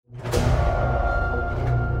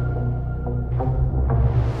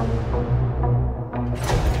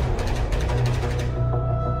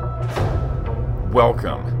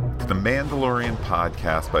Welcome to the Mandalorian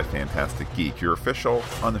podcast by Fantastic Geek, your official,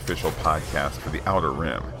 unofficial podcast for the Outer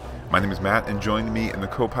Rim. My name is Matt, and joining me in the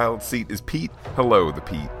co-pilot seat is Pete. Hello, the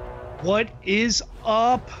Pete. What is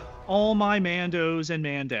up, all my Mandos and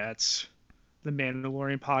Mandettes? The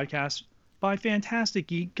Mandalorian podcast by Fantastic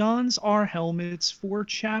Geek. Guns are helmets for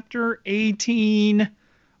Chapter 18,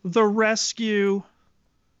 The Rescue.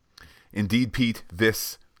 Indeed, Pete,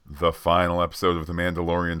 the final episode of The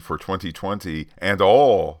Mandalorian for 2020, and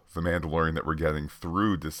all The Mandalorian that we're getting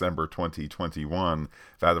through December 2021.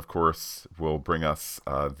 That, of course, will bring us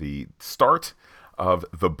the start of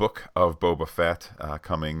the Book of Boba Fett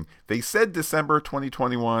coming. They said December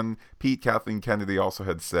 2021. Pete, Kathleen Kennedy also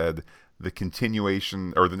had said the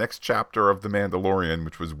continuation, or the next chapter of The Mandalorian,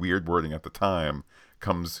 which was weird wording at the time,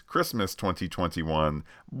 comes Christmas 2021.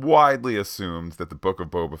 Widely assumed that the Book of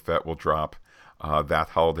Boba Fett will drop that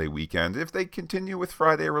holiday weekend. If they continue with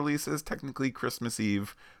Friday releases, technically Christmas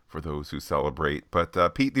Eve for those who celebrate.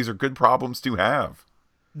 But Pete, these are good problems to have.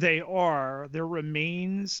 They are. There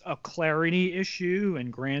remains a clarity issue,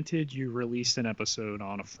 and granted, you released an episode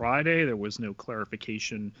on a Friday. There was no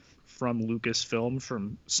clarification from Lucasfilm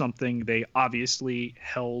from something they obviously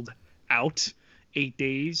held out 8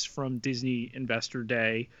 days from Disney Investor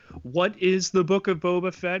Day. What is the Book of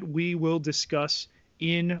Boba Fett? We will discuss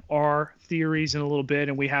in our theories in a little bit,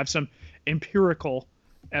 and we have some empirical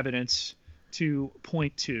evidence to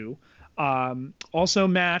point to. Also,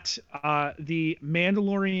 Matt, the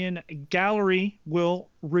Mandalorian Gallery will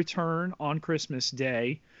return on Christmas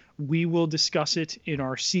Day. We will discuss it in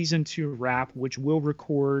our Season 2 wrap, which we'll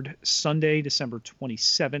record Sunday, December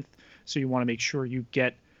 27th. So you want to make sure you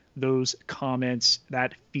get those comments,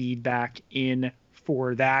 that feedback in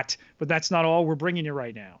for that. But that's not all we're bringing you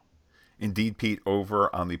right now. Indeed, Pete,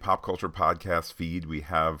 over on the Pop Culture Podcast feed, we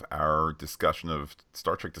have our discussion of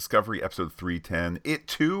Star Trek Discovery, episode 310. It,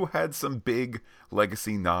 too, had some big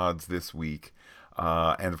legacy nods this week.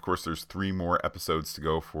 And, of course, there's 3 more episodes to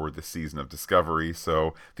go for this season of Discovery.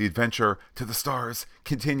 So the adventure to the stars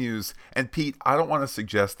continues. And, Pete, I don't want to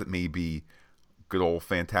suggest that maybe good old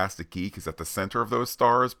Fantastic Geek is at the center of those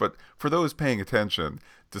stars, but for those paying attention,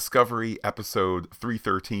 Discovery episode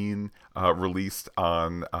 313 released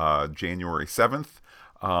on January 7th,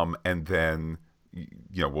 and then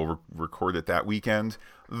we'll record it that weekend.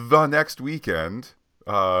 The next weekend,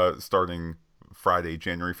 starting Friday,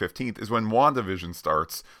 January 15th, is when WandaVision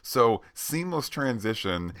starts. So seamless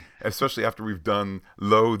transition, especially after we've done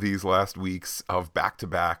these last weeks of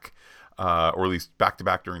back-to-back or at least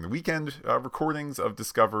back-to-back during the weekend recordings of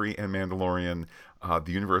Discovery and Mandalorian.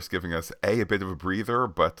 The universe giving us, a bit of a breather,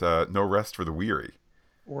 but no rest for the weary.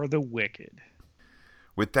 Or the wicked.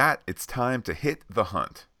 With that, it's time to hit the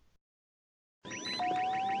hunt.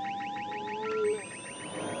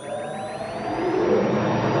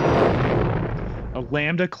 A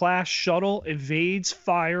Lambda-class shuttle evades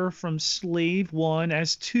fire from Slave One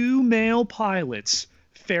as 2 male pilots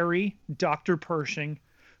ferry Dr. Pershing,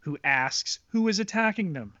 who asks who is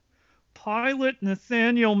attacking them. Pilot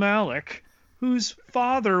Nathaniel Malik, whose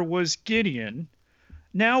father was Gideon,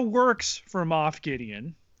 now works for Moff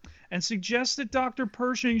Gideon, and suggests that Dr.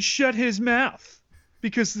 Pershing shut his mouth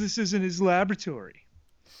because this isn't his laboratory.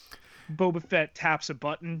 Boba Fett taps a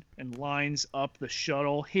button and lines up the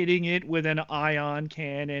shuttle, hitting it with an ion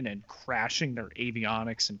cannon and crashing their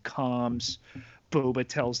avionics and comms. Boba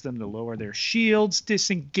tells them to lower their shields,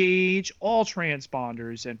 disengage all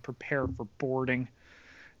transponders, and prepare for boarding.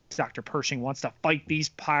 Dr. Pershing wants to fight these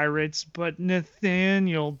pirates, but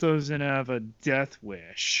Nathaniel doesn't have a death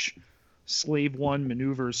wish. Slave One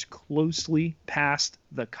maneuvers closely past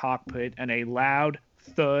the cockpit, and a loud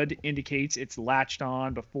thud indicates it's latched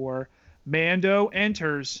on before Mando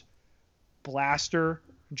enters, blaster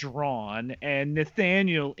drawn, and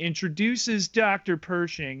Nathaniel introduces Dr.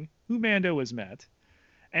 Pershing, who Mando has met,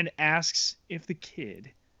 and asks if the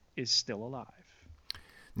kid is still alive.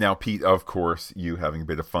 Now, Pete, of course, you having a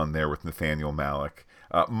bit of fun there with Nathaniel Malik.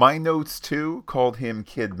 My notes, too, called him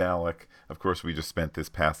Kid Malik. Of course, we just spent this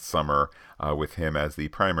past summer with him as the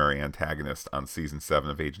primary antagonist on Season 7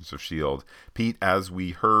 of Agents of S.H.I.E.L.D. Pete, as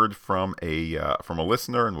we heard from a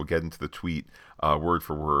listener, and we'll get into the tweet word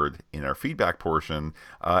for word in our feedback portion,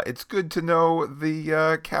 it's good to know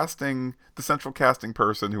the central casting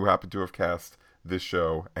person who happened to have cast this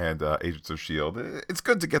show and Agents of S.H.I.E.L.D. It's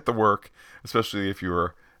good to get the work, especially if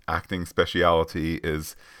your acting speciality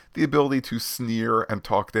is the ability to sneer and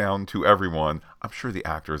talk down to everyone. I'm sure the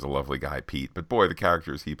actor is a lovely guy, Pete, but boy, the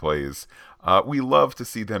characters he plays, we love to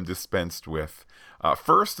see them dispensed with.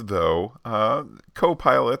 First, though,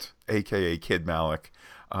 co-pilot, a.k.a. Kid Malik,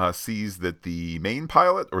 sees that the main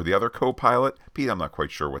pilot or the other co-pilot, Pete, I'm not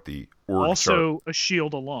quite sure what the org chart. Also a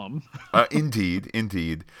SHIELD alum. Indeed.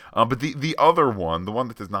 But the other one, the one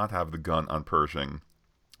that does not have the gun on Pershing,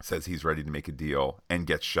 says he's ready to make a deal and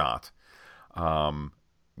gets shot.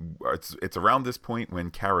 It's around this point when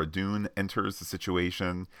Cara Dune enters the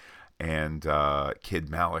situation, and Kid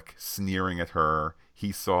Malik sneering at her.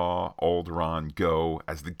 He saw Alderaan go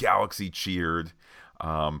as the galaxy cheered,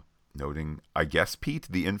 noting, I guess, Pete,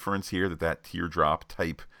 the inference here that teardrop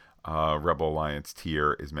type Rebel Alliance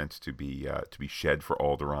tear is meant to be shed for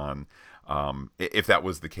Alderaan. If that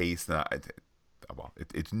was the case, then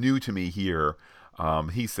it's new to me here.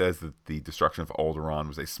 He says that the destruction of Alderaan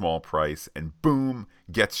was a small price, and boom,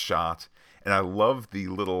 gets shot. And I love the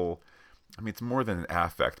little, I mean, it's more than an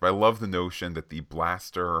affect, but I love the notion that the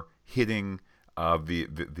blaster hitting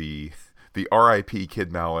the R.I.P.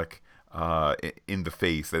 Kid Malik in the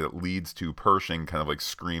face, that it leads to Pershing kind of like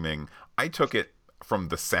screaming. I took it from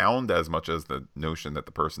the sound as much as the notion that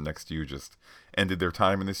the person next to you just ended their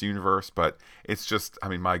time in this universe. But it's just, I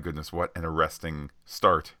mean, my goodness, what an arresting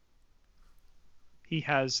start. He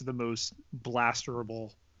has the most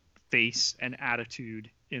blasterable face and attitude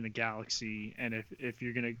in the galaxy, and if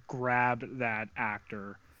you're gonna grab that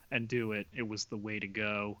actor and do it, it was the way to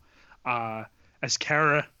go. As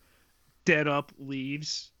Cara dead up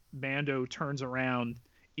leaves, Mando turns around,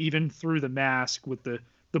 even through the mask with the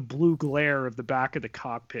blue glare of the back of the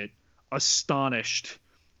cockpit, astonished.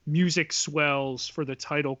 Music swells for the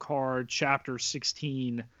title card, Chapter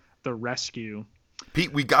 16, The Rescue.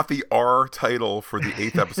 Pete, we got the R title for the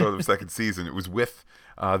 8th episode of the second season. It was with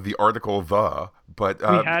the article "the," but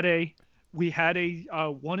we had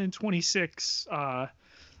a 1 in 26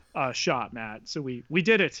 shot, Matt. So we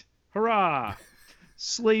did it! Hurrah!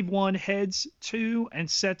 Slave One heads to and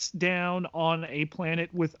sets down on a planet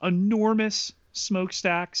with enormous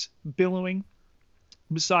smokestacks billowing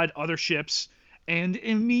beside other ships, and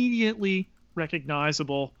immediately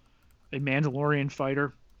recognizable, a Mandalorian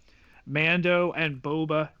fighter. Mando and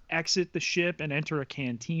Boba exit the ship and enter a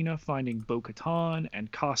cantina, finding Bo-Katan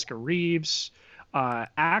and Koska Reeves.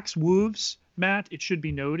 Axe Woves, Matt, it should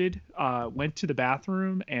be noted, went to the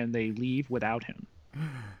bathroom and they leave without him.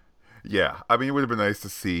 Yeah, I mean, it would have been nice to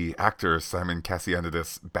see actor Simon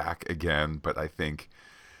Cassianidis back again, but I think,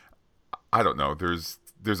 I don't know,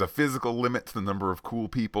 there's a physical limit to the number of cool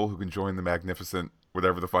people who can join the Magnificent,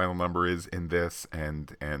 whatever the final number is in this,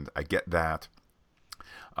 and I get that.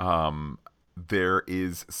 There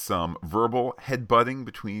is some verbal headbutting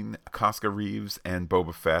between Koska Reeves and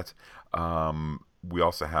Boba Fett. We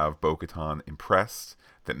also have Bo-Katan impressed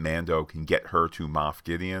that Mando can get her to Moff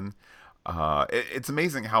Gideon. It's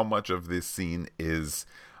amazing how much of this scene is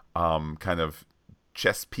kind of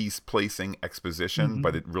chess piece placing exposition,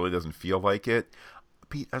 but it really doesn't feel like it.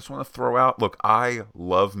 Pete, I just want to throw out, look, I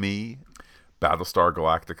love me Battlestar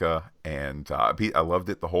Galactica, and Pete, I loved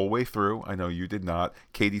it the whole way through. I know you did not.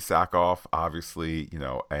 Katie Sackhoff, obviously, you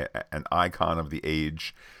know, an icon of the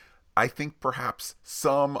age. I think perhaps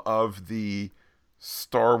some of the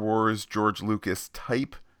Star Wars George Lucas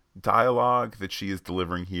type dialogue that she is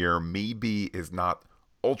delivering here maybe is not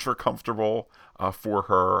ultra comfortable for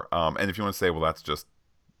her. And if you want to say, well, that's just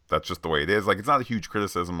the way it is. Like, it's not a huge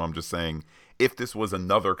criticism. I'm just saying, if this was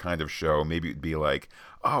another kind of show, maybe it'd be like,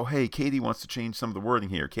 oh, hey, Katie wants to change some of the wording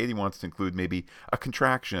here. Katie wants to include maybe a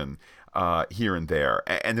contraction here and there.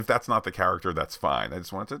 And if that's not the character, that's fine. I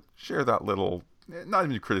just wanted to share that little, not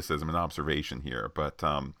even a criticism, an observation here. But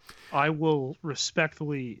I will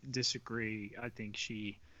respectfully disagree. I think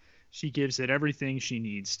she gives it everything she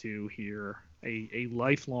needs to here. A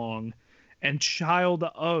lifelong and child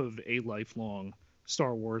of a lifelong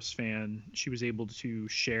Star Wars fan. She was able to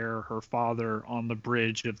share her father on the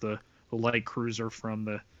bridge of the light cruiser from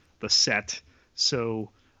the set. So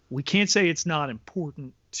we can't say it's not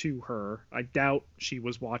important to her. I doubt she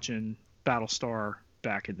was watching Battlestar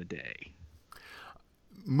back in the day.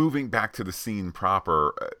 Moving back to the scene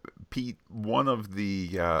proper, Pete, one of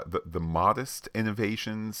the modest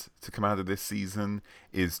innovations to come out of this season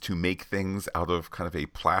is to make things out of kind of a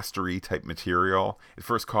plastery type material. It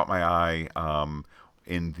first caught my eye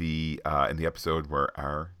in the episode where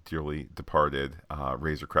our dearly departed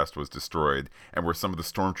Razor Crest was destroyed, and where some of the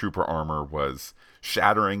stormtrooper armor was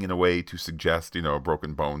shattering in a way to suggest, you know,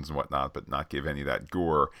 broken bones and whatnot, but not give any of that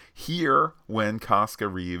gore. Here, when Koska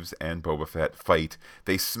Reeves and Boba Fett fight,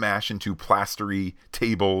 they smash into plastery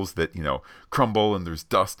tables that, you know, crumble and there's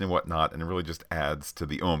dust and whatnot, and it really just adds to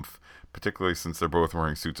the oomph, particularly since they're both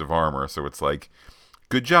wearing suits of armor. So it's like,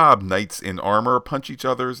 good job, knights in armor, punch each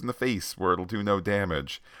other's in the face where it'll do no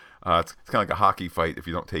damage. It's kind of like a hockey fight if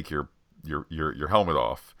you don't take your your helmet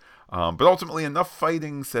off. But ultimately, enough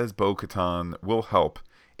fighting, says Bo-Katan, will help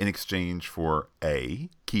in exchange for A,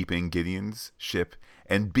 keeping Gideon's ship,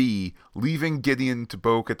 and B, leaving Gideon to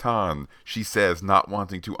Bo-Katan. She says, not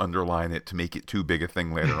wanting to underline it to make it too big a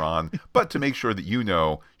thing later on, but to make sure that you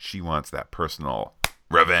know she wants that personal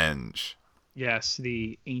revenge. Yes,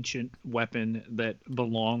 the ancient weapon that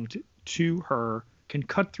belonged to her can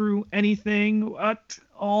cut through anything,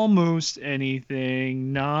 almost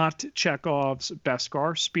anything, not Chekhov's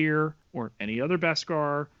Beskar spear or any other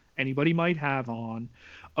Beskar anybody might have on.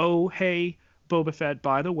 Oh, hey, Boba Fett,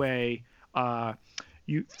 by the way,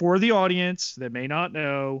 you, for the audience that may not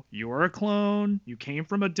know, you're a clone. You came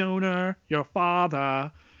from a donor. Your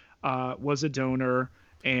father was a donor.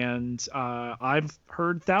 And I've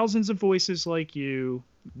heard thousands of voices like you.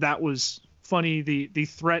 That was funny. The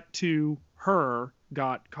threat to her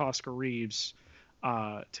got Cosca Reeves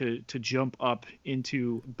to jump up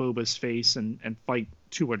into Boba's face and fight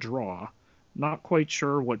to a draw. Not quite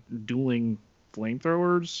sure what dueling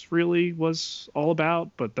flamethrowers really was all about,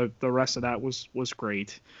 but the rest of that was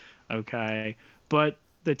great. Okay, but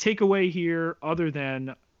the takeaway here, other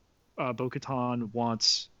than Bo-Katan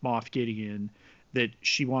wants Moff Gideon, that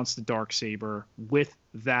she wants the Darksaber. With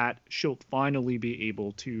that, she'll finally be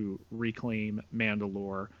able to reclaim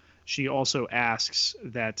Mandalore. She also asks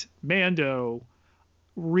that Mando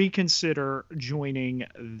reconsider joining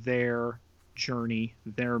their journey,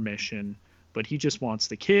 their mission, but he just wants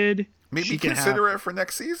the kid. Maybe consider it for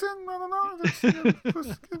next season. I don't know.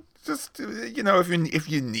 Just if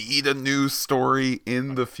you need a new story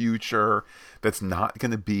in the future that's not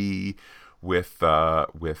going to be with some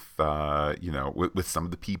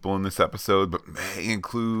of the people in this episode, but may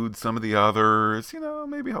include some of the others.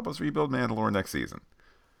 Maybe help us rebuild Mandalore next season.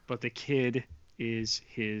 But the kid is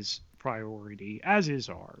his priority, as is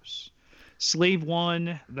ours. Slave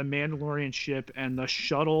One, the Mandalorian ship, and the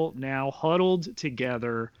shuttle now huddled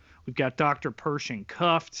together. We've got Dr. Pershing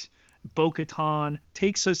cuffed. Bo-Katan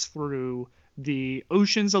takes us through the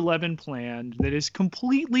Ocean's 11 plan that is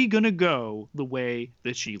completely going to go the way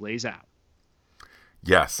that she lays out.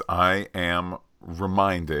 Yes, I am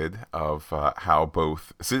reminded of how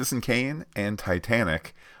both Citizen Kane and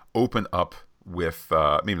Titanic open up with,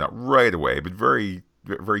 maybe not right away, but very,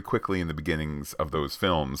 very quickly in the beginnings of those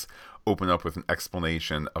films, open up with an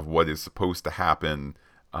explanation of what is supposed to happen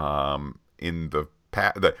in the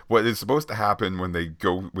past, what is supposed to happen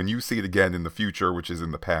when you see it again in the future, which is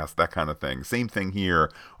in the past, that kind of thing. Same thing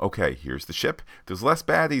here. Okay, here's the ship. There's less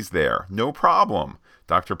baddies there. No problem.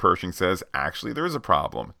 Dr. Pershing says, actually, there is a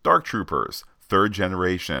problem. Dark Troopers, 3rd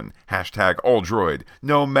generation, #alldroid,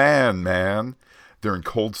 no man. They're in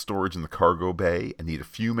cold storage in the cargo bay and need a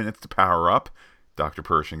few minutes to power up. Dr.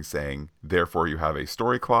 Pershing saying, therefore you have a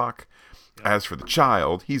story clock. As for the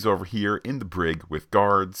child, he's over here in the brig with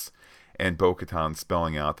guards. And Bo-Katan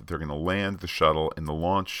spelling out that they're going to land the shuttle in the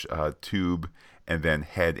launch tube and then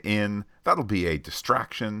head in. That'll be a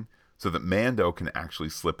distraction so that Mando can actually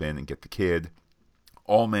slip in and get the kid.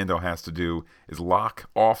 All Mando has to do is lock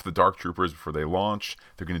off the Dark Troopers before they launch.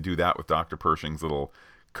 They're going to do that with Dr. Pershing's little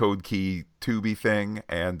code key tubey thing.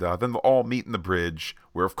 And then they'll all meet in the bridge,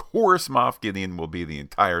 where, of course, Moff Gideon will be the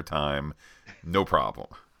entire time. No problem.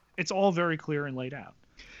 It's all very clear and laid out.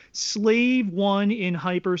 Slave One in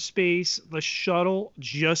hyperspace, the shuttle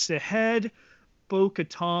just ahead.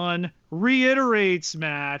 Bo-Katan reiterates,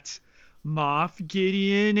 Matt, Moff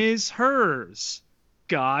Gideon is hers.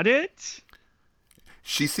 Got it?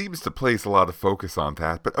 She seems to place a lot of focus on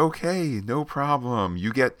that, but okay, no problem.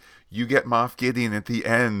 You get Moff Gideon at the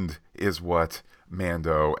end, is what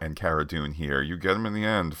Mando and Cara Dune here. You get him in the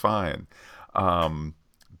end, fine.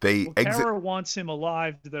 Cara wants him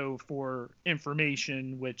alive, though, for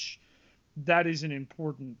information, which that is an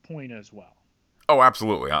important point as well. Oh,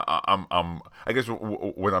 absolutely. I guess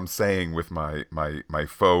what I'm saying with my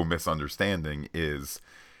faux misunderstanding is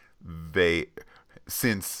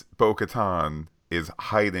since Bo-Katan is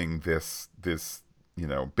hiding this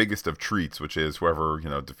biggest of treats, which is whoever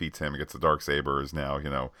defeats him and gets the Darksaber is now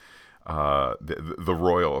the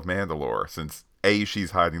Royal of Mandalore. Since A,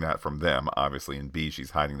 she's hiding that from them, obviously, and B, she's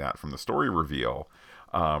hiding that from the story reveal.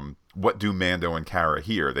 What do Mando and Cara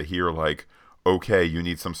hear? They hear, like, okay, you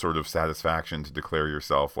need some sort of satisfaction to declare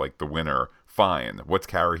yourself, like, the winner. Fine. What's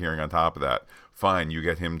Cara hearing on top of that? Fine, you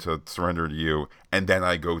get him to surrender to you, and then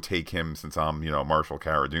I go take him since I'm, Marshal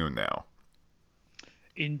Cara Dune now.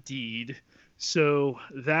 Indeed. So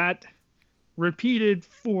that repeated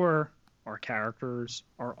for our characters,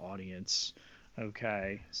 our audience.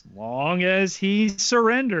 Okay, as long as he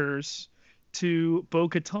surrenders to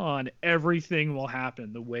Bo-Katan, everything will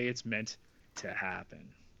happen the way it's meant to happen.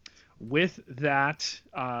 With that,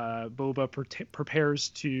 Boba prepares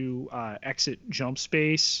to exit jump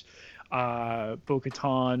space.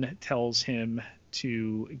 Bo-Katan tells him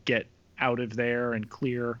to get out of there and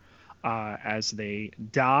clear as they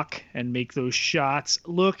dock and make those shots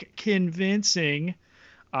look convincing.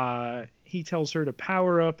 He tells her to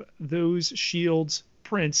power up those shields,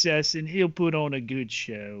 princess, and he'll put on a good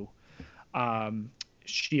show.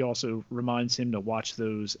 She also reminds him to watch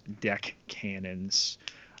those deck cannons.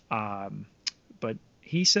 But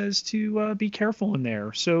he says to be careful in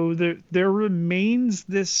there. So there remains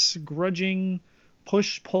this grudging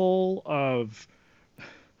push-pull of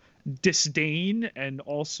disdain and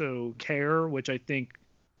also care, which I think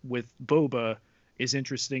with Boba is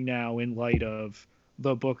interesting now in light of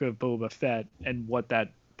the Book of Boba Fett and what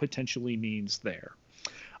that potentially means there.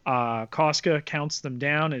 Koska counts them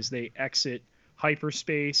down as they exit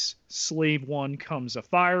hyperspace. Slave One comes a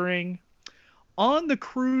firing. On the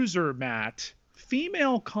cruiser, Matt,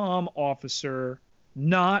 female comm officer,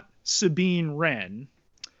 not Sabine Wren,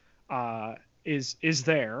 is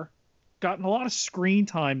there. Gotten a lot of screen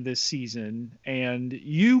time this season, and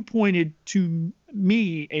you pointed to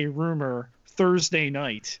me a rumor Thursday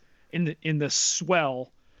night in the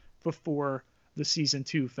swell before the season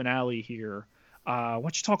 2 finale here. Why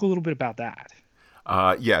don't you talk a little bit about that?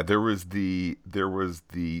 Yeah, there was the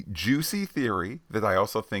juicy theory that I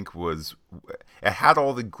also think it had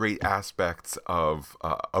all the great aspects of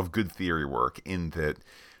good theory work, in that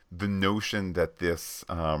the notion that this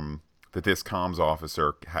comms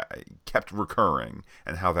officer kept recurring,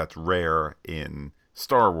 and how that's rare in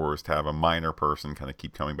Star Wars to have a minor person kind of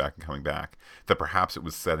keep coming back and coming back, that perhaps it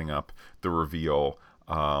was setting up the reveal,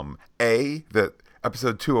 that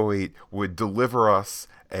episode 208 would deliver us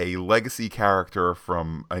a legacy character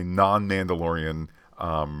from a non-Mandalorian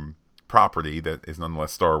property that is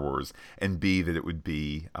nonetheless Star Wars, and B, that it would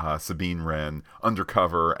be Sabine Wren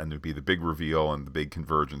undercover, and there'd be the big reveal and the big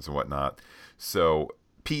convergence and whatnot. So,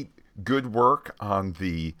 Pete, good work on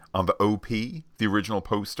the OP, the original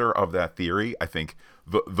poster of that theory. I think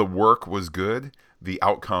the work was good, the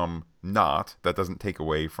outcome not. That doesn't take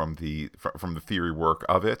away from the theory work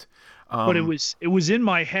of it. But it was in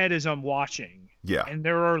my head as I'm watching. Yeah. And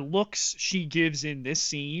there are looks she gives in this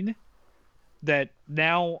scene that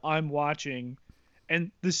now I'm watching, and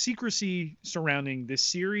the secrecy surrounding this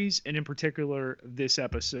series, and in particular this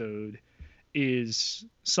episode, is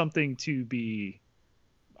something to be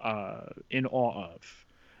in awe of.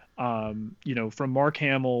 From Mark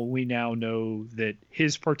Hamill, we now know that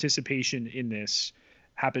his participation in this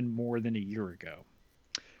happened more than a year ago.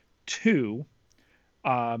 2,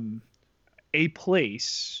 a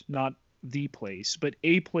place, not the place, but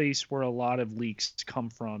a place where a lot of leaks come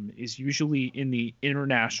from is usually in the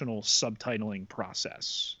international subtitling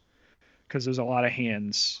process, because there's a lot of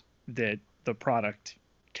hands that the product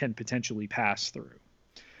can potentially pass through.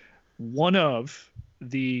 One of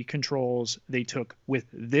the controls they took with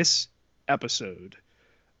this episode,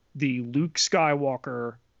 the Luke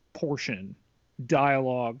Skywalker portion,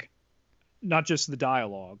 dialogue, not just the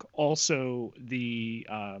dialogue, also the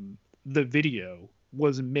video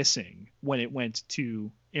was missing when it went to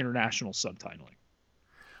international subtitling.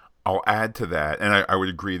 I'll add to that, and I would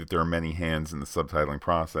agree that there are many hands in the subtitling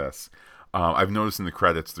process. I've noticed in the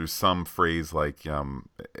credits there's some phrase like,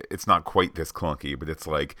 it's not quite this clunky, but it's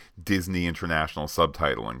like Disney International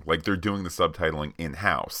Subtitling. Like they're doing the subtitling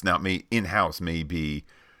in-house. Now, in-house may be,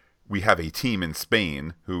 we have a team in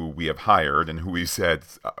Spain who we have hired and who we said,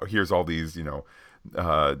 here's all these,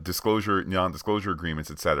 non-disclosure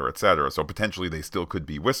agreements, et cetera, so potentially they still could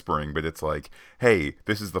be whispering, but it's like, hey,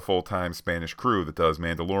 this is the full-time Spanish crew that does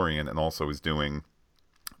Mandalorian and also is doing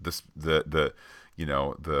the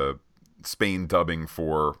Spain dubbing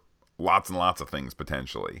for lots and lots of things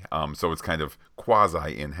potentially, so it's kind of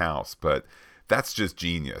quasi in-house, but that's just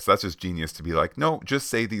genius. That's just genius to be like, no, just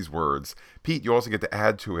say these words. Pete, you also get to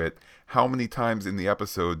add to it, how many times in the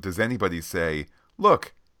episode does anybody say,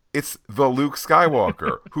 look, it's the Luke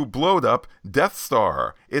Skywalker who blowed up Death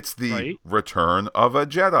Star. It's the return of a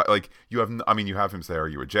Jedi. Like you have him say, "Are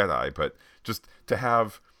you a Jedi?" But just to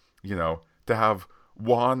have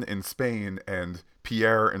Juan in Spain and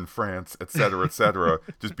Pierre in France, etc.,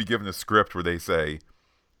 just be given a script where they say,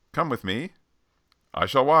 "Come with me. I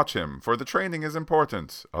shall watch him, for the training is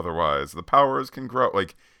important. Otherwise, the powers can grow."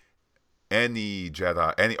 Like any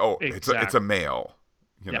Jedi, exactly. It's a male.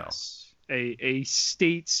 Yes. A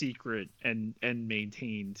state secret and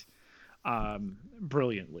maintained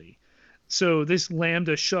brilliantly. So this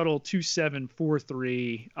Lambda Shuttle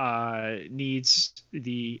 2743 needs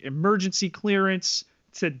the emergency clearance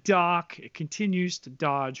to dock. It continues to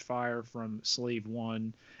dodge fire from Slave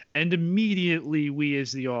One And immediately we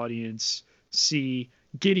as the audience see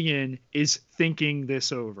Gideon is thinking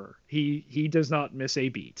this over. He does not miss a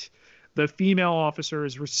beat. The female officer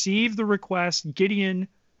has received the request. Gideon,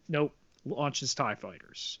 nope, launches TIE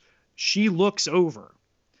fighters. She looks over.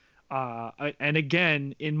 And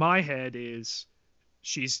again, in my head is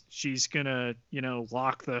she's gonna,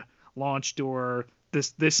 lock the launch door.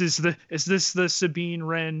 Is this the Sabine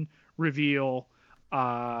Wren reveal?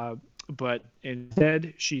 But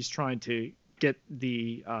instead, she's trying to get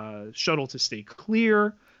the shuttle to stay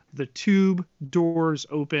clear. The tube doors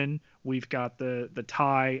open. We've got the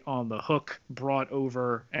tie on the hook brought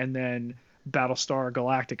over, and then Battlestar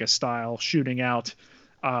Galactica style shooting out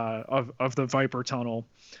of the Viper tunnel.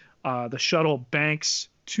 The shuttle banks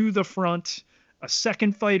to the front. A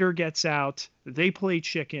second fighter gets out. They play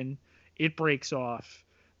chicken. It breaks off.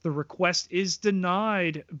 The request is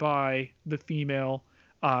denied by the female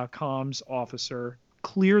comms officer.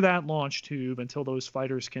 Clear that launch tube until those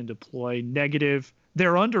fighters can deploy. Negative.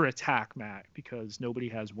 They're under attack, Matt, because nobody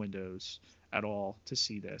has windows at all to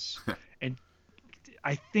see this. And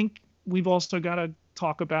I think we've also got to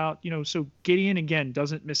talk about, so Gideon, again,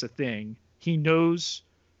 doesn't miss a thing. He knows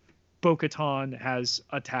Bo-Katan has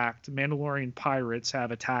attacked. Mandalorian pirates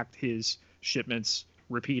have attacked his shipments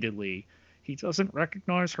repeatedly. He doesn't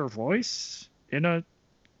recognize her voice in a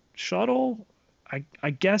shuttle. I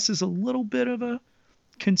guess is a little bit of a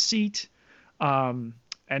conceit.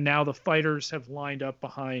 And now the fighters have lined up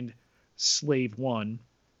behind Slave One.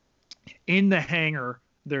 In the hangar,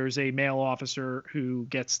 there's a male officer who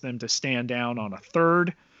gets them to stand down on a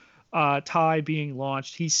third TIE being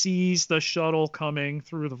launched. He sees the shuttle coming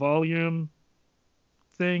through the volume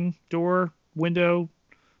thing, door, window,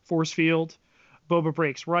 force field. Boba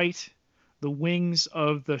breaks right. The wings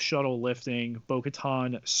of the shuttle lifting.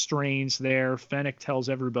 Bo-Katan strains there. Fennec tells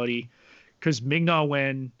everybody, because Ming-Na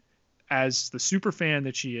Wen, as the super fan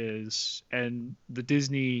that she is and the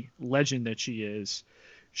Disney legend that she is,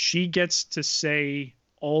 she gets to say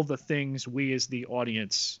all the things we as the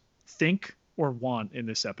audience think or want in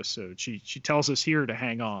this episode. She tells us here to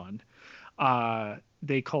hang on.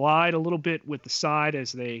 They collide a little bit with the side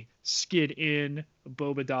as they skid in.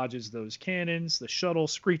 Boba dodges those cannons. The shuttle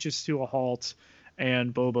screeches to a halt,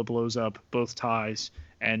 and Boba blows up both ties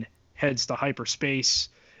and heads to hyperspace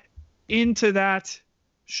into that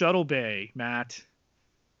shuttle bay, Matt.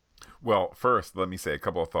 Well, first, let me say a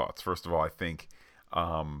couple of thoughts. First of all, I think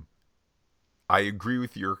I agree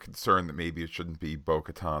with your concern that maybe it shouldn't be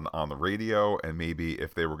Bo-Katan on the radio, and maybe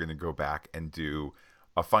if they were going to go back and do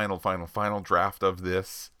a final draft of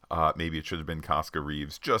this, maybe it should have been Casca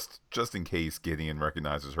Reeves, just in case Gideon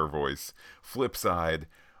recognizes her voice. Flip side,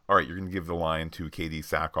 all right, you're going to give the line to Katie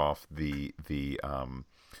Sackhoff, the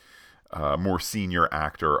more senior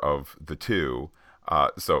actor of the two.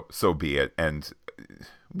 So be it. And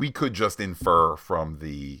we could just infer from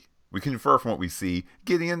what we see.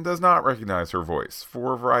 Gideon does not recognize her voice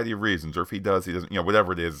for a variety of reasons, or if he does, he doesn't.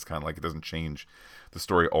 Whatever it is, it's kind of like it doesn't change the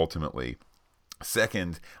story ultimately.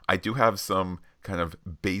 Second, I do have some kind of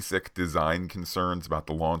basic design concerns about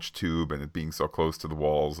the launch tube and it being so close to the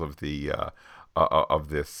walls of the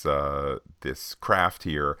this craft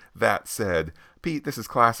here. That said, Pete, this is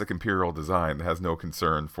classic Imperial design that has no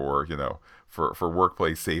concern for for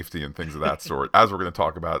workplace safety and things of that sort, as we're going to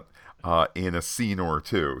talk about in a scene or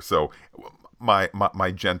two. So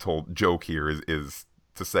my gentle joke here is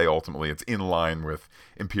to say ultimately it's in line with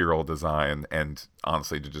Imperial design, and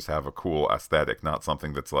honestly to just have a cool aesthetic, not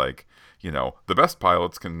something that's like, the best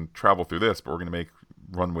pilots can travel through this, but we're going to make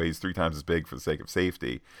runways 3 times as big for the sake of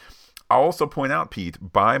safety. I'll also point out, Pete,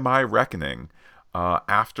 by my reckoning,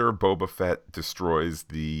 after Boba Fett destroys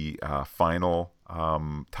the final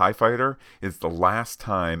TIE fighter, is the last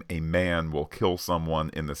time a man will kill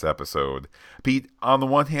someone in this episode. Pete, on the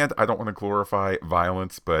one hand, I don't want to glorify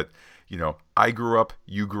violence, but I grew up,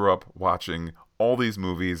 you grew up watching all these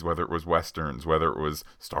movies, whether it was Westerns, whether it was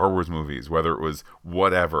Star Wars movies, whether it was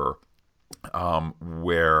whatever,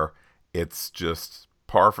 where it's just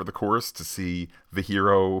par for the course to see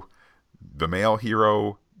the male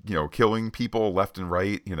hero, killing people left and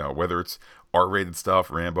right, whether it's R-rated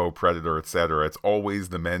stuff, Rambo, Predator, etc. It's always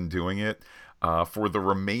the men doing it. For the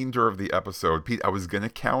remainder of the episode, Pete, I was going to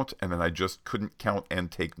count, and then I just couldn't count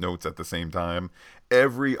and take notes at the same time.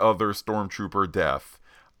 Every other stormtrooper death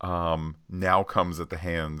now comes at the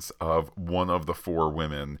hands of one of the 4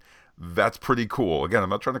 women. That's pretty cool. Again, I'm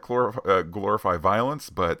not trying to glorify violence,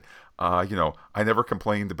 but, I never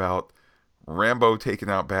complained about Rambo taking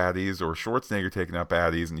out baddies or Schwarzenegger taking out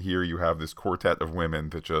baddies, and here you have this quartet of women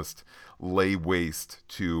that just lay waste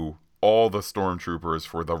to all the stormtroopers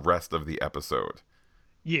for the rest of the episode.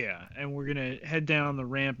 Yeah, and we're gonna head down the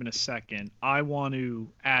ramp in a second. I want to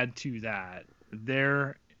add to that.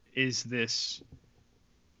 There is this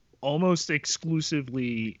almost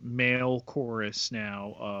exclusively male chorus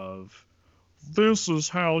now of "This is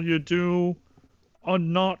how you do a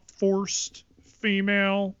not forced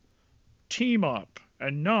female team up,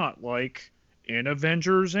 and not like in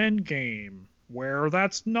Avengers Endgame, where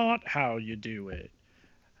that's not how you do it."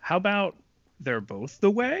 How about they're both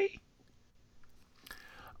the way?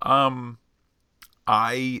 Um,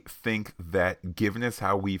 I think that given as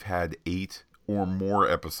how we've had 8 or more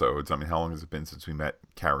episodes, I mean, how long has it been since we met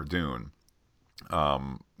Cara Dune?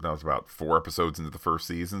 That was about 4 episodes into the first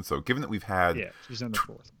season. So given that we've had Yeah, she's in the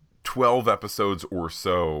fourth. 12 episodes or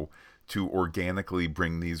so to organically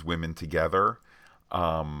bring these women together,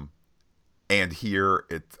 um, and here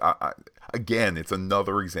again, it's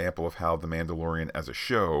another example of how The Mandalorian as a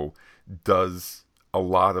show does a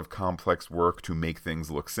lot of complex work to make things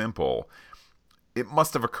look simple. It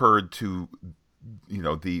must have occurred to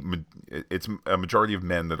it's a majority of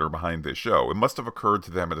men that are behind this show. It must have occurred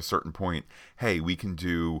to them at a certain point, hey, we can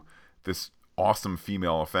do this awesome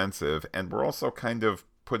female offensive, and we're also kind of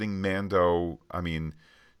putting Mando, I mean,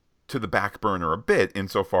 to the back burner a bit,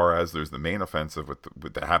 insofar as there's the main offensive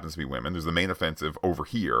with that happens to be women. There's the main offensive over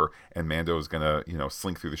here, and Mando is gonna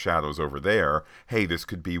slink through the shadows over there. Hey, this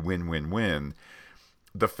could be win-win-win.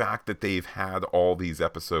 The fact that they've had all these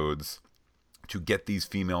episodes to get these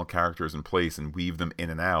female characters in place and weave them in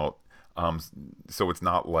and out, so it's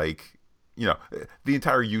not like the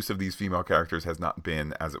entire use of these female characters has not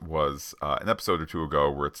been as it was an episode or two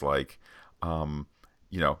ago, where it's like,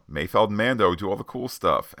 Mayfeld and Mando do all the cool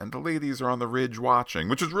stuff, and the ladies are on the ridge watching,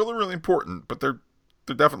 which is really, really important, but they're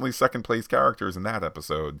definitely second place characters in that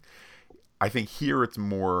episode. I think here it's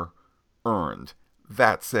more earned.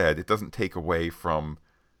 That said, it doesn't take away from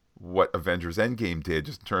what Avengers Endgame did,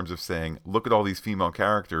 just in terms of saying, look at all these female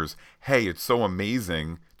characters. Hey, it's so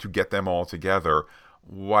amazing to get them all together.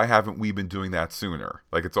 Why haven't we been doing that sooner?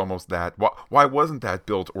 Like, it's almost that. Why wasn't that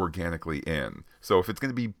built organically in? So if it's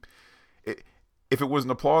going to be, if it was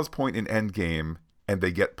an applause point in Endgame and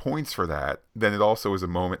they get points for that, then it also is a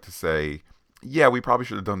moment to say, yeah, we probably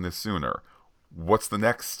should have done this sooner. What's the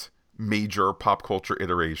next major pop culture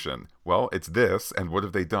iteration? Well, it's this, and what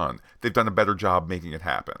have they done? They've done a better job making it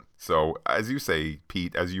happen. So, as you say,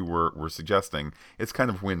 Pete, as you were suggesting, it's kind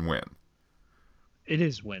of win-win. It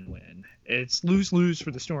is win-win. It's lose-lose for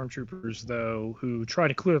the stormtroopers, though, who try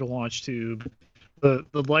to clear the launch tube. The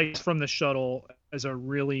lights from the shuttle as a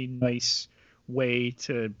really nice way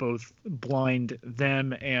to both blind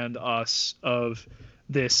them and us of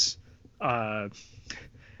this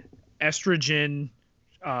estrogen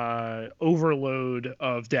overload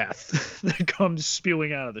of death that comes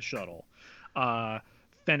spewing out of the shuttle.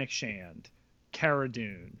 Fennec Shand, Cara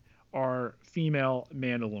Dune, our female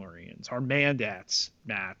Mandalorians, our Mandats,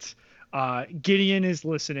 Matt. Gideon is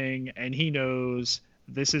listening, and he knows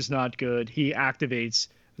this is not good. He activates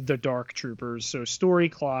the Dark Troopers. So story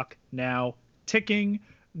clock now ticking.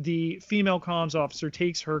 The female comms officer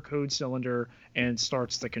takes her code cylinder and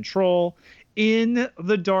starts the control. In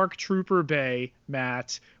the Dark Trooper Bay,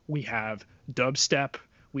 Matt, we have dubstep,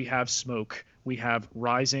 we have smoke, we have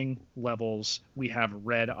rising levels, we have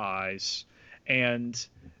red eyes. And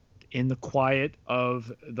in the quiet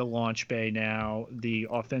of the launch bay now, the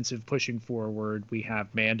offensive pushing forward, we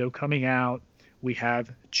have Mando coming out, we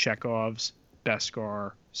have Chekhov's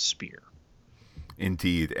Beskar spear.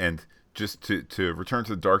 Indeed, and just to return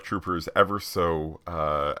to the Dark Troopers ever so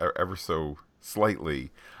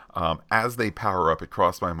slightly, as they power up, it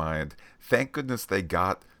crossed my mind, thank goodness they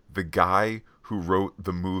got the guy who wrote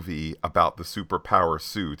the movie about the superpower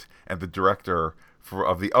suit and the director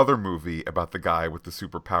of the other movie about the guy with the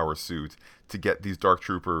superpower suit to get these Dark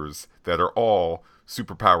Troopers that are all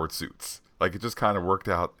superpowered suits. Like, it just kind of worked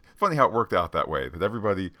out. Funny how it worked out that way, that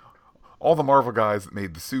everybody, all the Marvel guys that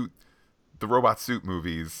made the robot suit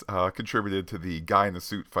movies, contributed to the guy in the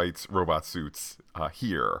suit fights robot suits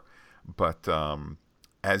here. But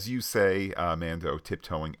as you say, Mando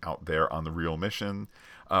tiptoeing out there on the real mission.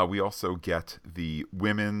 We also get the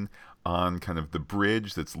women on kind of the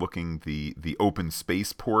bridge that's looking the open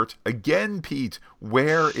spaceport. Again, Pete,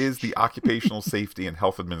 where is the Occupational Safety and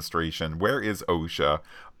Health Administration? Where is OSHA?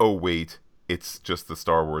 Oh, wait, it's just the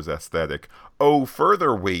Star Wars aesthetic. Oh,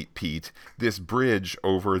 further wait, Pete, this bridge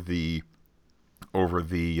over the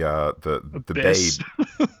Abyss.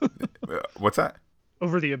 bay. What's that?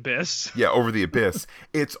 Over the abyss. Yeah, over the abyss.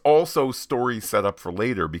 It's also story set up for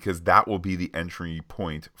later, because that will be the entry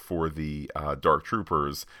point for the Dark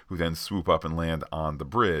Troopers, who then swoop up and land on the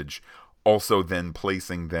bridge. Also then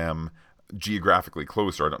placing them geographically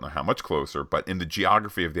closer. I don't know how much closer, but in the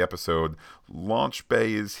geography of the episode, launch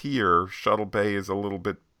bay is here, shuttle bay is a little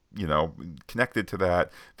bit, connected to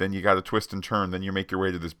that. Then you got to twist and turn. Then you make your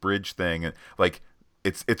way to this bridge thing, and like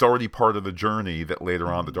it's already part of the journey that later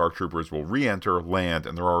on the Dark Troopers will re-enter, land,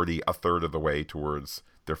 and they're already a third of the way towards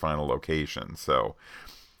their final location. So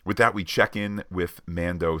with that, we check in with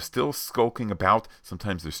Mando, still skulking about.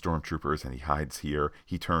 Sometimes there's stormtroopers, and he hides here.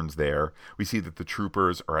 He turns there. We see that the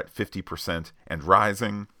troopers are at 50% and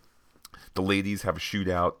rising. The ladies have a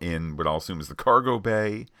shootout in what I'll assume is the cargo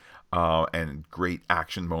bay, and great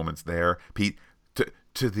action moments there. Pete,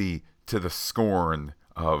 to the scorn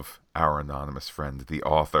of our anonymous friend, the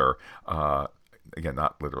author, again,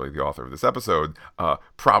 not literally the author of this episode,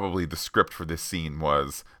 probably the script for this scene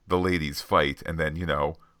was the ladies fight, and then,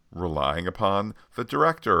 relying upon the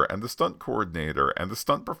director and the stunt coordinator and the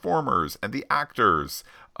stunt performers and the actors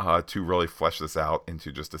to really flesh this out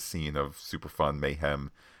into just a scene of super fun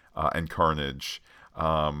mayhem and carnage.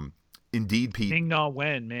 Indeed, Pete. Ming-Na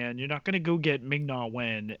Wen, man. You're not going to go get Ming-Na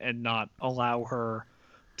Wen and not allow her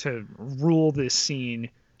to rule this scene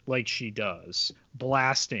like she does.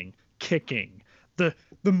 Blasting, kicking, the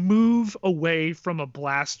move away from a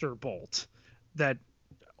blaster bolt that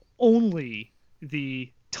only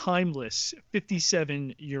the timeless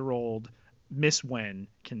 57-year-old Miss Wen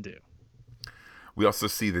can do. We also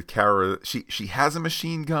see that Cara, she has a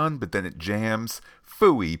machine gun, but then it jams.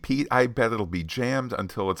 Phooey, Pete, I bet it'll be jammed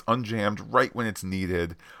until it's unjammed right when it's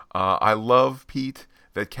needed. I love, Pete,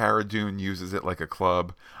 that Cara Dune uses it like a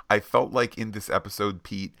club. I felt like in this episode,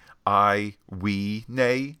 Pete, many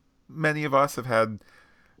of us have had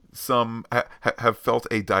have felt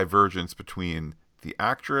a divergence between the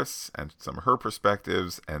actress and some of her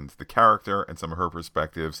perspectives and the character and some of her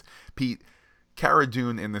perspectives. Pete, Cara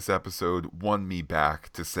Dune in this episode won me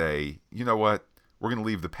back to say, you know what? We're going to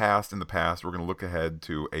leave the past in the past. We're going to look ahead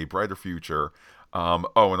to a brighter future. And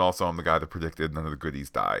also I'm the guy that predicted none of the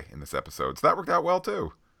goodies die in this episode. So that worked out well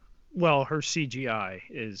too. Well, her CGI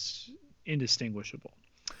is indistinguishable.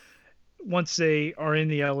 Once they are in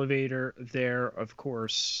the elevator, they're, of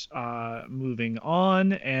course, moving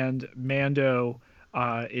on, and Mando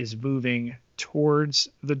is moving towards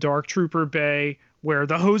the Dark Trooper Bay, where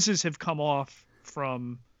the hoses have come off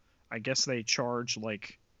from, I guess they charge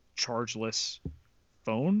like chargeless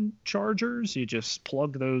phone chargers. You just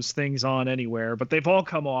plug those things on anywhere, but they've all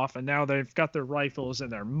come off, and now they've got their rifles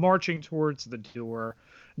and they're marching towards the door.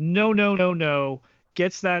 No.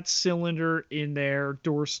 Gets that cylinder in there.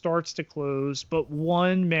 Door starts to close, but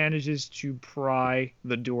one manages to pry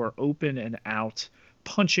the door open and out,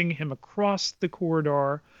 punching him across the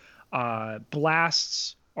corridor.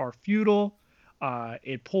 Blasts are futile.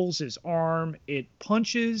 It pulls his arm. It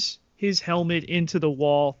punches his helmet into the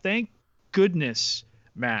wall. Thank goodness,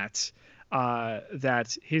 Matt,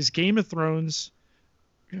 that his Game of Thrones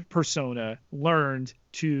persona learned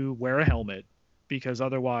to wear a helmet, because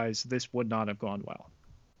otherwise this would not have gone well.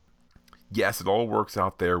 Yes, it all works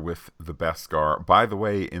out there with the Beskar. By the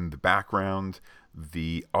way, in the background,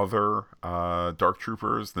 the other Dark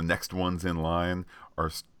Troopers, the next ones in line,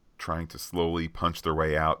 are trying to slowly punch their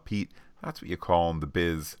way out. Pete, that's what you call in the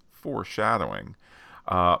biz foreshadowing.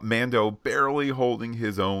 Mando, barely holding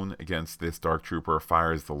his own against this Dark Trooper,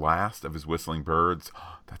 fires the last of his whistling birds.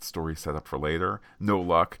 That story set up for later. No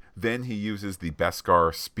luck. Then he uses the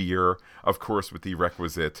Beskar spear, of course, with the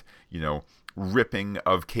requisite, ripping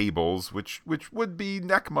of cables, which would be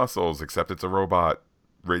neck muscles, except it's a robot.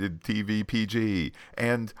 Rated TV PG.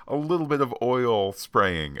 And a little bit of oil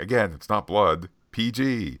spraying. Again, it's not blood.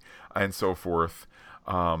 PG. And so forth.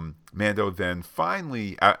 Mando then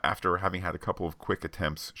finally, after having had a couple of quick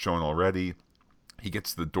attempts shown already, he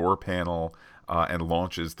gets the door panel and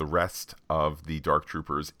launches the rest of the Dark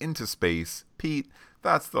Troopers into space. Pete,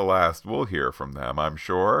 that's the last we'll hear from them, I'm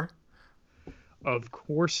sure. Of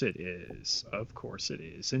course it is.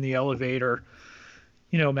 In the elevator,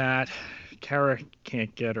 Matt, Cara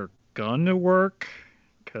can't get her gun to work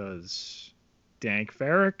because Dank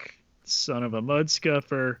Farrik, son of a mud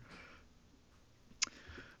scuffer,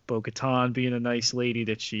 Bo-Katan, being a nice lady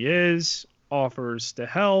that she is, offers to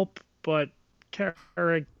help, but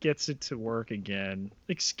Cara gets it to work again.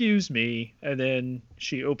 Excuse me. And then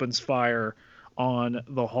she opens fire on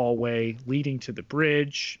the hallway leading to the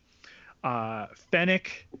bridge.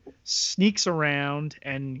 Fennec sneaks around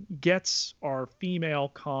and gets our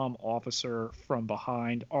female comm officer from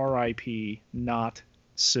behind. R.I.P. not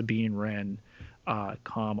Sabine Wren,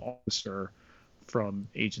 comm officer from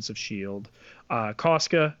Agents of S.H.I.E.L.D.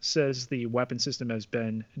 Koska says the weapon system has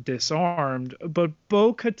been disarmed, but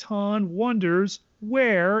Bo-Katan wonders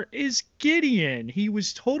where is Gideon? He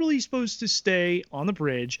was totally supposed to stay on the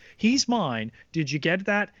bridge. He's mine. Did you get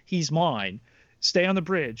that? He's mine. Stay on the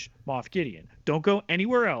bridge, Moff Gideon. Don't go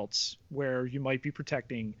anywhere else where you might be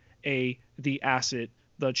protecting the asset,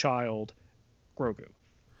 the child, Grogu.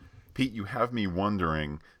 Pete, you have me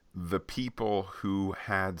wondering, the people who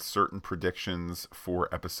had certain predictions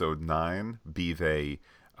for episode 9, be they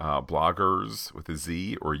bloggers with a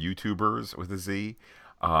Z or YouTubers with a Z,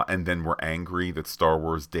 and then were angry that Star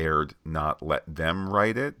Wars dared not let them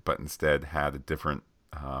write it, but instead had a different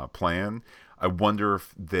plan. I wonder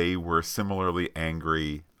if they were similarly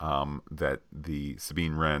angry that the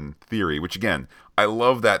Sabine Wren theory, which again, I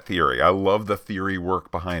love that theory. I love the theory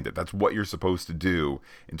work behind it. That's what you're supposed to do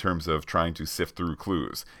in terms of trying to sift through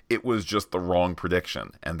clues. It was just the wrong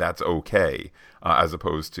prediction, and that's okay, as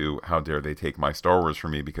opposed to how dare they take my Star Wars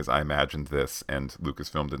from me because I imagined this and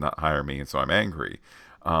Lucasfilm did not hire me, and so I'm angry.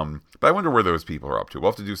 But I wonder where those people are up to.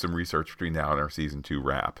 We'll have to do some research between now and our season 2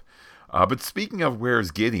 wrap. But speaking of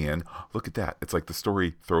where's Gideon, look at that. It's like the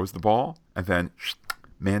story throws the ball, and then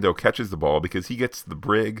Mando catches the ball because he gets the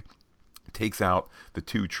brig, takes out the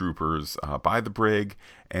 2 troopers by the brig,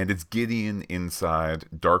 and it's Gideon inside,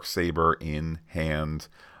 Darksaber in hand,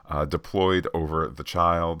 deployed over the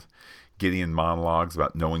child. Gideon monologues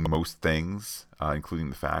about knowing most things, including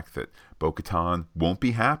the fact that Bo-Katan won't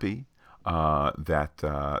be happy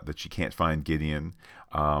that she can't find Gideon.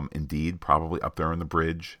 Indeed, probably up there on the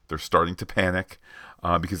bridge. They're starting to panic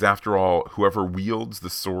because, after all, whoever wields the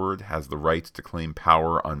sword has the right to claim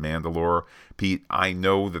power on Mandalore. Pete, I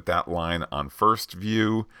know that line on first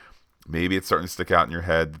view, maybe it's starting to stick out in your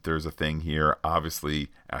head that there's a thing here. Obviously,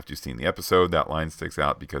 after you've seen the episode, that line sticks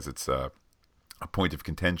out because it's a point of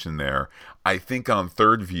contention there. I think on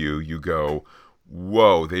third view, you go,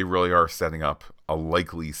 whoa, they really are setting up a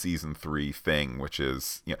likely season 3 thing, which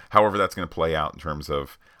is, however that's going to play out in terms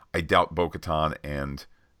of, I doubt Bo-Katan and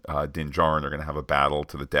Din Djarin are going to have a battle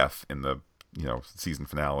to the death in the, season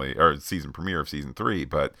finale or season premiere of season 3,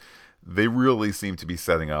 but they really seem to be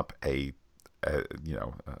setting up a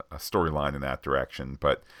storyline in that direction.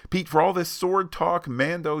 But Pete, for all this sword talk,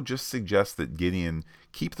 Mando just suggests that Gideon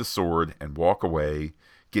keep the sword and walk away.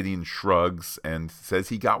 Gideon shrugs and says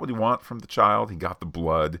he got what he wanted from the child. He got the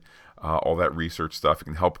blood, all that research stuff. It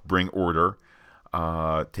can help bring order.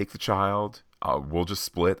 Take the child. We'll just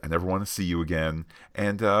split. I never want to see you again.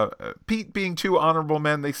 And Pete, being 2 honorable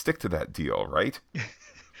men, they stick to that deal, right?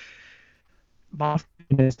 Moff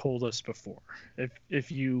has told us before,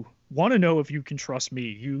 if you want to know if you can trust me,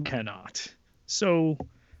 you cannot. So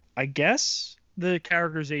I guess the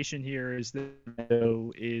characterization here is that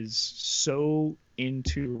Mando is so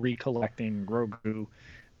into recollecting Grogu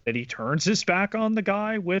that he turns his back on the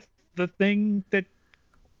guy with the thing that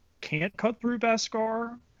can't cut through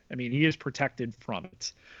Beskar. I mean, he is protected from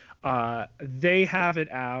it. They have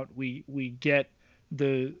it out. We get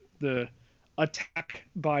the attack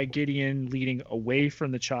by Gideon leading away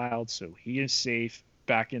from the child, so he is safe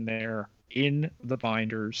back in there in the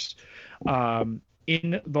binders.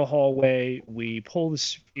 In the hallway, we pull the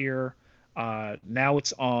spear. Now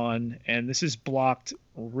it's on, and this is blocked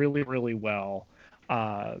really, really well.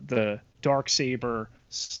 The Darksaber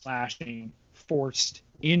slashing forced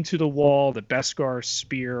into the wall, the Beskar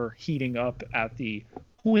spear heating up at the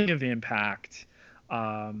point of impact.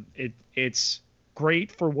 It's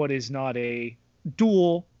great for what is not a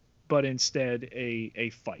duel, but instead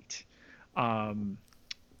a fight.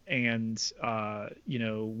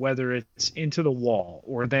 Whether it's into the wall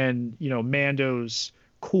or then, Mando's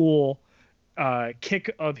cool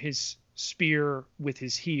kick of his spear with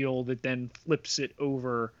his heel that then flips it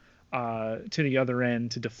over to the other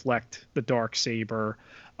end to deflect the Darksaber,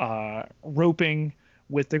 roping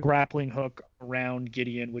with the grappling hook around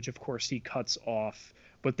Gideon, which of course he cuts off,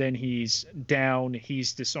 but then he's down,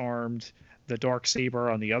 he's disarmed, the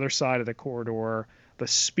Darksaber on the other side of the corridor, the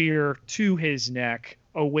spear to his neck.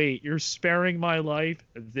 Oh wait, you're sparing my life?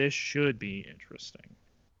 This should be interesting.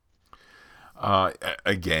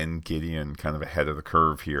 Again, Gideon kind of ahead of the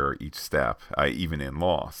curve here each step, even in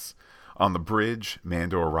loss. On the bridge,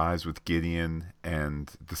 Mando arrives with Gideon,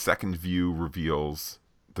 and the second view reveals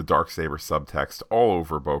the Darksaber subtext all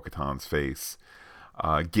over Bo-Katan's face.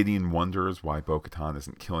 Gideon wonders why Bo-Katan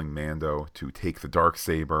isn't killing Mando to take the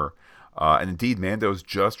Darksaber. And indeed, Mando's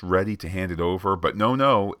just ready to hand it over, but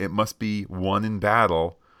no, it must be won in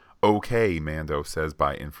battle. Okay, Mando says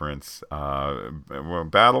by inference.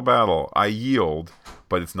 Battle, I yield,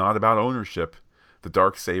 but it's not about ownership. The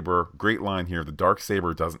Darksaber, great line here, the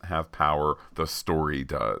Darksaber doesn't have power, the story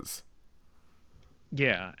does.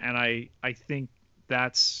 Yeah, and I think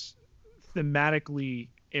that's thematically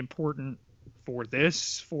important for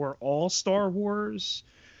this, for all Star Wars,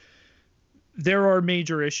 there are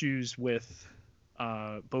major issues with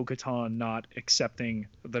Bo-Katan not accepting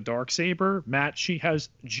the Darksaber. Matt, she has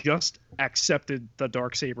just accepted the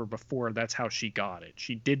Darksaber before. That's how she got it.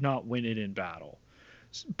 She did not win it in battle.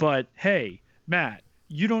 But hey, Matt,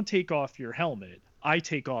 you don't take off your helmet. I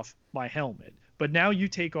take off my helmet. But now you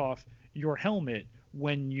take off your helmet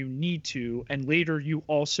when you need to, and later you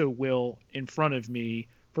also will in front of me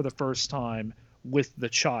for the first time with the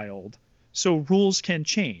child. So rules can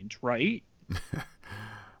change, right?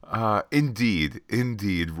 Indeed,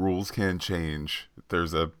 rules can change.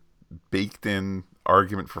 There's a baked-in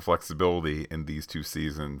argument for flexibility in these two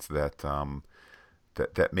seasons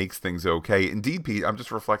that makes things okay. Indeed, Pete, I'm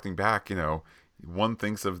just reflecting back. One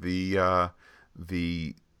thinks of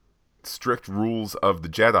the strict rules of the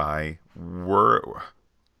Jedi.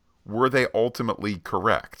 Were they ultimately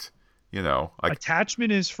correct?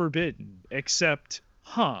 Attachment is forbidden, except,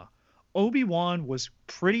 Obi-Wan was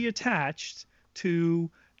pretty attached to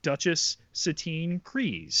Duchess Satine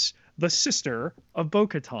Kryze, the sister of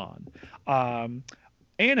Bo-Katan.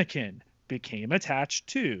 Anakin became attached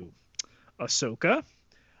to Ahsoka,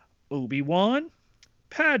 Obi-Wan,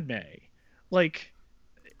 Padme. Like,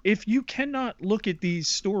 if you cannot look at these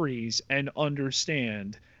stories and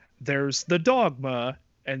understand, there's the dogma,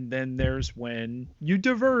 and then there's when you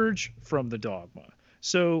diverge from the dogma.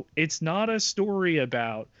 So it's not a story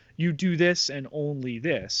about you do this and only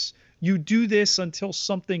this. You do this until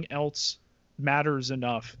something else matters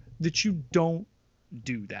enough that you don't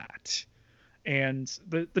do that. And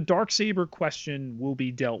the Darksaber question will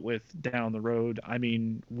be dealt with down the road. I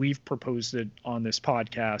mean, we've proposed it on this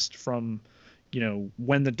podcast from,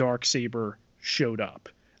 when the Darksaber showed up.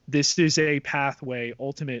 This is a pathway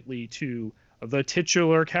ultimately to the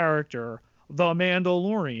titular character, the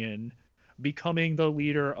Mandalorian, becoming the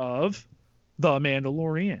leader of the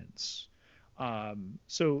Mandalorians.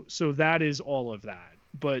 So that is all of that.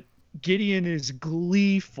 But Gideon is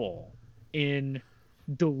gleeful in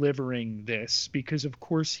delivering this because, of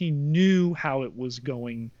course, he knew how it was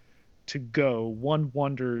going to go. One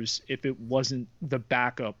wonders if it wasn't the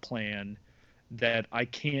backup plan that I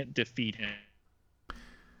can't defeat him.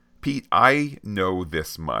 Pete, I know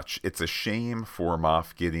this much. It's a shame for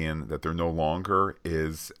Moff Gideon that there no longer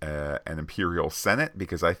is an Imperial Senate,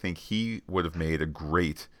 because I think he would have made a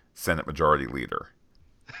great Senate Majority Leader.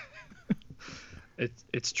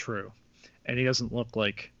 It's true. And he doesn't look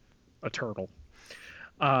like a turtle.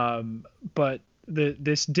 But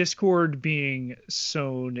this discord being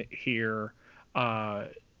sown here,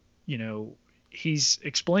 he's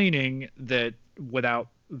explaining that without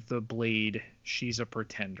the blade, she's a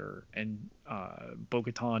pretender, and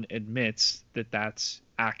Bo-Katan admits that that's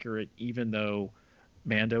accurate, even though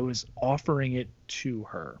Mando is offering it to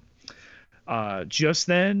her. Just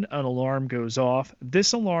then, an alarm goes off.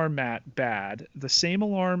 This alarm, Matt, bad. The same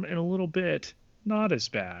alarm in a little bit, not as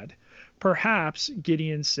bad. Perhaps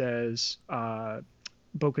Gideon says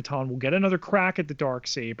Bo-Katan will get another crack at the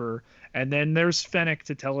Darksaber, and then there's Fennec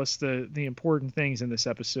to tell us the important things in this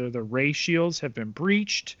episode. The ray shields have been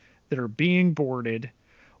breached that are being boarded.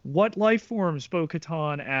 What life forms,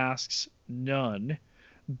 Bo-Katan asks. None.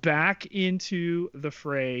 Back into the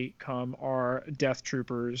fray come our Death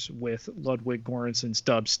Troopers with Ludwig Göransson's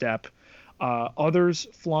dubstep. Others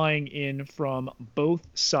flying in from both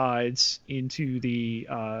sides into the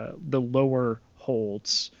lower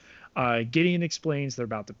holds. Gideon explains they're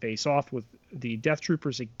about to face off with the Death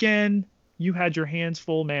Troopers again. You had your hands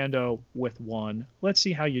full, Mando, with one. Let's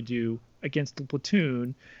see how you do against the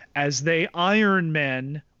platoon as they Iron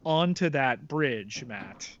Men onto that bridge,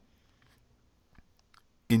 Matt.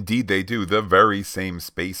 Indeed they do. The very same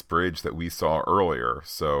space bridge that we saw earlier.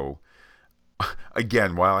 So,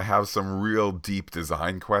 again, while I have some real deep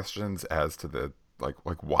design questions as to the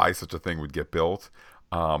like why such a thing would get built,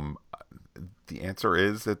 the answer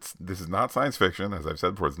is this is not science fiction. As I've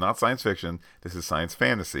said before, it's not science fiction. This is science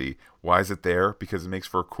fantasy. Why is it there? Because it makes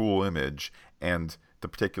for a cool image, and the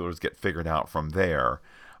particulars get figured out from there.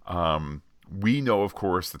 We know, of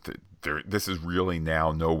course, that this is really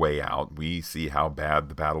now no way out. We see how bad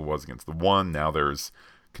the battle was against the One. Now there's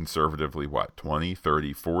conservatively, 20,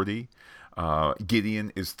 30, 40.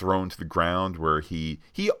 Gideon is thrown to the ground where he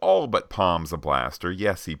all but palms a blaster.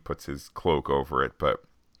 Yes, he puts his cloak over it, but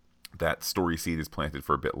that story seed is planted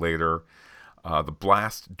for a bit later. The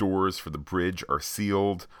blast doors for the bridge are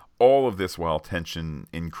sealed. All of this while tension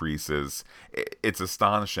increases. It's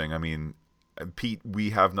astonishing. I mean, Pete, we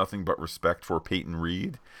have nothing but respect for Peyton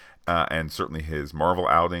Reed. And certainly his Marvel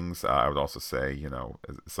outings. I would also say,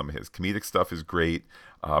 some of his comedic stuff is great.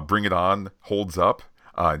 Bring It On holds up.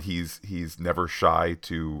 He's never shy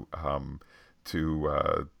to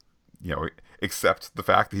accept the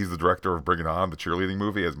fact that he's the director of Bring It On, the cheerleading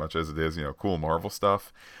movie, as much as it is cool Marvel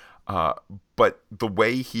stuff. But the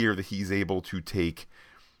way here that he's able to take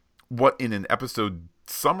what in an episode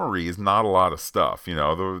summary is not a lot of stuff.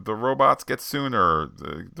 The robots get sooner,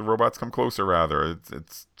 the robots come closer rather.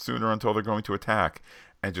 It's sooner until they're going to attack,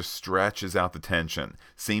 and just stretches out the tension.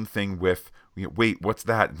 Same thing with wait, what's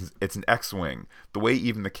that? It's an X-wing. The way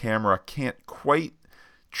even the camera can't quite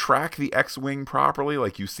track the X-wing properly,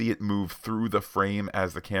 like you see it move through the frame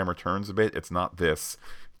as the camera turns a bit. It's not this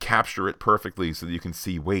capture it perfectly so that you can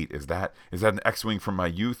see, wait, is that an X-wing from my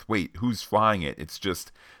youth? Wait, who's flying it? It's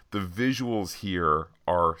just the visuals here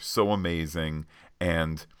are so amazing.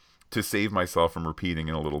 And to save myself from repeating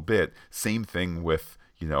in a little bit, same thing with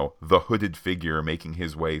the hooded figure making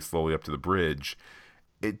his way slowly up to the bridge.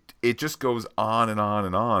 It just goes on and on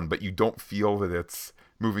and on, but you don't feel that it's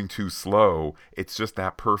moving too slow. It's just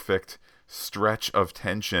that perfect stretch of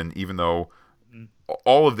tension, even though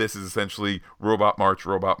all of this is essentially robot march,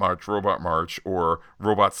 robot march, robot march, or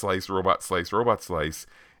robot slice, robot slice, robot slice.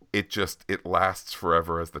 It lasts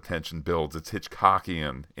forever as the tension builds. It's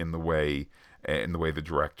Hitchcockian in the way the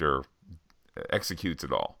director executes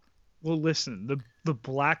it all. Well, listen, the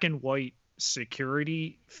black and white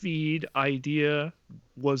security feed idea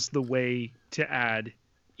was the way to add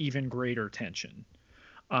even greater tension.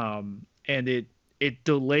 And it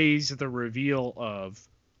delays the reveal of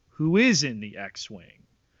who is in the X-Wing.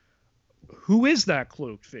 Who is that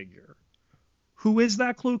cloaked figure? Who is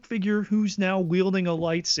that cloaked figure who's now wielding a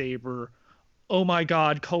lightsaber? Oh my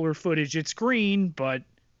God, color footage, it's green, but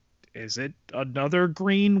is it another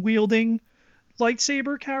green wielding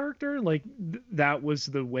lightsaber character? Like that was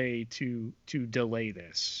the way to delay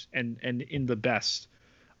this, and in the best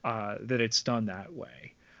that it's done that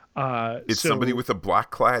way. It's somebody with a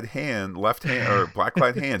black-clad hand, left hand, or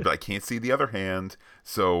black-clad hand, but I can't see the other hand.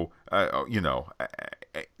 So,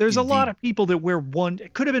 there's a lot of people that wear one.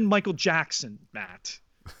 It could have been Michael Jackson, Matt.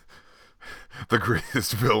 The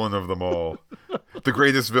greatest villain of them all. The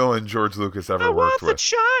greatest villain George Lucas ever worked with. I was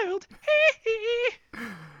a child.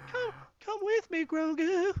 Come with me,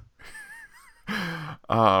 Grogu.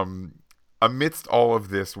 Amidst all of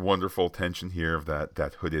this wonderful tension here of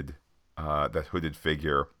that hooded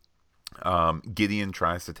figure, Gideon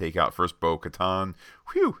tries to take out first Bo-Katan.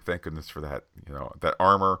 Whew, thank goodness for that. That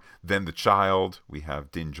armor. Then the child. We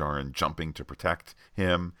have Din Djarin jumping to protect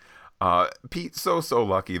him. Pete, so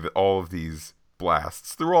lucky that all of these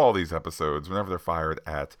blasts through all these episodes, whenever they're fired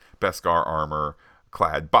at Beskar armor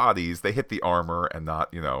clad bodies, they hit the armor and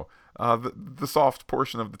not the soft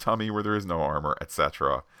portion of the tummy where there is no armor,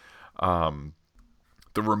 etc. The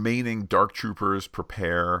remaining Dark Troopers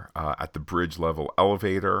prepare at the bridge level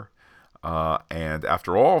elevator. And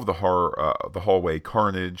after all of the hallway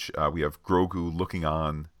carnage, we have Grogu looking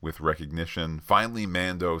on with recognition. Finally,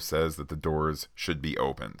 Mando says that the doors should be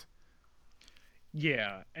opened.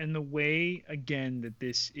 Yeah, and the way, again, that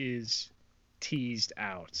this is teased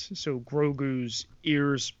out. So Grogu's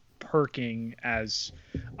ears perking as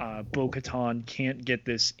Bo-Katan can't get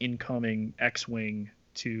this incoming X-Wing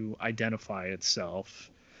to identify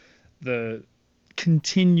itself. The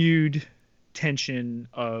continued tension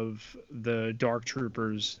of the Dark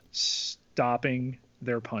Troopers stopping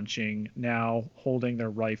their punching, now holding their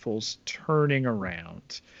rifles, turning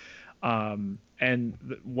around.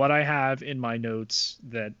 And what I have in my notes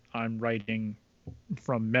that I'm writing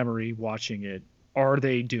from memory watching it, are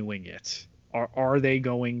they doing it? Are they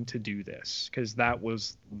going to do this? Because that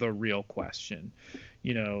was the real question.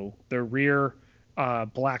 The rear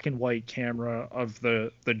black and white camera of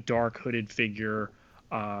the dark hooded figure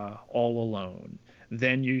all alone.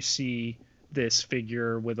 Then you see this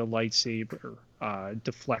figure with a lightsaber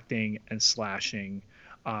deflecting and slashing.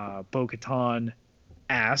 Bo-Katan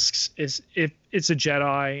asks if it's a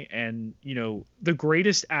Jedi, and the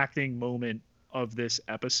greatest acting moment of this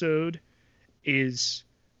episode is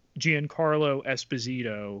Giancarlo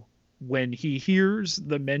Esposito when he hears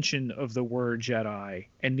the mention of the word Jedi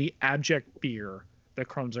and the abject fear that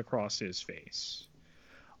comes across his face.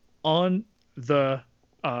 On the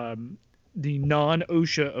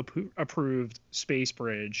non-OSHA approved space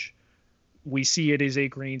bridge, we see it is a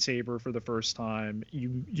green saber for the first time.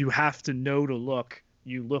 You have to know to look.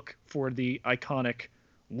 You look for the iconic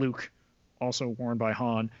Luke, also worn by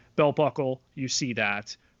Han, belt buckle. You see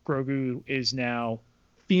that. Grogu is now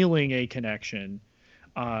feeling a connection.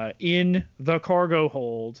 In the cargo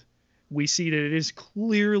hold, we see that it is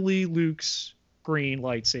clearly Luke's green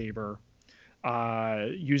lightsaber.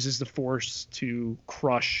 Uses the Force to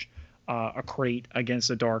crush a crate against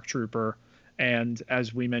a Dark Trooper, And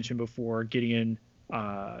as we mentioned before, Gideon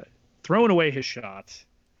throwing away his shot,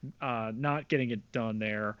 not getting it done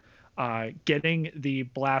there, getting the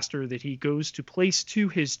blaster that he goes to place to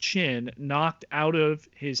his chin knocked out of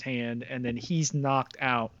his hand, and then he's knocked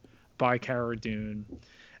out by Cara Dune.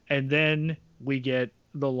 And then we get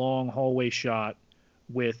the long hallway shot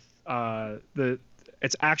with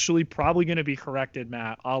it's actually probably going to be corrected,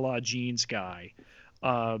 Matt, a la Gene's guy.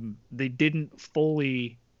 They didn't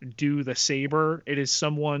fully do the saber. It is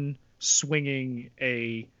someone swinging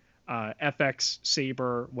a FX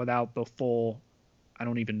saber without the full. I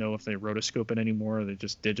don't even know if they rotoscope it anymore. They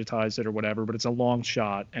just digitized it or whatever. But it's a long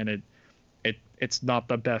shot, and it's not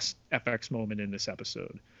the best FX moment in this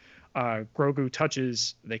episode. Grogu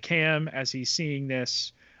touches the cam as he's seeing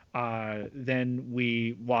this. Then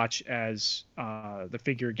we watch as the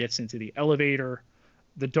figure gets into the elevator.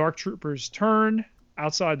 The Dark Troopers turn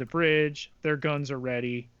outside the bridge. Their guns are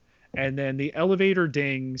ready. And then the elevator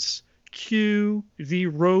dings. Cue the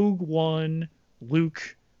Rogue One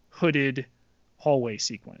Luke hooded hallway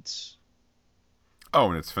sequence. Oh,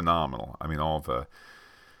 and it's phenomenal. I mean, all the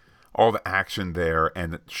action there,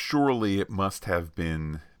 and surely it must have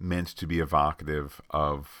been meant to be evocative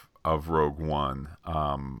of Rogue One.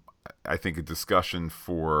 I think a discussion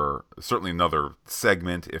for certainly another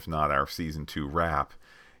segment, if not our season 2 wrap.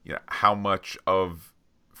 You know, how much of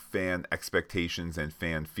fan expectations and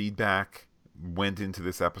fan feedback went into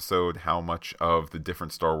this episode, how much of the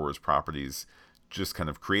different Star Wars properties just kind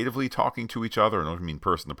of creatively talking to each other, and I don't mean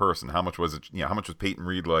person to person. How much was it? How much was Peyton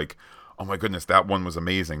Reed like, oh my goodness, that one was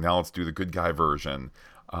amazing, now let's do the good guy version,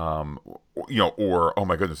 or oh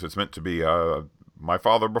my goodness, it's meant to be my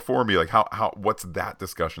father before me. Like, how what's that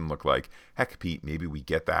discussion look like? Heck, Pete, maybe we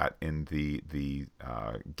get that in the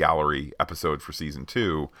gallery episode for season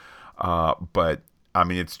 2, but I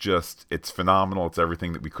mean, it's phenomenal. It's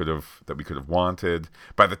everything that we could have wanted.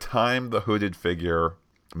 By the time the hooded figure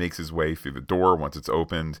makes his way through the door, once it's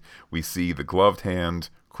opened, we see the gloved hand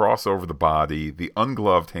cross over the body, the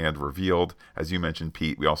ungloved hand revealed. As you mentioned,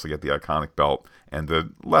 Pete, we also get the iconic belt and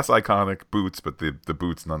the less iconic boots, but the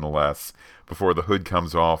boots nonetheless. Before the hood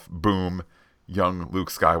comes off, boom, young Luke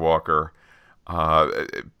Skywalker.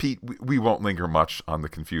 Pete, we won't linger much on the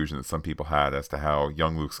confusion that some people had as to how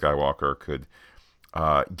young Luke Skywalker could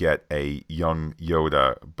get a young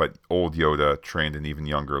Yoda, but old Yoda trained an even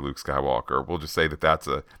younger Luke Skywalker. We'll just say that that's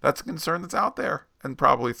a concern that's out there, and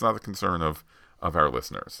probably it's not a concern of our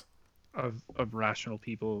listeners, of rational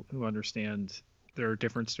people who understand there are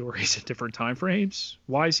different stories at different time frames.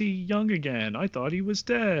 Why is he young again? I thought he was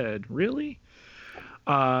dead. Really?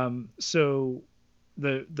 So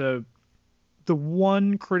the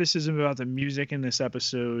one criticism about the music in this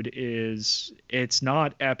episode is it's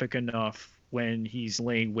not epic enough when he's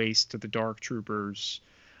laying waste to the Dark Troopers.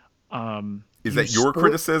 Is that your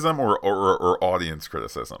criticism or audience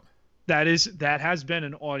criticism? That has been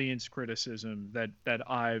an audience criticism that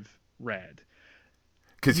I've read.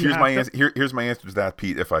 Because here's my answer to that,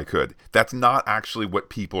 Pete, if I could. That's not actually what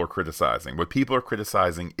people are criticizing. What people are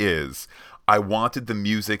criticizing is, I wanted the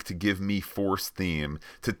music to give me Force theme,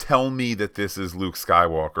 to tell me that this is Luke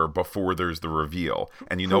Skywalker before there's the reveal.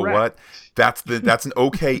 And you know what? That's an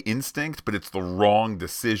okay instinct, but it's the wrong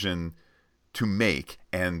decision to make.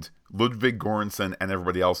 And Ludwig Göransson and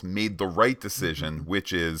everybody else made the right decision,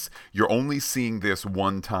 which is, you're only seeing this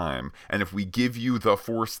one time, and if we give you the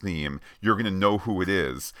Force theme, you're going to know who it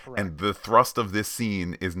is. Correct. And the thrust of this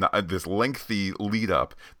scene is not this lengthy lead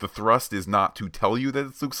up. The thrust is not to tell you that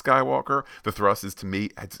it's Luke Skywalker. The thrust is to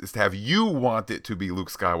have you want it to be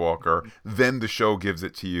Luke Skywalker. Then the show gives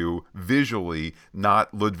it to you visually,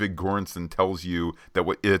 not Ludwig Göransson tells you that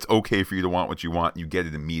it's okay for you to want what you want, and you get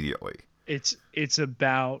it immediately. It's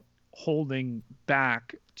about holding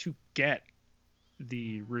back to get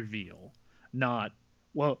the reveal, not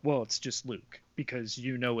well it's just Luke, because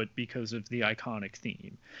you know it because of the iconic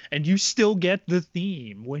theme, and you still get the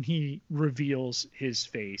theme when he reveals his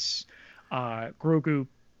face. Grogu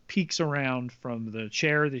peeks around from the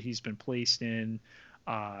chair that he's been placed in.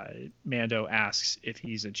 Mando asks if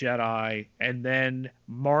he's a Jedi, and then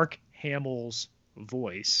Mark Hamill's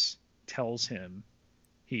voice tells him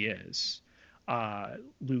he is.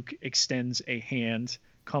 Luke extends a hand,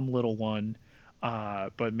 come little one,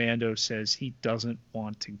 but Mando says he doesn't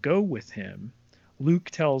want to go with him. Luke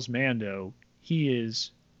tells Mando he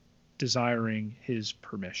is desiring his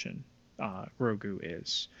permission. Grogu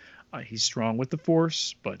is. He's strong with the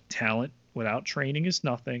Force, but talent without training is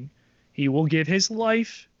nothing. He will give his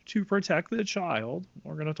life to protect the child.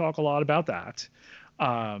 We're going to talk a lot about that.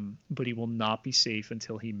 But he will not be safe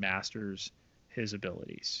until he masters his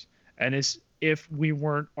abilities. And if we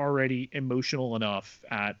weren't already emotional enough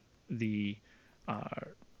at the uh,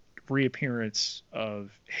 reappearance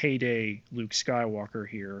of heyday Luke Skywalker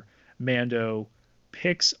here. Mando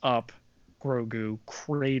picks up Grogu,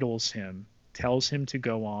 cradles him, tells him to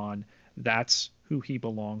go on. That's who he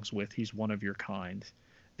belongs with. He's one of your kind.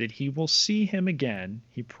 That he will see him again,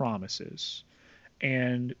 he promises.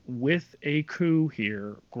 And with a coup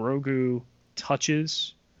here, Grogu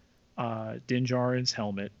touches Din Djarin's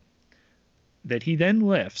helmet that he then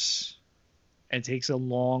lifts and takes a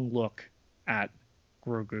long look at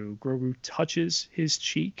Grogu. Grogu touches his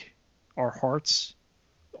cheek. Our hearts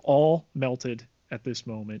all melted at this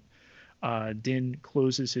moment. Din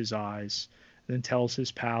closes his eyes, then tells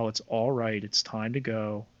his pal it's all right, it's time to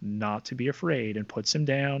go, not to be afraid, and puts him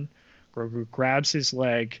down. Grogu grabs his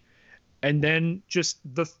leg, and then just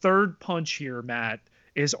the third punch here, Matt,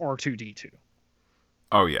 is R2-D2.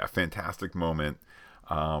 Oh yeah, fantastic moment.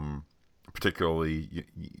 Particularly,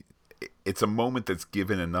 it's a moment that's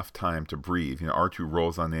given enough time to breathe. R2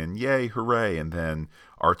 rolls on in, yay, hooray, and then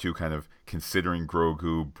R2 kind of considering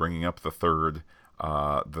Grogu, bringing up the third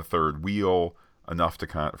wheel enough to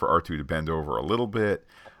for R2 to bend over a little bit,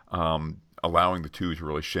 allowing the two to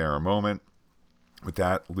really share a moment. With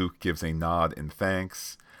that, Luke gives a nod in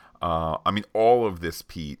thanks. All of this,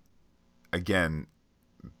 Pete, again,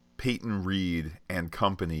 Peyton Reed and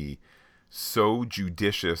company, so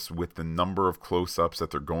judicious with the number of close-ups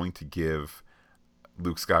that they're going to give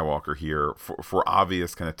Luke Skywalker here for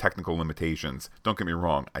obvious kind of technical limitations. Don't get me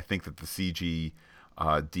wrong. I think that the CG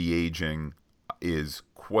de-aging is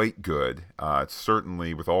quite good.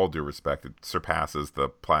 Certainly, with all due respect, it surpasses the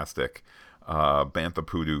plastic Bantha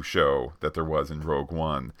Poodoo show that there was in Rogue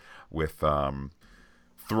One with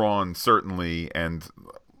Thrawn, certainly, and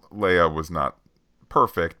Leia was not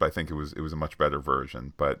perfect, but I think it was a much better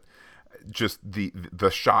version. But just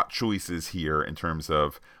the shot choices here in terms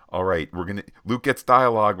of, all right, Luke gets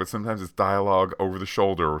dialogue, but sometimes it's dialogue over the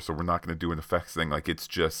shoulder, so we're not gonna do an effects thing. Like, it's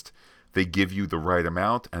just they give you the right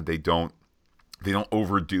amount and they don't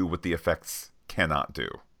overdo what the effects cannot do.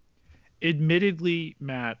 Admittedly,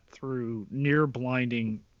 Matt, through near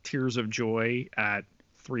blinding tears of joy at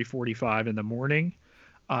 3:45 in the morning,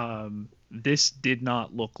 this did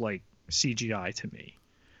not look like CGI to me.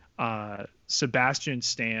 Sebastian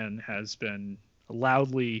Stan has been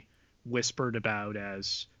loudly whispered about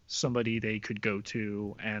as somebody they could go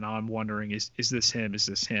to, and I'm wondering, is this him? Is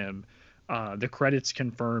this him? The credits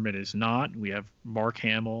confirm it is not. We have Mark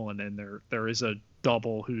Hamill, and then there is a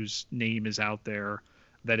double whose name is out there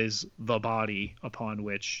that is the body upon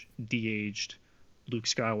which de-aged Luke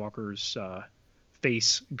Skywalker's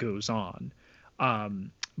face goes on.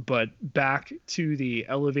 But back to the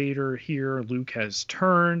elevator here, Luke has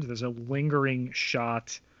turned. There's a lingering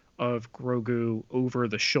shot of Grogu over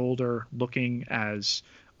the shoulder looking as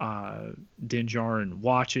Din Djarin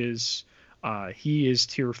watches. He is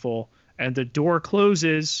tearful, and the door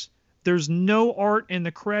closes. There's no art in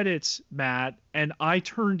the credits, Matt, and I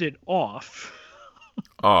turned it off.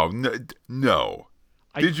 Oh, no.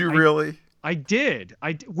 Did you really? I did.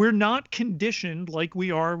 We're not conditioned like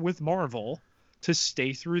we are with Marvel to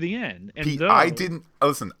stay through the end. And Pete, I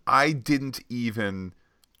didn't even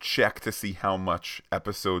check to see how much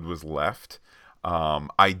episode was left. I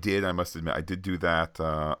must admit, I did do that.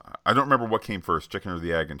 I don't remember what came first, chicken or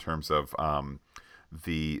the egg, in terms of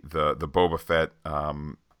the Boba Fett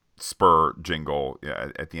spur jingle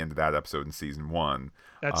at the end of that episode in season 1.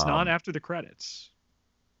 That's not after the credits.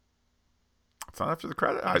 It's not after the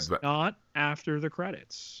credits? It's not after the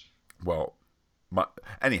credits. Well,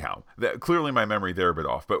 anyhow, clearly my memory there a bit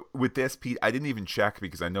off. But with this, Pete, I didn't even check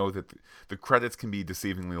because I know that the credits can be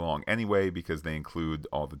deceivingly long anyway because they include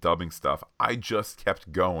all the dubbing stuff. I just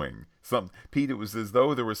kept going. Pete, it was as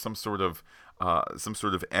though there was some sort of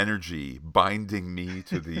energy binding me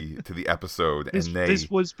to the episode. This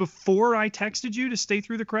was before I texted you to stay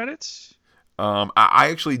through the credits?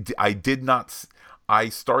 I did not. I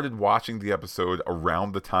started watching the episode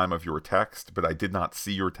around the time of your text, but I did not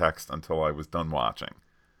see your text until I was done watching.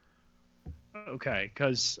 Okay,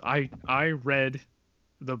 because I read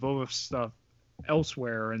the Boba stuff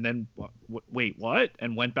elsewhere and then, wait, what?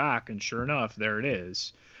 And went back, and sure enough, there it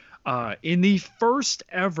is. In the first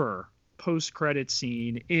ever post-credit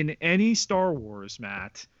scene in any Star Wars,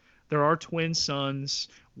 Matt, there are twin suns.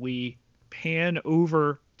 We pan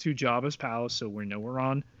over to Jabba's palace, so we know we're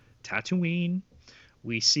on Tatooine.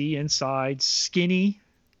 We see inside skinny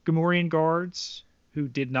Gamorrean guards who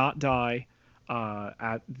did not die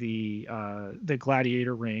at the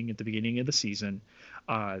gladiator ring at the beginning of the season.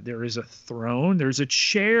 There is a throne. There's a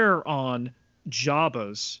chair on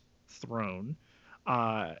Jabba's throne.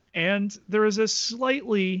 And there is a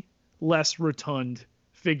slightly less rotund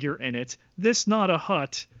figure in it. This not a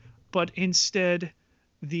hut, but instead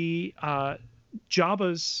the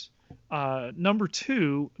Jabba's number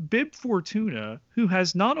two, Bib Fortuna, who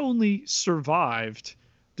has not only survived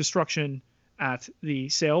destruction at the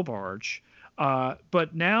sail barge,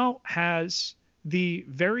 but now has the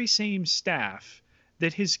very same staff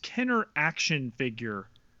that his Kenner action figure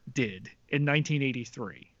did in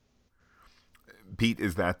 1983. Pete,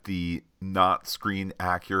 is that the not screen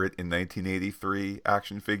accurate in 1983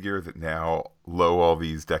 action figure that now, all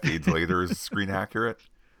these decades later, is screen accurate?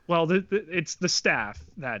 Well, it's the staff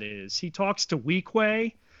that is. He talks to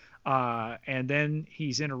Weequay, and then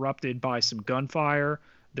he's interrupted by some gunfire.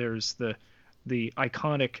 There's the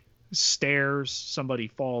iconic stairs. Somebody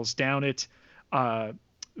falls down it.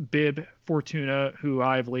 Bib Fortuna, who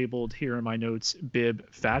I've labeled here in my notes Bib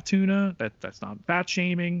Fatuna. That's not fat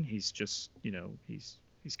shaming. He's just, he's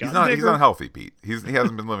gotten bigger. He's not healthy, Pete. He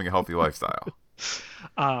hasn't been living a healthy lifestyle.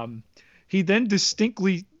 He then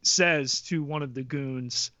distinctly says to one of the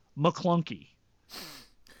goons, McClunky.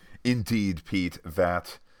 Indeed, Pete,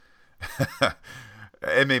 that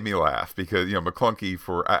it made me laugh because, McClunky,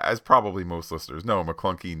 as probably most listeners know,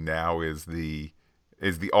 McClunky now is the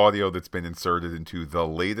audio that's been inserted into the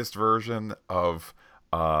latest version of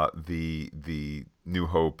the New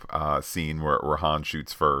Hope scene where Han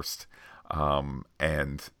shoots first,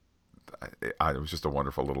 and it was just a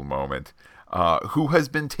wonderful little moment. Who has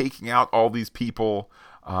been taking out all these people?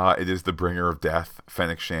 It is the bringer of death,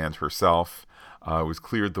 Fennec Shand herself, who's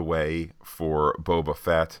cleared the way for Boba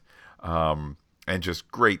Fett. And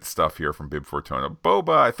just great stuff here from Bib Fortuna.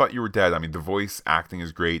 Boba, I thought you were dead. I mean, the voice acting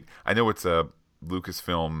is great. I know it's a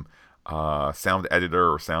Lucasfilm sound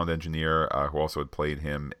editor or sound engineer who also had played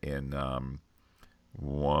him in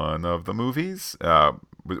one of the movies.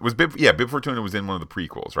 Was Bib? Yeah, Bib Fortuna was in one of the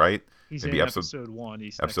prequels, right? He's in episode 1.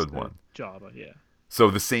 He's episode 1. Jabba, yeah. So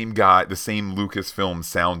the same guy, the same Lucasfilm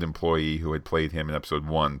sound employee who had played him in episode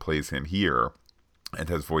 1, plays him here, and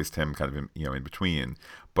has voiced him kind of in between.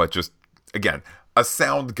 But just again, a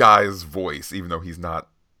sound guy's voice, even though he's not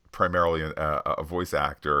primarily a voice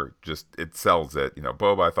actor, just it sells it.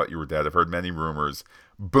 Boba, I thought you were dead. I've heard many rumors.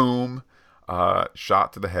 Boom,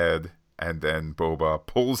 shot to the head, and then Boba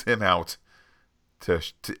pulls him out to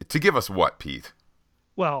give us what, Pete?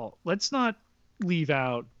 Well, let's not leave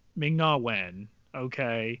out Ming-Na Wen,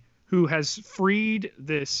 okay, who has freed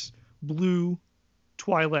this blue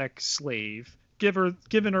Twi'lek slave,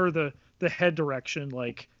 given her the head direction,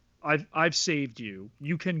 like, I've saved you.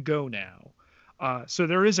 You can go now. So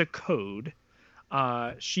there is a code.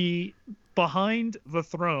 She, behind the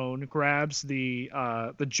throne, grabs the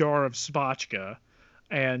jar of spotchka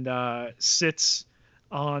and sits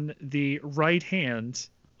on the right hand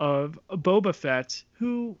of Boba Fett,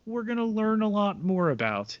 who we're going to learn a lot more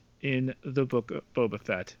about in the book of Boba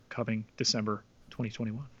Fett, coming December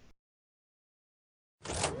 2021.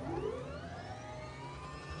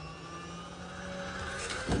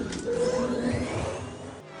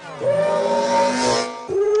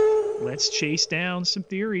 Let's chase down some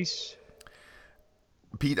theories.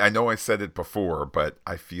 Pete, I know I said it before, but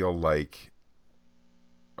I feel like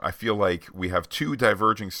we have two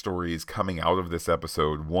diverging stories coming out of this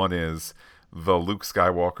episode. One is the Luke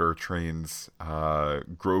Skywalker trains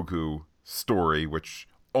Grogu story, which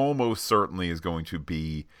almost certainly is going to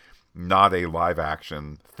be not a live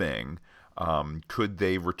action thing. Could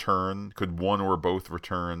they return? Could one or both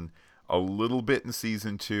return a little bit in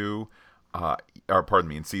season 2?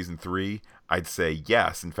 In season 3? I'd say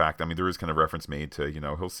yes. In fact, I mean, there is kind of reference made to,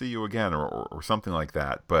 he'll see you again or something like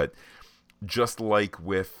that. But just like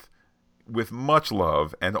with much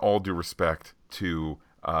love and all due respect to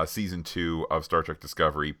season 2 of Star Trek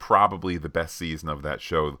Discovery, probably the best season of that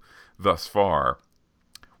show thus far,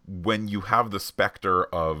 when you have the specter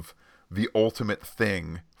of the ultimate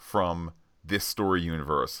thing from this story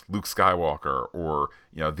universe, Luke Skywalker or,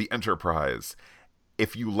 the Enterprise,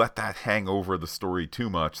 if you let that hang over the story too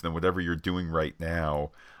much, then whatever you're doing right now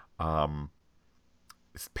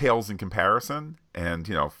pales in comparison. And,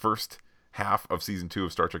 first half of season 2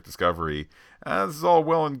 of Star Trek Discovery, this is all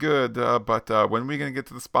well and good, but when are we going to get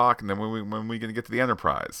to the Spock, and then when are we going to get to the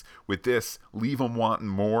Enterprise? With this, leave them wanting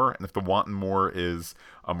more, and if the wanting more is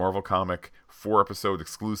a Marvel comic 4-episode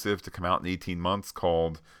exclusive to come out in 18 months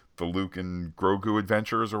called The Luke and Grogu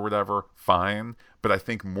Adventures or whatever, fine. But I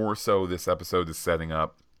think more so this episode is setting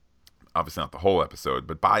up, obviously not the whole episode,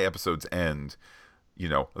 but by episode's end,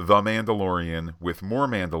 The Mandalorian with more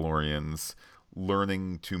Mandalorians,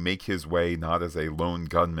 learning to make his way not as a lone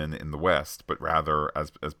gunman in the West, but rather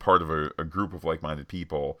as part of a group of like-minded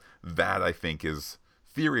people. That, I think, is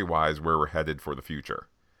theory-wise where we're headed for the future.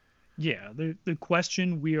 Yeah, the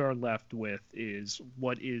question we are left with is,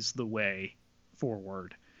 what is the way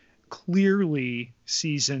forward? Clearly,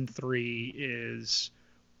 season 3 is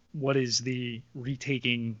what is the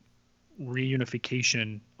reunification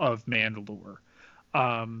of Mandalore.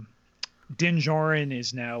 Din Djarin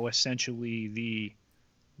is now essentially the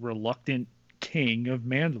reluctant king of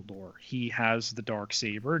Mandalore. He has the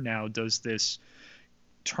Darksaber. Now, does this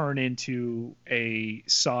turn into a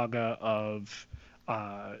saga of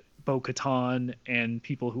Bo-Katan and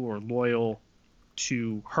people who are loyal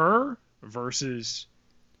to her versus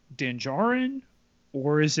Din Djarin?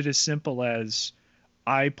 Or is it as simple as,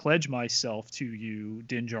 I pledge myself to you,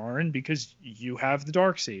 Din Djarin, because you have the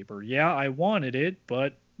Darksaber. Yeah, I wanted it,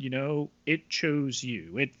 but, it chose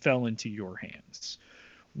you. It fell into your hands.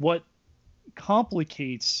 What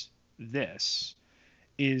complicates this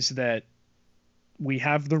is that we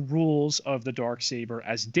have the rules of the Darksaber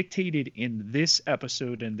as dictated in this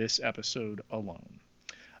episode and this episode alone,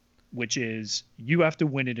 which is you have to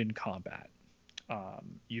win it in combat.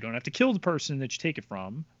 You don't have to kill the person that you take it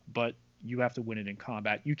from, but you have to win it in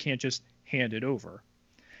combat. You can't just hand it over.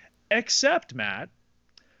 Except, Matt,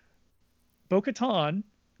 Bo-Katan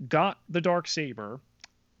got the Darksaber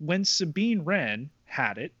when Sabine Wren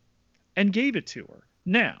had it and gave it to her.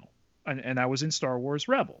 Now, and that was in Star Wars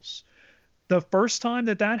Rebels. The first time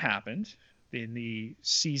that happened, in the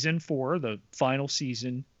season 4, the final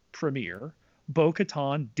season premiere,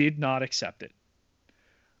 Bo-Katan did not accept it.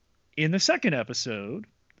 In the second episode,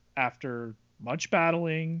 after much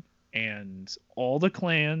battling and all the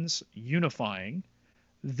clans unifying,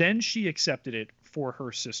 then she accepted it for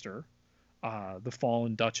her sister, the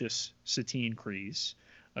fallen Duchess Satine Kryze.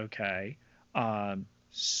 Okay.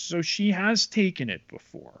 So she has taken it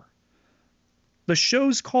before. The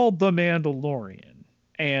show's called The Mandalorian,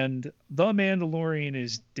 and The Mandalorian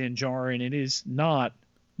is Din Djarin. It is not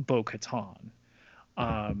Bo-Katan.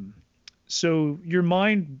 So your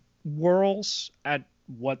mind whirls at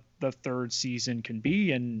what the third season can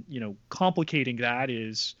be, and complicating that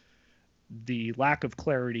is the lack of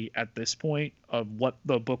clarity at this point of what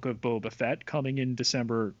the Book of Boba Fett coming in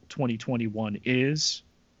December 2021 is.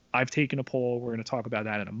 I've taken a poll. We're going to talk about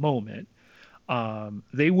that in a moment.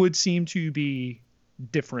 They would seem to be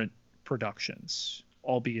different productions,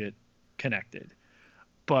 albeit connected.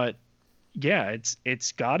 But yeah,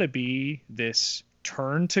 it's got to be this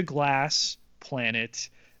turn to glass planet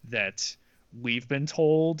that we've been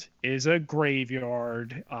told is a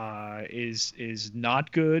graveyard, is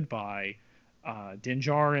not good by Din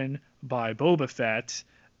Djarin, by Boba Fett,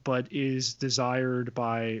 but is desired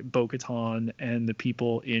by Bo-Katan and the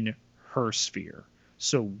people in her sphere.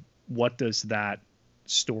 So what does that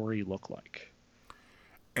story look like?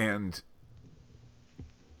 And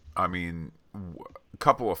I mean, a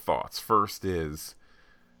couple of thoughts. First is,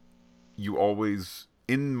 you always,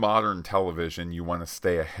 in modern television, you want to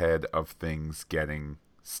stay ahead of things getting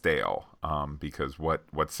stale, because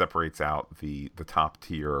what separates out the top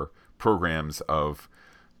tier programs of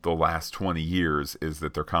the last 20 years is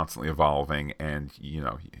that they're constantly evolving, and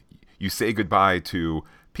you say goodbye to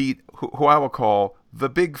Pete, who I will call the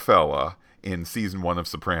big fella in season 1 of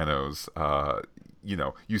Sopranos.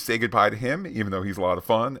 You say goodbye to him, even though he's a lot of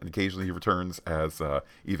fun, and occasionally he returns as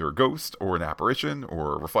either a ghost or an apparition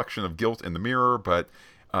or a reflection of guilt in the mirror. But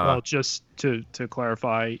well, just to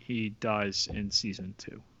clarify, he dies in season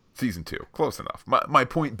 2. Season 2, close enough. My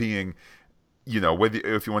point being, whether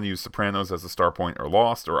if you want to use Sopranos as a star point, or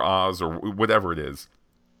Lost, or Oz, or whatever it is,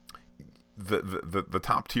 the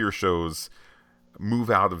top tier shows move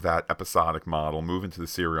out of that episodic model, move into the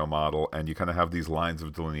serial model, and you kind of have these lines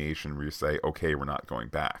of delineation where you say, okay, we're not going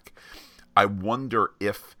back. I wonder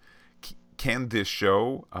if, can this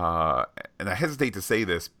show, and I hesitate to say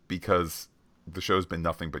this because the show's been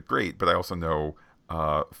nothing but great, but I also know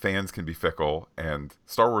fans can be fickle, and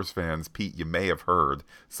Star Wars fans, Pete, you may have heard,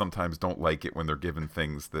 sometimes don't like it when they're given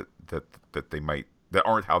things that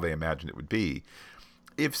aren't how they imagined it would be.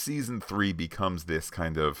 If season 3 becomes this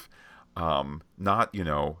kind of not,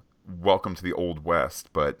 welcome to the Old West,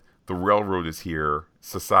 but the railroad is here,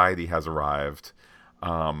 society has arrived,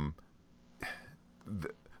 the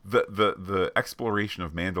exploration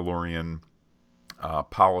of Mandalorian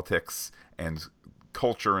politics and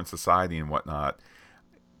culture and society and whatnot,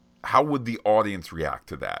 how would the audience react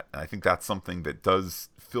to that? And I think that's something that does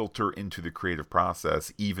filter into the creative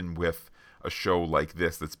process, even with a show like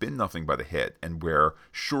this that's been nothing but a hit, and where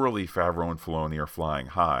surely Favreau and Filoni are flying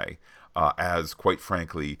high. as, quite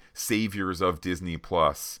frankly, saviors of Disney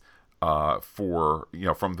Plus for,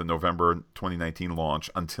 from the November 2019 launch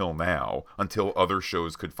until now, until other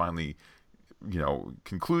shows could finally,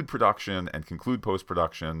 conclude production and conclude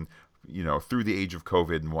post-production, through the age of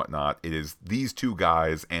COVID and whatnot. It is these two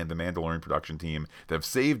guys and the Mandalorian production team that have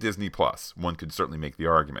saved Disney Plus. One could certainly make the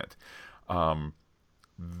argument.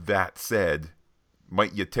 That said,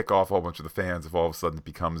 might you tick off a whole bunch of the fans if all of a sudden it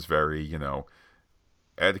becomes very,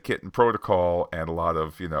 etiquette and protocol and a lot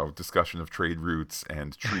of, discussion of trade routes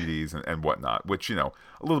and treaties and whatnot, which, a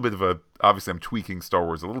little bit of obviously I'm tweaking Star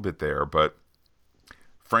Wars a little bit there, but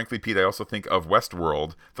frankly, Pete, I also think of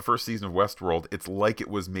Westworld, the first season of Westworld. It's like it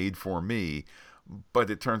was made for me, but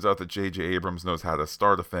it turns out that J.J. Abrams knows how to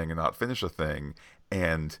start a thing and not finish a thing,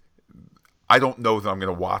 and I don't know that I'm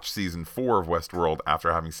going to watch season 4 of Westworld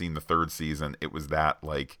after having seen the third season. It was that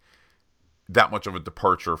much of a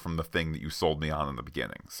departure from the thing that you sold me on in the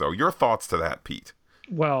beginning. So your thoughts to that, Pete?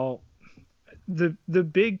 Well, the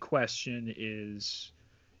big question is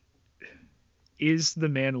The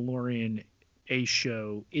Mandalorian a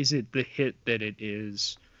show? Is it the hit that it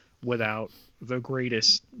is without the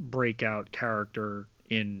greatest breakout character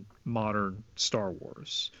in modern Star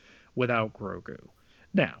Wars, without Grogu?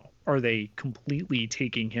 Now, are they completely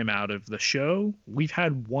taking him out of the show? We've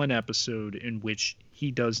had one episode in which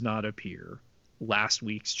he does not appear. Last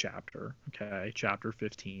week's chapter, chapter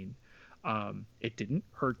 15. It didn't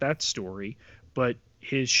hurt that story, but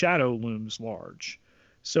his shadow looms large.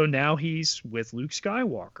 So now he's with Luke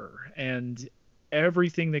Skywalker, and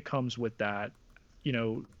everything that comes with that,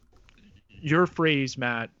 your phrase,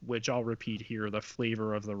 Matt, which I'll repeat here, the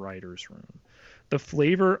flavor of the writer's room. The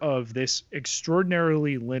flavor of this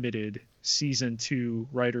extraordinarily limited season 2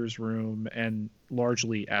 writer's room, and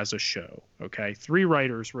largely as a show. 3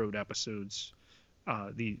 writers wrote episodes,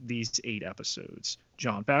 these 8 episodes.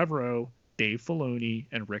 Jon Favreau, Dave Filoni,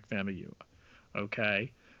 and Rick Famuyiwa.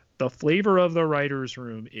 The flavor of the writer's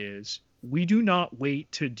room is we do not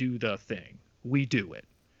wait to do the thing. We do it.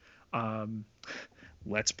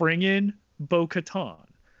 Let's bring in Bo-Katan.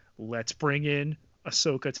 Let's bring in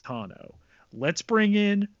Ahsoka Tano. Let's bring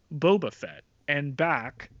in Boba Fett and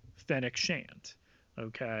back Fennec Shand.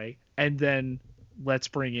 And then let's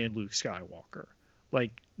bring in Luke Skywalker.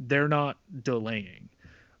 They're not delaying.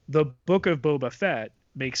 The Book of Boba Fett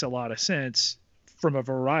makes a lot of sense from a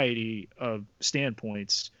variety of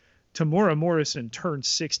standpoints. Tamora Morrison turned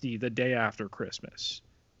 60 the day after Christmas.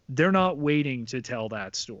 They're not waiting to tell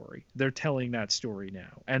that story. They're telling that story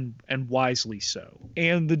now, and wisely so.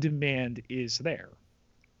 And the demand is there.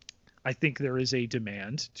 I think there is a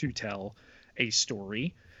demand to tell a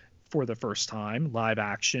story for the first time, live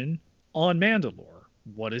action, on Mandalore.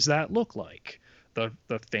 What does that look like? The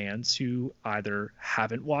fans who either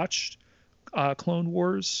haven't watched Clone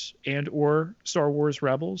Wars and or Star Wars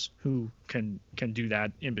Rebels, who can do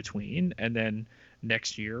that in between, and then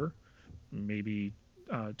next year, maybe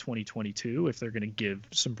 2022, if they're going to give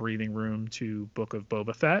some breathing room to Book of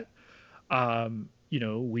Boba Fett,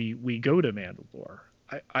 we go to Mandalore.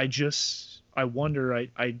 I wonder.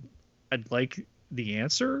 I'd like the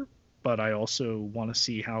answer, but I also want to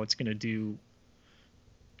see how it's going to do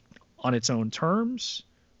on its own terms,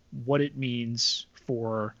 what it means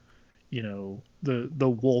for the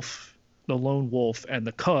wolf, the lone wolf, and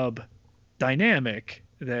the cub dynamic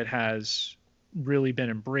that has really been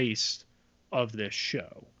embraced of this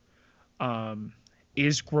show.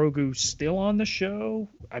 Is Grogu still on the show?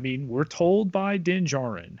 I mean, we're told by Din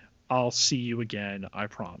Djarin, I'll see you again, I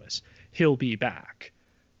promise. He'll be back.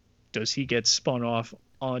 Does he get spun off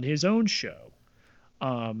on his own show?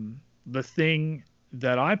 The thing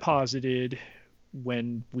that I posited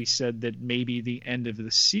when we said that maybe the end of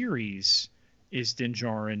the series is Din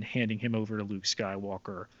Djarin handing him over to Luke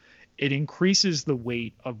Skywalker, it increases the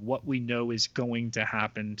weight of what we know is going to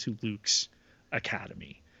happen to Luke's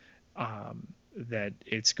academy. That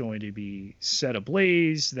it's going to be set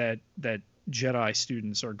ablaze, that Jedi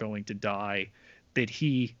students are going to die, that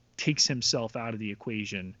he takes himself out of the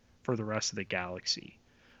equation for the rest of the galaxy.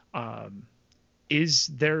 Is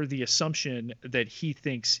there the assumption that he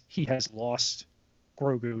thinks he has lost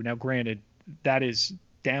Grogu? Now, granted, that is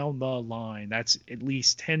down the line. That's at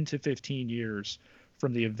least 10 to 15 years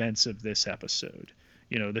from the events of this episode.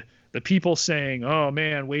 The people saying, oh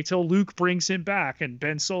man, wait till Luke brings him back and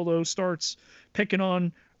Ben Solo starts picking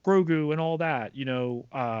on Grogu and all that.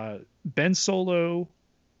 Ben Solo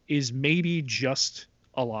is maybe just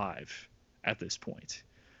alive at this point.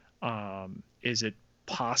 Is it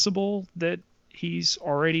possible that he's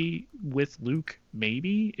already with Luke?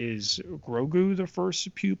 Maybe. Is Grogu the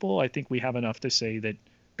first pupil? I think we have enough to say that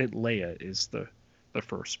Leia is the the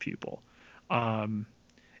first pupil. Um,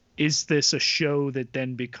 is this a show that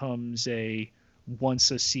then becomes a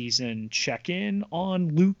once a season check-in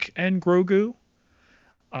on Luke and Grogu?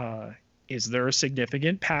 Uh, is there a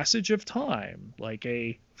significant passage of time, like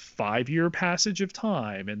a 5-year passage of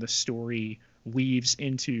time, and the story weaves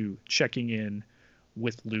into checking in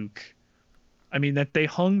with Luke? I mean, that they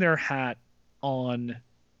hung their hat on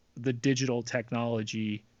the digital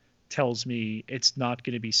technology tells me it's not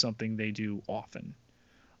going to be something they do often.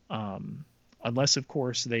 Um, Unless, of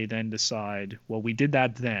course, they then decide, well, we did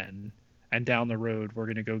that then, and down the road, we're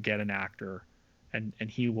going to go get an actor and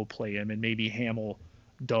he will play him, and maybe Hamill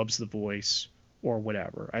dubs the voice or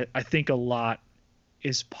whatever. I think a lot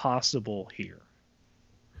is possible here.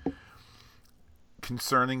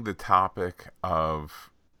 Concerning the topic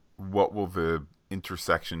of what will the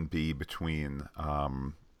intersection be between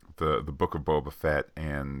the Book of Boba Fett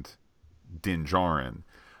and Din Djarin,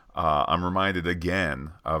 I'm reminded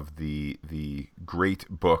again of the great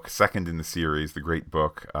book, second in the series, the great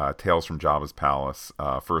book, Tales from Jabba's Palace.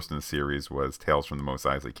 First in the series was Tales from the Mos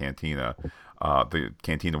Eisley Cantina. The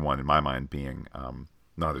Cantina one, in my mind, being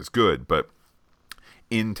not as good, but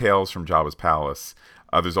in Tales from Jabba's Palace,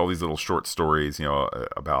 there's all these little short stories,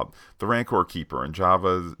 about the Rancor Keeper and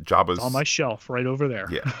Jabba's. It's on my shelf right over there.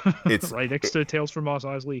 Yeah, it's right next to Tales from Mos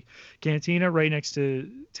Eisley Cantina, right next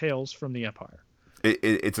to Tales from the Empire.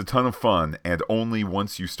 It's a ton of fun, and only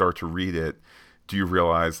once you start to read it do you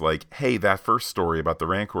realize, like, hey, that first story about the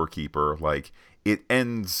Rancor Keeper, like, it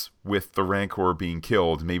ends with the Rancor being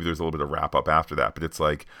killed. Maybe there's a little bit of wrap up after that, but it's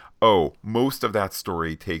like, oh, most of that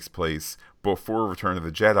story takes place before Return of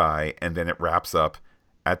the Jedi, and then it wraps up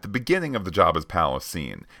at the beginning of the Jabba's Palace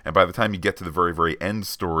scene. And by the time you get to the very, very end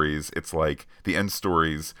stories, it's like the end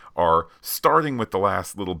stories are starting with the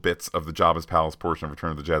last little bits of the Jabba's Palace portion of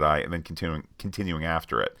Return of the Jedi and then continuing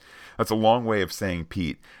after it. That's a long way of saying,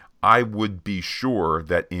 Pete, I would be sure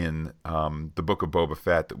that in the Book of Boba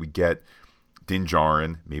Fett that we get Din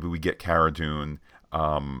Djarin, maybe we get Cara Dune,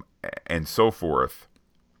 and so forth,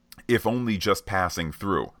 if only just passing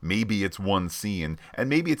through. Maybe it's one scene, and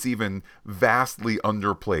maybe it's even vastly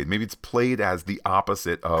underplayed. Maybe it's played as the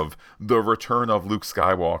opposite of the return of Luke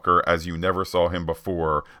Skywalker as you never saw him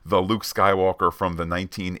before, the Luke Skywalker from the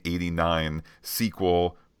 1989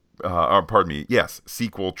 sequel,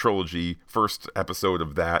 sequel trilogy, first episode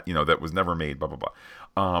of that, that was never made, blah, blah,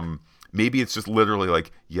 blah. Maybe it's just literally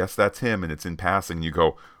like, yes, that's him, and it's in passing, and you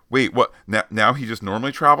go, wait, what? Now he just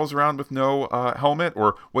normally travels around with no helmet?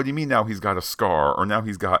 Or what do you mean now he's got a scar? Or now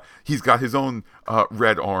he's got his own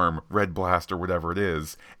red arm, red blast, or whatever it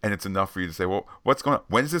is, and it's enough for you to say, well, what's going on?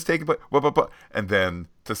 When is this taking place? And then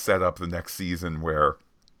to set up the next season where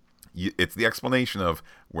it's the explanation of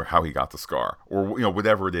how he got the scar, or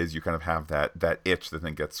whatever it is. You kind of have that itch that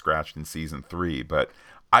then gets scratched in season 3. But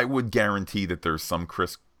I would guarantee that there's some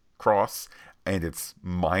crisscross, and it's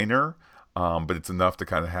minor. But it's enough to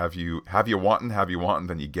kind of have you wanting,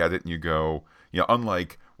 then you get it and you go,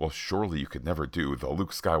 unlike, well, surely you could never do the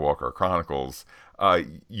Luke Skywalker Chronicles,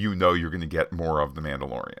 you're going to get more of The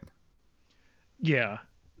Mandalorian. Yeah.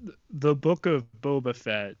 The Book of Boba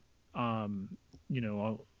Fett,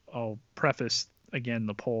 I'll preface again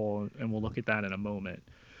the poll, and we'll look at that in a moment.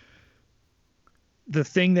 The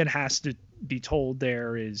thing that has to be told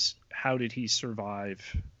there is, how did he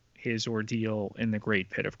survive his ordeal in the Great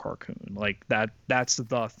Pit of Carkoon? Like, that's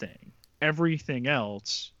the thing. Everything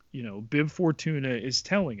else, Bib Fortuna is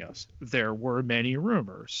telling us there were many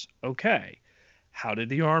rumors. Okay, how did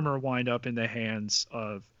the armor wind up in the hands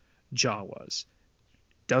of Jawas?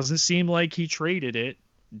 Doesn't seem like he traded it.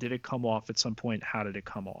 Did it come off at some point? How did it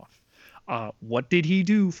come off? What did he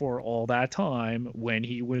do for all that time when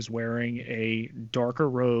he was wearing a darker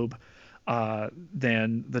robe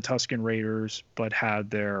than the Tusken Raiders, but had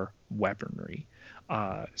their weaponry?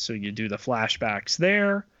 So you do the flashbacks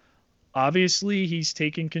there. Obviously, he's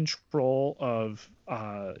taking control of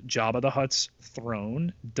Jabba the Hutt's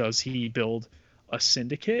throne. Does he build a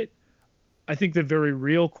syndicate? I think the very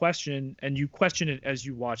real question, and you question it as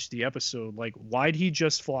you watch the episode, like, why'd he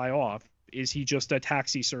just fly off? Is he just a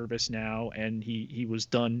taxi service now, and he was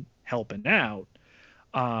done helping out?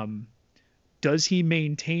 Does he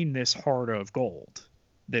maintain this heart of gold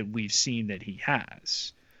that we've seen that he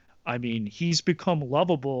has? I mean, he's become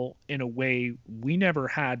lovable in a way we never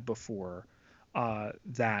had before,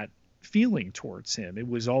 that feeling towards him. It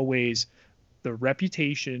was always the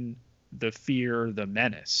reputation, the fear, the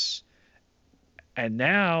menace. And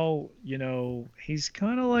now, he's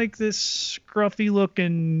kind of like this scruffy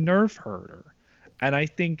looking nerf herder. And I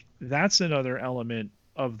think that's another element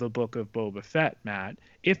of the Book of Boba Fett, Matt,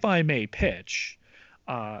 if I may pitch.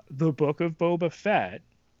 The Book of Boba Fett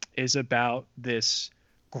is about this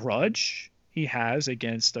grudge he has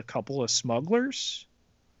against a couple of smugglers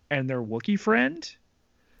and their Wookiee friend,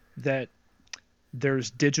 that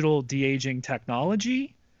there's digital de-aging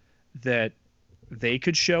technology that they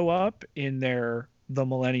could show up in the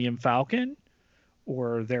Millennium Falcon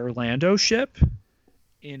or their Lando ship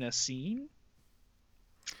in a scene.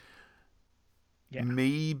 Yeah.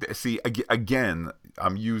 Maybe see again.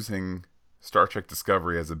 I'm using Star Trek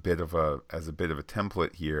Discovery as a bit of a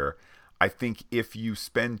template here. I think if you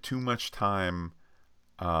spend too much time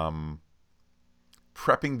prepping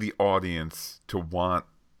the audience to want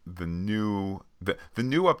the new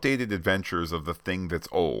updated adventures of the thing that's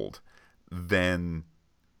old, then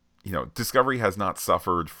Discovery has not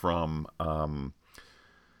suffered from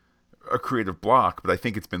a creative block, but I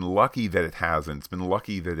think it's been lucky that it hasn't. It's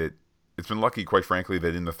been lucky, quite frankly,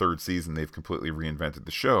 that in the third season they've completely reinvented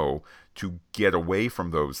the show to get away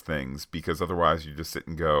from those things, because otherwise you just sit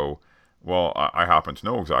and go, well, I happen to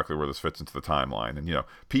know exactly where this fits into the timeline. And,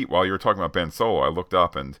 Pete, while you were talking about Ben Solo, I looked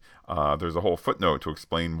up and there's a whole footnote to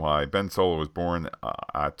explain why Ben Solo was born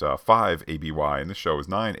at 5 ABY and this show is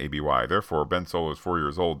 9 ABY. Therefore, Ben Solo is 4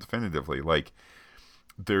 years old definitively. Like,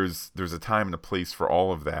 there's a time and a place for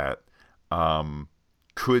all of that.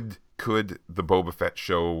 Could the Boba Fett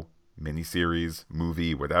show, miniseries,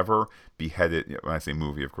 movie, whatever, be headed, when I say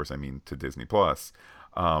movie, of course I mean to Disney Plus,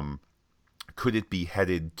 could it be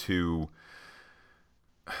headed to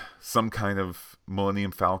some kind of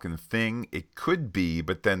Millennium Falcon thing? It could be,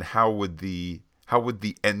 but then how would the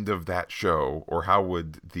end of that show, or how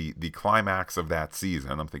would the climax of that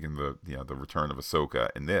season, I'm thinking the return of Ahsoka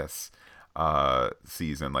in this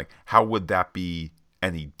season, like how would that be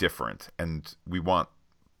any different? And we want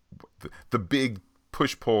the big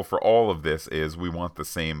push-pull for all of this is we want the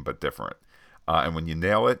same but different. And when you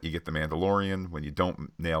nail it, you get The Mandalorian. When you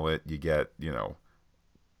don't nail it, you get,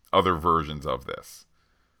 other versions of this.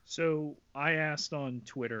 So I asked on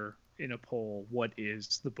Twitter in a poll, what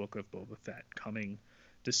is the Book of Boba Fett coming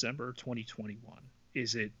December 2021?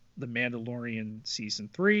 Is it The Mandalorian Season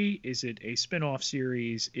 3? Is it a spin-off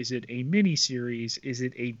series? Is it a mini-series? Is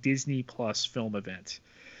it a Disney Plus film event?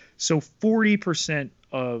 So 40%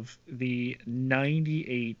 of the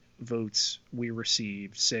 98 votes we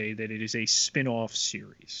received say that it is a spin-off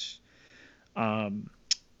series.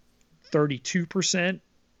 32%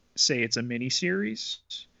 say it's a miniseries.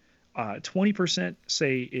 20%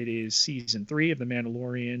 say it is season 3 of The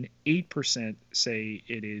Mandalorian. 8% say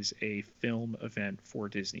it is a film event for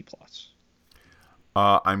Disney Plus.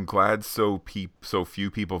 I'm glad so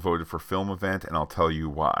few people voted for film event, and I'll tell you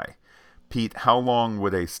why. Pete, how long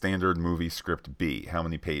would a standard movie script be? How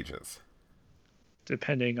many pages?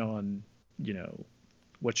 Depending on,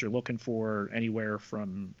 what you're looking for, anywhere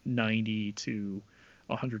from 90 to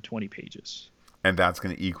 120 pages. And that's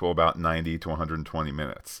going to equal about 90 to 120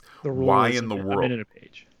 minutes. The rule is a minute a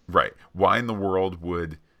page. Right. Why in the world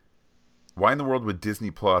would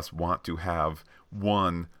Disney Plus want to have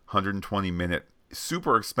 120-minute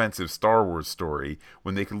super expensive Star Wars story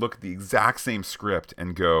when they can look at the exact same script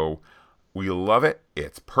and go, we love it,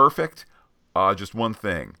 it's perfect, just one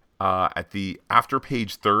thing, at the after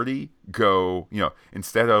page 30 go,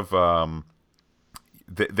 instead of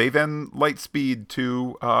they then light speed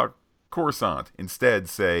to Coruscant, instead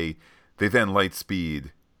say they then light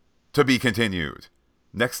speed to be continued.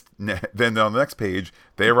 Then on the next page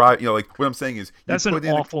they arrive. Like what I'm saying is that's an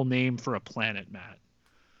awful name for a planet, Matt.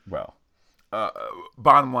 Well,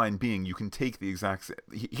 bottom line being, you can take the exact.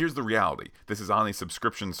 Here's the reality: this is on a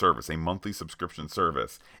subscription service, a monthly subscription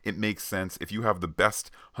service. It makes sense if you have the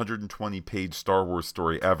best 120-page Star Wars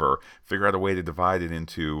story ever. Figure out a way to divide it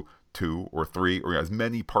into 2 or 3 or as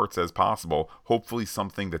many parts as possible. Hopefully,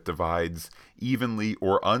 something that divides evenly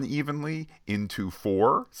or unevenly into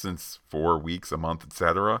 4, since 4 weeks, a month,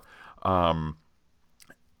 etc.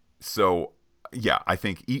 So. Yeah, I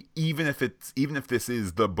think even if this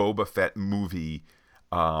is the Boba Fett movie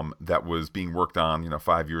that was being worked on,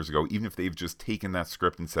 5 years ago, even if they've just taken that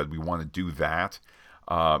script and said we want to do that,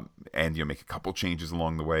 and make a couple changes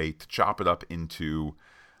along the way to chop it up into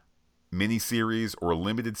miniseries or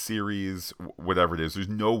limited series, whatever it is, there's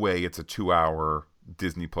no way it's a 2-hour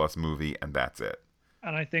Disney Plus movie and that's it.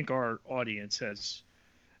 And I think our audience has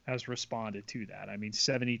responded to that. I mean,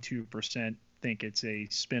 72% think it's a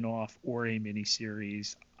spin-off or a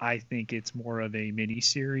miniseries. I think it's more of a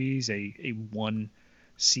miniseries, a one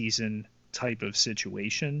season type of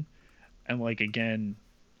situation. And like again,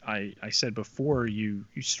 I said before, you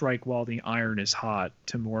strike while the iron is hot.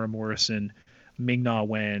 Tamora Morrison, Ming-Na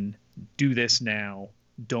Wen, do this now.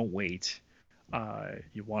 Don't wait.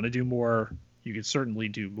 You want to do more You could certainly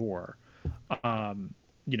do more.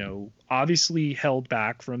 Obviously held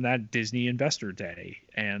back from that Disney Investor Day,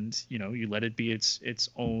 and you let it be its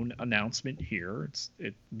own announcement here.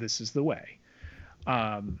 This is the way.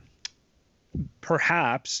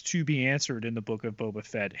 Perhaps to be answered in the Book of Boba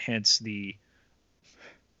Fett, hence the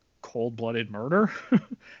cold-blooded murder.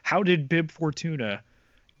 How did Bib Fortuna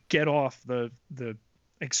get off the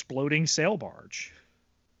exploding sail barge?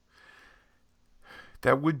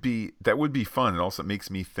 That would be fun. And also it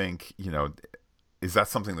makes me think, is that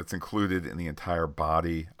something that's included in the entire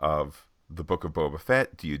body of the Book of Boba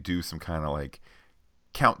Fett? Do you do some kind of like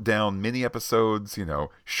countdown mini episodes,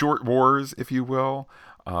 short wars, if you will?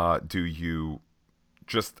 Do you,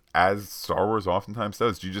 just as Star Wars oftentimes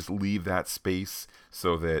does, do you just leave that space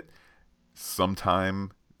so that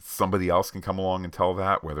sometime somebody else can come along and tell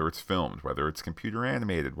that, whether it's filmed, whether it's computer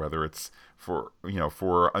animated, whether it's for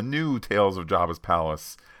a new Tales of Jabba's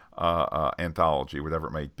Palace anthology, whatever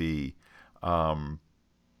it might be?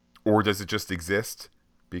 Or does it just exist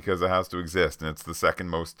because it has to exist, and it's the second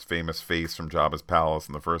most famous face from Jabba's palace,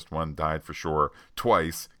 and the first one died for sure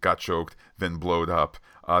twice, got choked, then blowed up.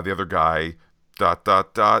 The other guy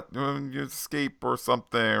you escape or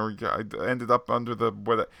something, or ended up under the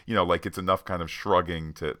like it's enough kind of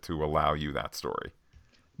shrugging to allow you that story.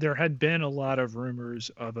 There had been a lot of rumors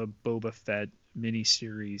of a Boba Fett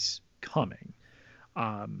miniseries coming,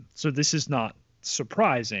 so this is not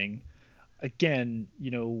surprising. Again,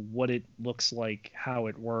 what it looks like, how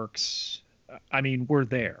it works. I mean, we're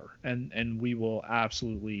there, and we will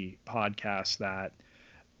absolutely podcast that.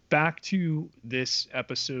 Back to this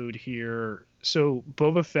episode here. So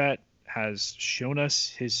Boba Fett has shown us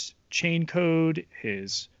his chain code,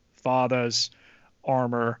 his father's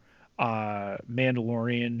armor,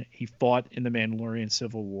 Mandalorian. He fought in the Mandalorian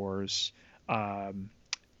Civil Wars.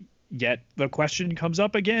 Yet the question comes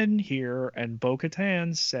up again here, and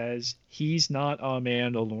Bo-Katan says he's not a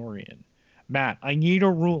Mandalorian. Matt, I need a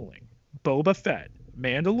ruling. Boba Fett,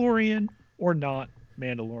 Mandalorian or not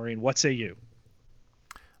Mandalorian? What say you?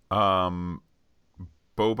 Boba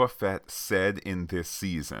Fett said in this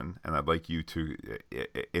season, and I'd like you to,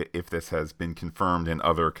 if this has been confirmed in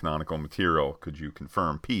other canonical material, could you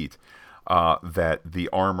confirm, Pete, that the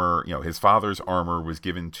armor, his father's armor was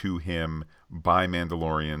given to him by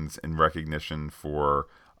Mandalorians in recognition for,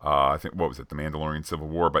 I think, what was it, the Mandalorian Civil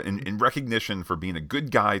War, but in recognition for being a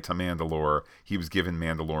good guy to Mandalore, he was given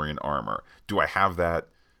Mandalorian armor. Do I have that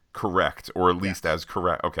correct, or at least as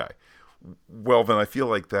correct? Okay. Well, then I feel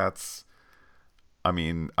like that's, I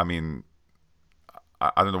don't know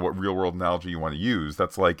what real world analogy you want to use.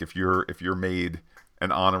 That's like if you're made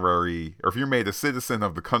an honorary, or if you're made a citizen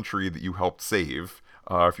of the country that you helped save,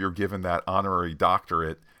 if you're given that honorary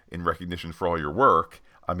doctorate in recognition for all your work,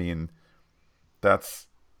 that's,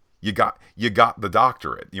 you got the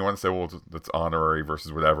doctorate. You want to say, well, that's honorary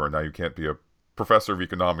versus whatever, and now you can't be a professor of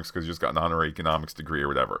economics because you just got an honorary economics degree or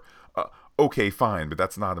whatever. Okay, fine, but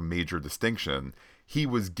that's not a major distinction. He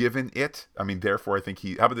was given it. Therefore, I think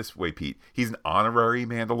how about this way, Pete? He's an honorary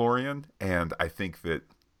Mandalorian, and I think that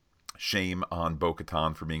shame on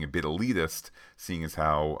Bo-Katan for being a bit elitist, seeing as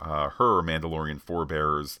how her Mandalorian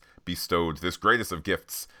forebears bestowed this greatest of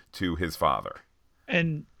gifts to his father.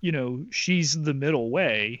 And, she's the middle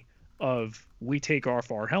way of, we take off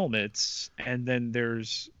our helmets, and then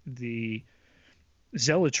there's the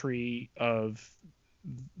zealotry of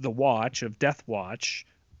the Watch, of Death Watch,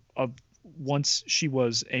 of once she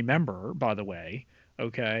was a member, by the way,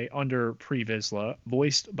 okay, under Pre Vizsla,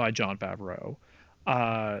 voiced by Jon Favreau,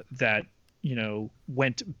 that,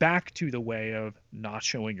 went back to the way of not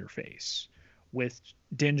showing your face. With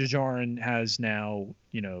Din Djarin has now,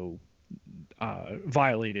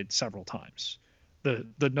 violated several times.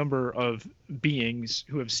 The number of beings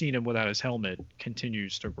who have seen him without his helmet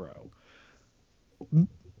continues to grow.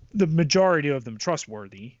 The majority of them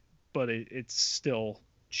trustworthy, but it's still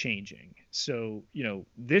changing. So,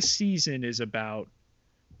 this season is about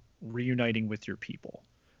reuniting with your people.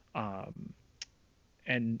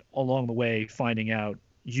 And along the way, finding out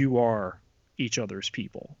you are each other's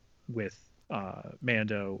people, with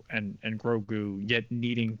Mando and Grogu, yet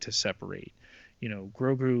needing to separate.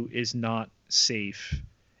 Grogu is not safe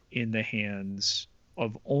in the hands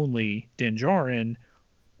of only Din Djarin.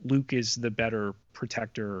 Luke is the better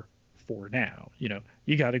protector for now.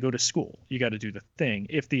 You got to go to school. You got to do the thing.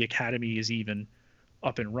 If the academy is even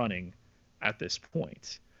up and running at this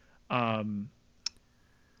point,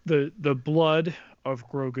 the blood of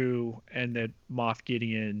Grogu, and that Moff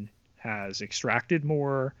Gideon has extracted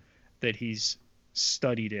more, that he's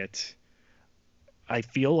studied it. I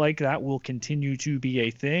feel like that will continue to be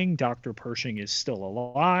a thing. Dr. Pershing is still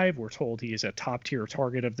alive. We're told he is a top tier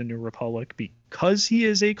target of the New Republic because he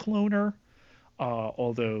is a cloner,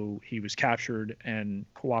 although he was captured and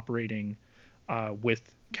cooperating with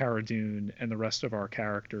Cara Dune and the rest of our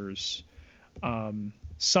characters.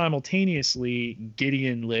 Simultaneously,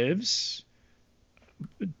 Gideon lives.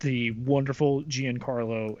 The wonderful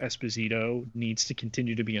Giancarlo Esposito needs to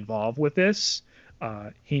continue to be involved with this.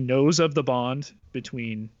 He knows of the bond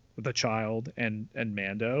between the child and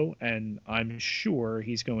Mando, and I'm sure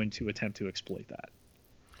he's going to attempt to exploit that.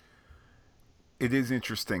 It is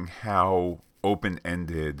interesting how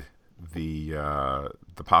open-ended the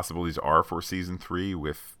possibilities are for season 3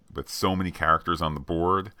 with so many characters on the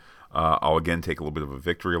board. I'll again take a little bit of a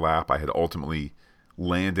victory lap. I had ultimately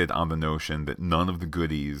landed on the notion that none of the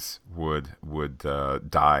goodies would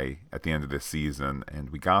die at the end of this season, and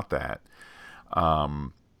we got that.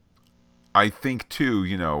 I think too,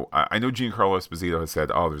 I know Giancarlo Esposito has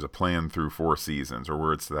said, "Oh, there's a plan through 4 seasons," or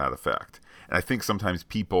words to that effect. And I think sometimes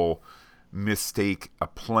people mistake a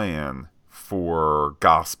plan for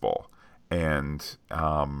gospel and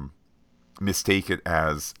mistake it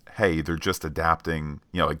as, hey, they're just adapting.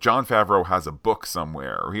 Like Jon Favreau has a book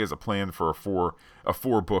somewhere, or he has a plan for a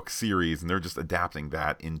 4-book series, and they're just adapting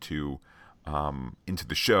that into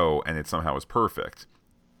the show, and it somehow is perfect.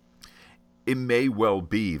 It may well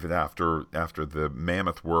be that after the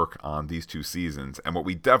mammoth work on these 2 seasons, and what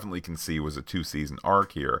we definitely can see was a 2-season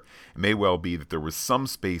arc here, it may well be that there was some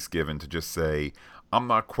space given to just say, I'm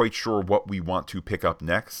not quite sure what we want to pick up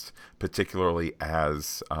next, particularly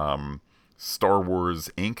as Star Wars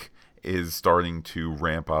Inc. is starting to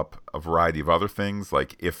ramp up a variety of other things,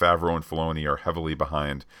 like if Favreau and Filoni are heavily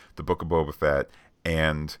behind the Book of Boba Fett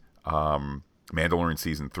and Mandalorian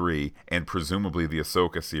Season 3, and presumably the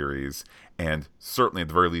Ahsoka series, and certainly at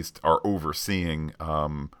the very least are overseeing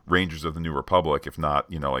Rangers of the New Republic, if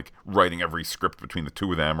not, like writing every script between the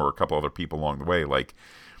 2 of them or a couple other people along the way. Like,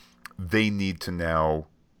 they need to now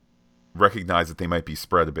recognize that they might be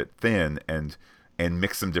spread a bit thin and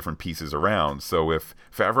mix some different pieces around. So if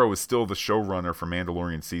Favreau is still the showrunner for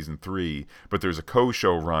Mandalorian Season 3, but there's a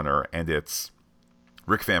co-showrunner and it's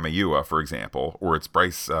Rick Famuyiwa, for example, or it's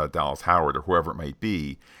Bryce Dallas Howard, or whoever it might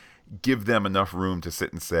be, give them enough room to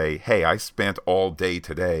sit and say, hey, I spent all day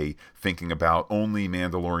today thinking about only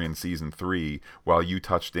Mandalorian Season 3 while you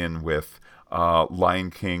touched in with Lion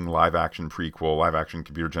King live-action prequel, live-action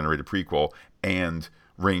computer-generated prequel, and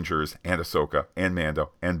Rangers, and Ahsoka, and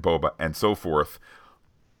Mando, and Boba, and so forth.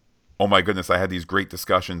 Oh my goodness, I had these great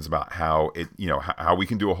discussions about how how we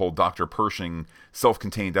can do a whole Dr. Pershing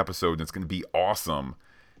self-contained episode, and it's going to be awesome.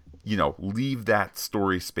 Leave that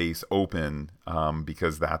story space open,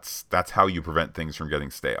 because that's how you prevent things from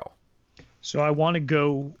getting stale. So I want to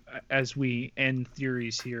go, as we end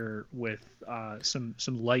theories here, with some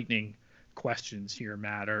lightning questions here,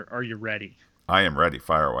 Matt. Are you ready? I am ready.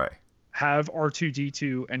 Fire away. Have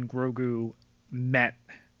R2-D2 and Grogu met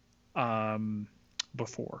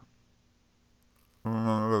before?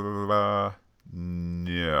 No.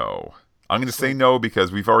 I'm going to say no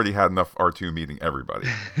because we've already had enough R2 meeting everybody.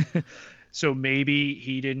 So maybe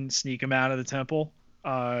he didn't sneak him out of the temple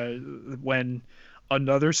when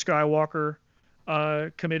another Skywalker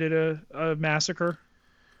committed a massacre?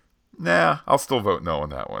 Nah, I'll still vote no on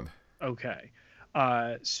that one. Okay.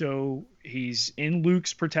 So he's in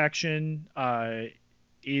Luke's protection.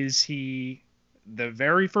 Is he the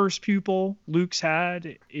very first pupil Luke's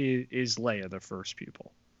had? Is Leia the first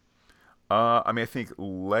pupil? I think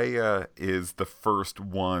Leia is the first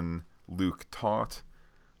one Luke taught.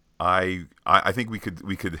 I think we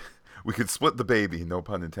could split the baby, no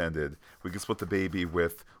pun intended. We could split the baby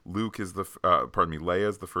with Luke is Leia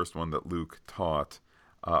is the first one that Luke taught,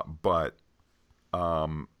 but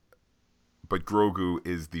Grogu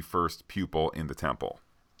is the first pupil in the temple.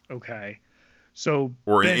 Okay. So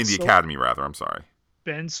or in the academy, rather. I'm sorry.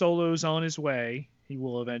 Ben Solo's on his way. He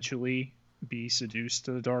will eventually be seduced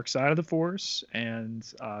to the dark side of the Force and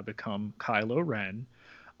become Kylo Ren.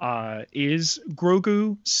 Is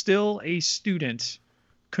Grogu still a student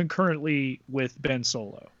concurrently with Ben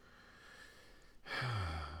Solo?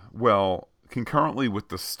 Well, concurrently with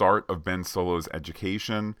the start of Ben Solo's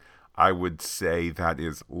education, I would say that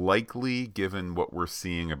is likely, given what we're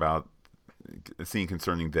seeing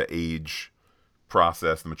concerning the age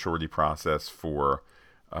process, the maturity process for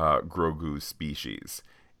Grogu's species.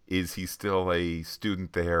 Is he still a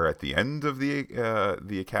student there at the end of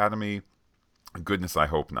the academy? Goodness, I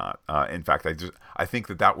hope not. In fact, I think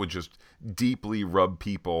that would just deeply rub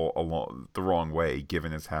people the wrong way,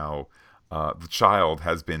 given as how the child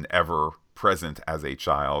has been ever present as a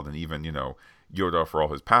child, and even Yoda, for all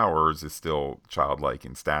his powers, is still childlike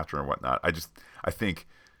in stature and whatnot. I think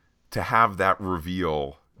to have that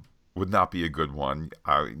reveal would not be a good one.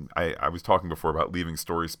 I was talking before about leaving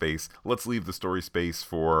story space. Let's leave the story space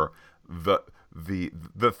for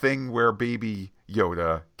the thing where baby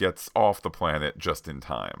Yoda gets off the planet just in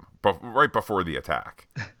time, but right before the attack.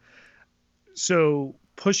 So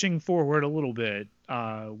pushing forward a little bit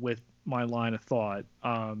with my line of thought,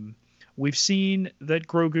 we've seen that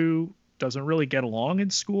Grogu doesn't really get along in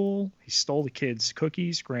school. He stole the kid's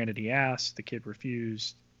cookies. Granted, he asked. The kid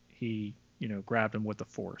refused. He, grabbed him with the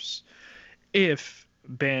Force. If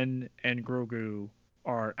Ben and Grogu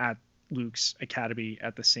are at Luke's academy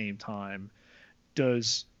at the same time,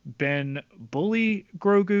 does Ben bully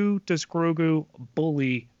Grogu? Does Grogu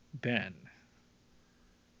bully Ben?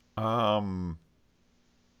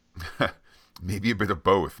 Maybe a bit of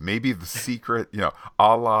both. Maybe the secret,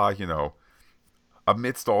 a la,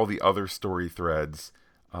 amidst all the other story threads,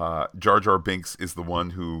 Jar Jar Binks is the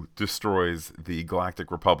one who destroys the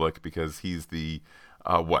Galactic Republic because he's the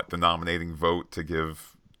nominating vote to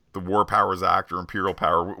give the War Powers Act or Imperial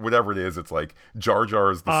Power, whatever it is. It's like Jar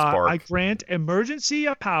Jar is the spark. I grant emergency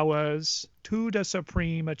powers to the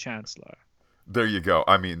Supreme Chancellor. There you go.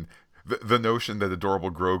 I mean, the notion that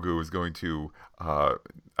adorable Grogu is going to, I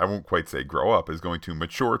won't quite say grow up, is going to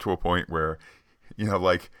mature to a point where,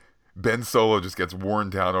 like Ben Solo just gets worn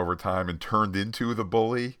down over time and turned into the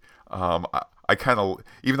bully. I kind of,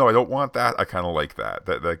 even though I don't want that, I kind of like that.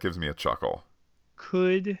 That gives me a chuckle.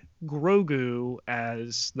 Could Grogu,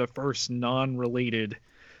 as the first non-related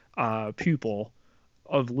pupil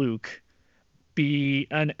of Luke, be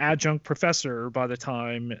an adjunct professor by the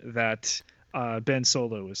time that Ben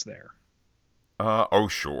Solo is there? Oh,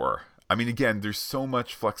 sure. I mean, again, there's so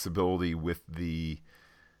much flexibility with the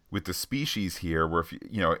species here, where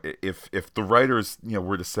if the writers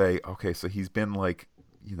were to say, okay, so he's been like,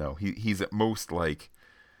 he's at most like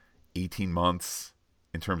 18 months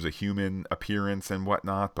in terms of human appearance and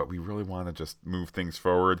whatnot, but we really want to just move things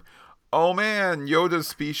forward. Oh man, Yoda's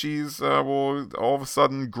species will all of a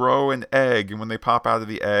sudden grow an egg, and when they pop out of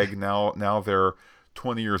the egg, now they're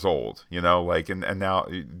 20 years old, and now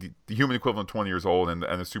the human equivalent of 20 years old and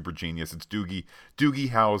a super genius. It's Doogie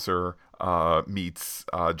Howser meets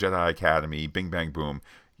Jedi Academy, bing bang boom.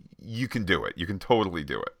 You can do it. You can totally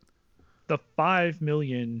do it. The $5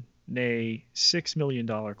 million, nay $6 million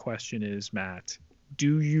question is, Matt,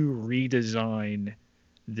 do you redesign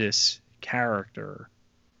this character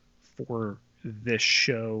for this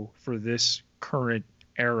show, for this current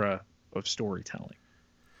era of storytelling?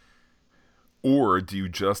 Or do you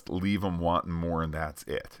just leave them wanting more and that's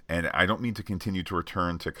it? And I don't mean to continue to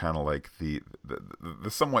return to kind of like the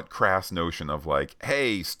somewhat crass notion of like,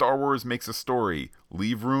 hey, Star Wars makes a story.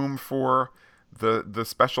 Leave room for the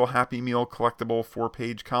special Happy Meal collectible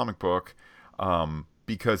 4-page comic book,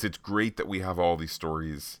 because it's great that we have all these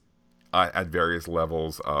stories at various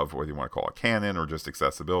levels of whether you want to call it canon or just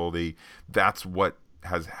accessibility. That's what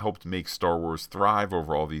has helped make Star Wars thrive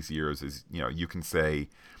over all these years. Is you can say,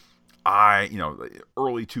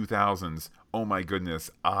 early 2000s, oh my goodness,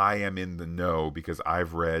 I am in the know because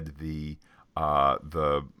I've read the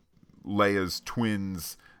Leia's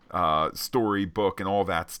twins story book and all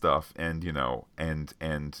that stuff, and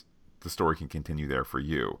and the story can continue there for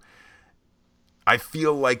you. I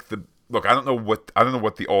feel like I don't know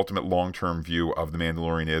what the ultimate long-term view of The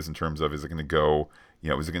Mandalorian is in terms of, is it going to go,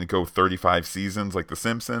 is it going to go 35 seasons like The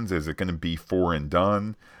Simpsons? Is it going to be 4 and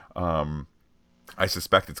done? I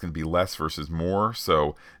suspect it's going to be less versus more.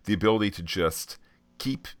 So the ability to just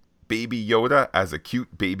keep Baby Yoda as a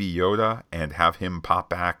cute Baby Yoda and have him pop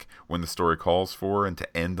back when the story calls for, and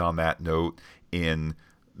to end on that note in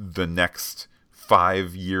the next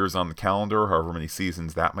 5 years on the calendar, however many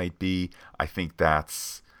seasons that might be, I think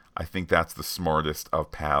that's the smartest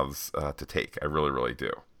of paths to take. I really, really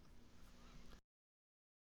do.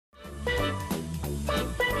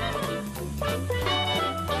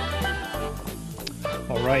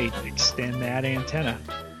 All right, extend that antenna.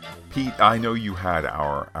 Pete, I know you had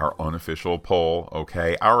our unofficial poll,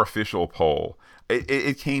 okay? Our official poll.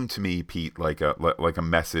 It came to me, Pete, like a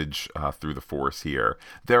message through the Force here.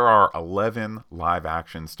 There are 11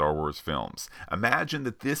 live-action Star Wars films. Imagine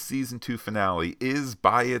that this Season 2 finale is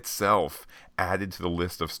by itself added to the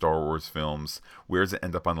list of Star Wars films. Where does it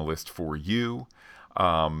end up on the list for you?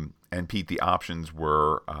 And Pete, the options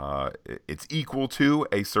were it's equal to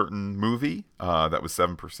a certain movie. That was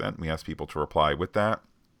 7%. We asked people to reply with that.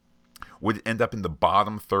 Would it end up in the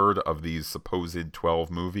bottom third of these supposed 12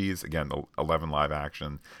 movies? Again, the 11 live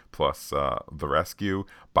action plus The Rescue.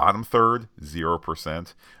 Bottom third,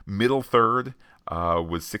 0%. Middle third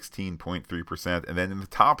was 16.3%. And then in the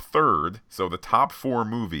top third, so the top 4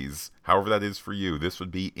 movies, however that is for you, this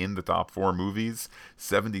would be in the top 4 movies,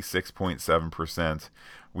 76.7%.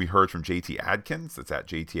 We heard from JT Adkins, that's at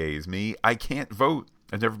JTA is me. I can't vote.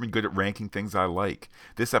 I've never been good at ranking things I like.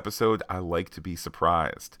 This episode, I like to be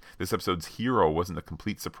surprised. This episode's hero wasn't a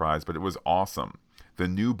complete surprise, but it was awesome. The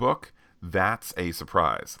new book, that's a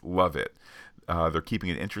surprise. Love it. They're keeping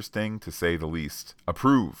it interesting, to say the least.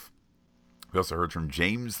 Approve. We also heard from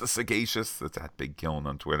James the Sagacious, that's at Big Killen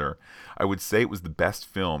on Twitter. I would say it was the best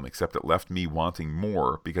film, except it left me wanting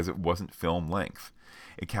more because it wasn't film length.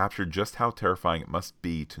 It captured just how terrifying it must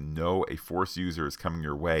be to know a Force user is coming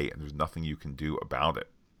your way and there's nothing you can do about it.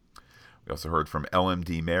 We also heard from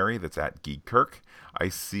LMD Mary, that's at Geek Kirk. I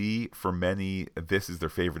see for many this is their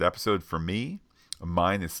favorite episode. For me,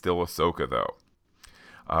 mine is still Ahsoka, though.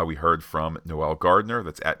 We heard from Noel Gardner,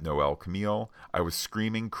 that's at Noel Camille. I was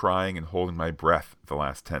screaming, crying, and holding my breath the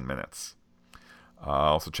last 10 minutes.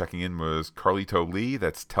 Also checking in was Carlito Lee,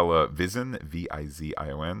 that's Television,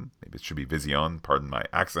 Vizion, maybe it should be Vision, pardon my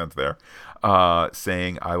accent there,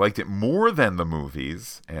 saying, I liked it more than the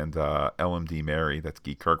movies, and LMD Mary, that's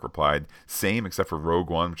Geek Kirk, replied, same except for Rogue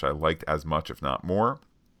One, which I liked as much, if not more.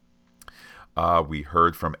 We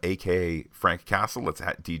heard from AKA Frank Castle, that's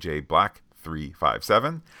at DJ Black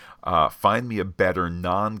 357, find me a better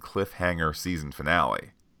non-cliffhanger season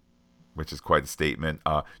finale, which is quite a statement.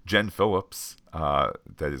 Jen Phillips,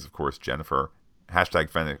 that is, of course, Jennifer, hashtag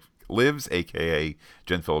Fennec Lives, a.k.a.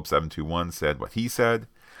 Jen Phillips 721, said what he said.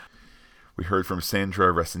 We heard from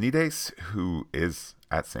Sandra Resinides, who is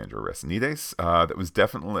at Sandra Resinides. That was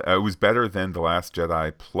definitely, it was better than The Last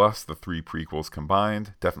Jedi plus the 3 prequels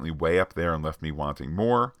combined. Definitely way up there and left me wanting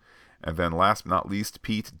more. And then last but not least,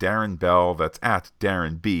 Pete Darren Bell, that's at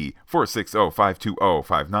Darren B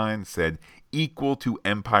 460-520-59, said, equal to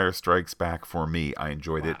Empire Strikes Back for me. I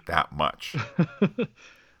enjoyed it that much.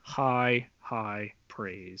 High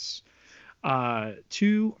praise.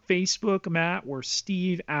 To Facebook, Matt, where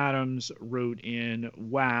Steve Adams wrote in,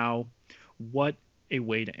 wow, what a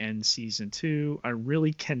way to end season 2. I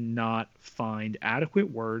really cannot find adequate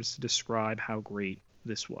words to describe how great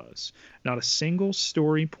this was. Not a single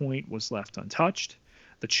story point was left untouched.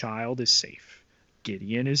 The child is safe.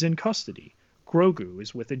 Gideon is in custody. Grogu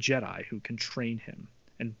is with a Jedi who can train him.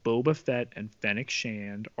 And Boba Fett and Fennec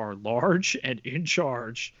Shand are large and in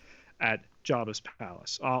charge at Jabba's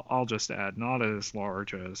palace. I'll just add, not as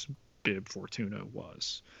large as Bib Fortuna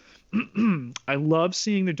was. I love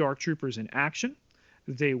seeing the Dark Troopers in action.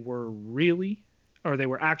 They were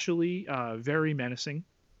actually very menacing.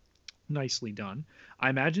 Nicely done. I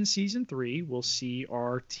imagine season 3 will see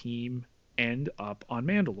our team end up on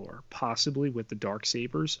Mandalore, possibly with the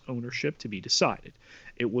Darksabers ownership to be decided.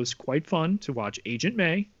 It was quite fun to watch Agent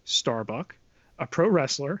May, Starbuck, a pro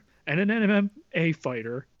wrestler, and an MMA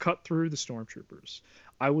fighter cut through the stormtroopers.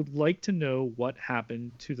 I would like to know what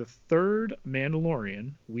happened to the 3rd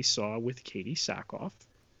Mandalorian we saw with Katie Sackhoff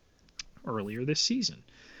earlier this season.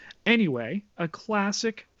 Anyway, a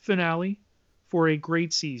classic finale for a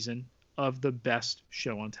great season of the best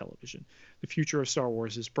show on television. The future of Star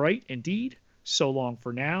Wars is bright indeed. So long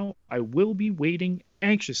for now. I will be waiting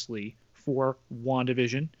anxiously for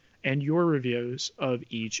WandaVision and your reviews of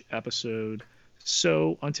each episode.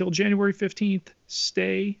 So until January 15th,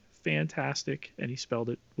 stay fantastic. And he spelled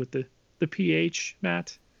it with the PH,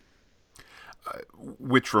 Matt.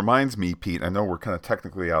 Which reminds me, Pete, I know we're kind of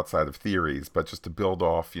technically outside of theories, but just to build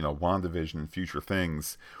off, WandaVision and future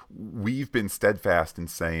things, we've been steadfast in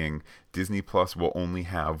saying Disney Plus will only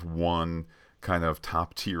have one kind of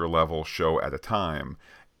top tier level show at a time.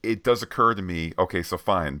 It does occur to me, okay, so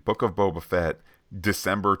fine, Book of Boba Fett,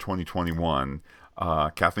 December 2021.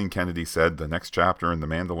 Kathleen Kennedy said the next chapter in the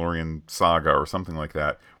Mandalorian saga or something like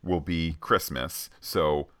that will be Christmas.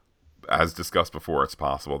 So, as discussed before, it's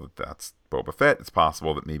possible that that's Boba Fett. It's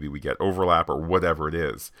possible that maybe we get overlap or whatever it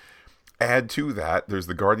is. Add to that, there's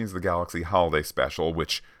the Guardians of the Galaxy holiday special,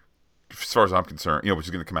 which, as far as I'm concerned, which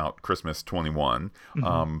is going to come out Christmas 21.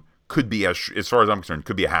 Mm-hmm. Could be, as far as I'm concerned,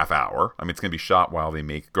 could be a half hour. I mean, it's going to be shot while they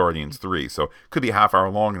make Guardians 3. So could be a half hour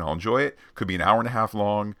long and I'll enjoy it. Could be an hour and a half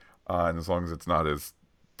long. And as long as it's not as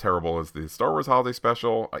terrible as the Star Wars holiday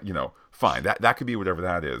special, fine. That could be whatever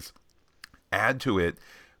that is. Add to it,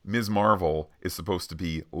 Ms. Marvel is supposed to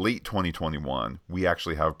be late 2021. We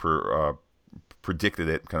actually have predicted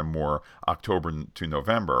it kind of more October to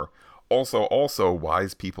November. Also,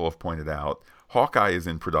 wise people have pointed out, Hawkeye is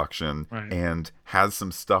in production Right. and has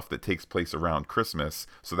some stuff that takes place around Christmas.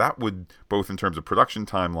 So that would, both in terms of production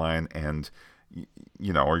timeline and,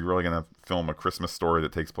 are you really going to film a Christmas story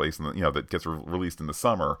that takes place in the, that gets released in the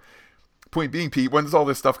summer? Point being, Pete, when does all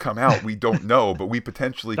this stuff come out? We don't know, but we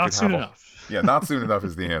potentially Not could soon have enough. Yeah, not soon enough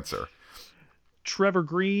is the answer. Trevor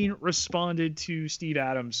Green responded to Steve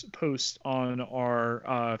Adams' post on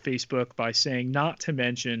our Facebook by saying not to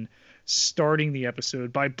mention starting the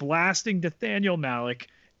episode by blasting Nathaniel Malick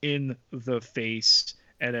in the face,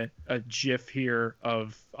 and a gif here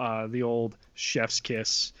of the old chef's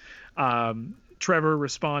kiss. Steve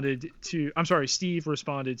responded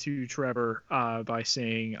to Trevor by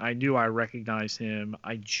saying, I knew I recognized him.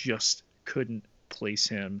 I just couldn't place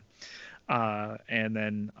him. And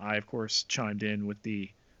then I, of course, chimed in with the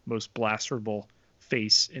most blasphemous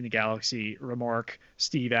face in the galaxy remark.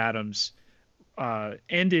 Steve Adams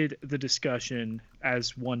ended the discussion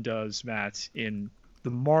as one does, Matt, in the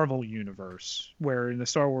Marvel universe, where in the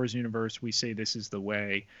Star Wars universe, we say this is the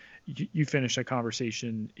way. You finish a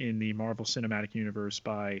conversation in the Marvel Cinematic Universe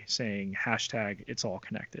by saying hashtag it's all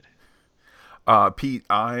connected. Pete,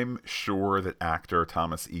 I'm sure that actor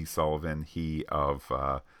Thomas E. Sullivan, he of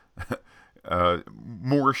more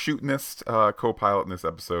shootinist co-pilot in this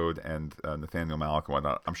episode, and Nathaniel Malick and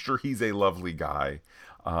whatnot, I'm sure he's a lovely guy,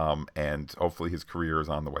 and hopefully his career is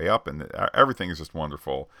on the way up, and everything is just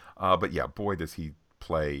wonderful. But yeah, boy, does he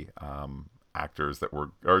play actors that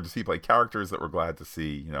were, or does he play characters that we're glad to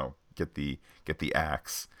see, get the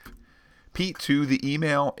axe. Pete, to the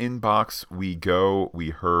email inbox we go.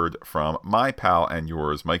 We heard from my pal and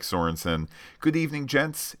yours, Mike Sorensen. Good evening,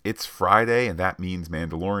 gents. It's Friday, and that means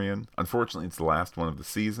Mandalorian. Unfortunately, it's the last one of the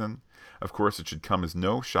season. Of course, it should come as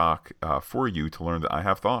no shock for you to learn that I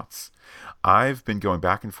have thoughts. I've been going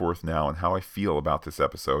back and forth now on how I feel about this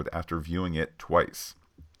episode after viewing it twice.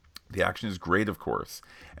 The action is great, of course,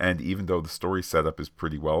 and even though the story setup is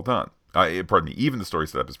pretty well done. Even the story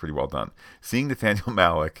setup is pretty well done. Seeing Nathaniel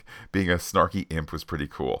Malick being a snarky imp was pretty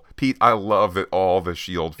cool. Pete, I love that all the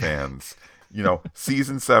S.H.I.E.L.D. fans,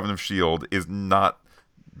 season 7 of S.H.I.E.L.D. is not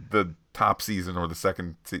the top season or the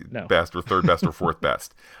second best or third best or fourth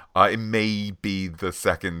best. It may be the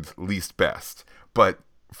second least best, but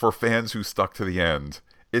for fans who stuck to the end,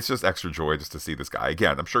 it's just extra joy just to see this guy.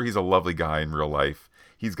 Again, I'm sure he's a lovely guy in real life.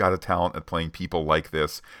 He's got a talent at playing people like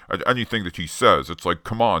this. Anything that he says, it's like,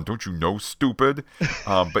 come on, don't you know, stupid?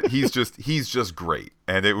 But he's just great.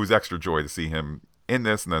 And it was extra joy to see him in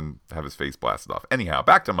this and then have his face blasted off. Anyhow,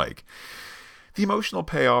 back to Mike. The emotional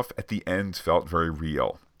payoff at the end felt very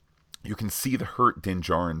real. You can see the hurt Din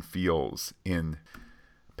Djarin feels in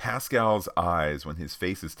Pascal's eyes when his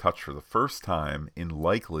face is touched for the first time in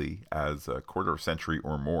likely as a quarter century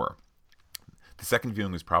or more. The second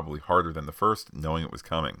viewing was probably harder than the first, knowing it was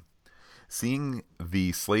coming. Seeing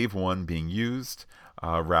the Slave One being used,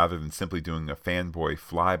 rather than simply doing a fanboy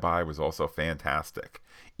flyby, was also fantastic.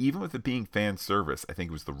 Even with it being fan service, I think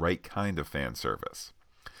it was the right kind of fan service.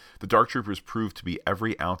 The Dark Troopers proved to be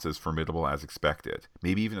every ounce as formidable as expected,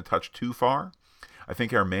 maybe even a touch too far. I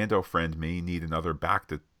think our Mando friend may need another back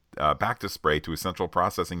to spray to his central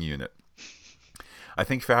processing unit. I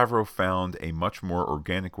think Favreau found a much more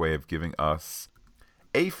organic way of giving us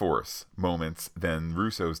A-Force moments than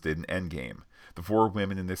Russo's did in Endgame. The 4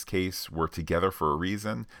 women in this case were together for a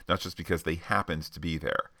reason, not just because they happened to be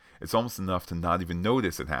there. It's almost enough to not even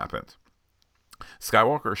notice it happened.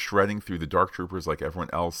 Skywalker shredding through the Dark Troopers like everyone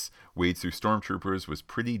else wades through Stormtroopers was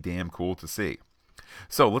pretty damn cool to see.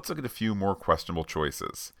 So let's look at a few more questionable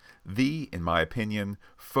choices. In my opinion,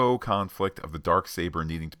 faux conflict of the Darksaber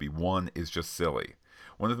needing to be won is just silly.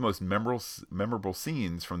 One of the most memorable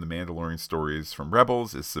scenes from the Mandalorian stories from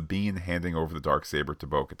Rebels is Sabine handing over the Darksaber to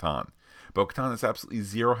Bo-Katan. Bo-Katan has absolutely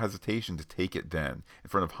zero hesitation to take it then, in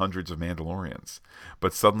front of hundreds of Mandalorians.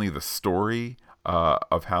 But suddenly the story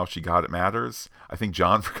of how she got it matters. I think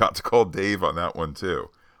John forgot to call Dave on that one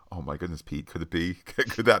too. Oh my goodness, Pete, could it be?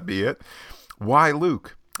 Could that be it? Why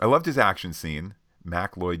Luke? I loved his action scene.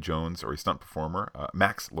 Max Lloyd Jones or a stunt performer,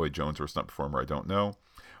 I don't know.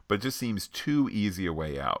 But it just seems too easy a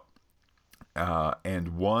way out.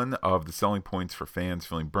 And one of the selling points for fans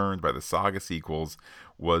feeling burned by the saga sequels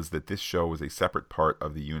was that this show was a separate part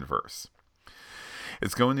of the universe.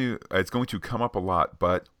 It's going to come up a lot,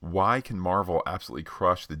 but why can Marvel absolutely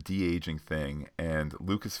crush the de-aging thing and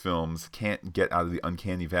Lucasfilms can't get out of the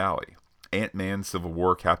uncanny valley? Ant-Man, Civil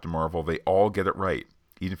War, Captain Marvel, they all get it right,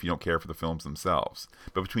 even if you don't care for the films themselves.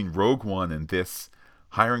 But between Rogue One and this,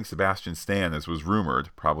 hiring Sebastian Stan, as was rumored,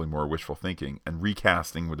 probably more wishful thinking, and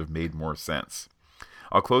recasting would have made more sense.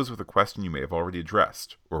 I'll close with a question you may have already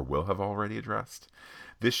addressed, or will have already addressed.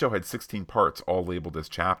 This show had 16 parts, all labeled as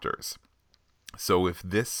chapters. So if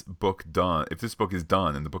this book is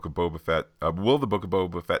done in the Book of Boba Fett, will the Book of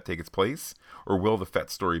Boba Fett take its place, or will the Fett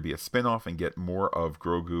story be a spin-off and get more of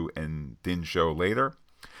Grogu and Din show later?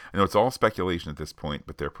 I know it's all speculation at this point,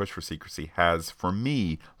 but their push for secrecy has, for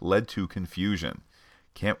me, led to confusion.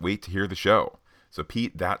 Can't wait to hear the show. So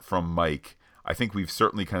Pete, that from Mike. I think we've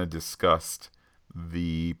certainly kind of discussed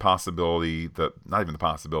the possibility, the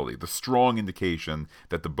strong indication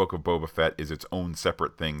that the Book of Boba Fett is its own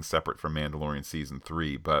separate thing, separate from Mandalorian Season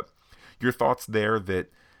 3. But your thoughts there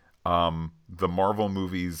that the Marvel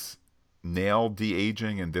movies nail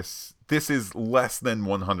de-aging, and this is less than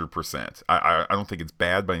 100%. I don't think it's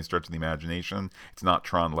bad by any stretch of the imagination. It's not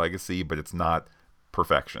Tron Legacy, but it's not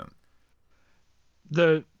perfection.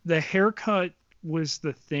 The haircut was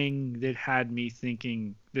the thing that had me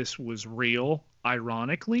thinking this was real,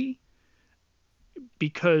 ironically,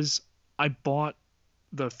 because I bought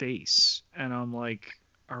the face and I'm like,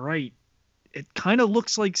 all right, it kind of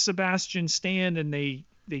looks like Sebastian Stan, and they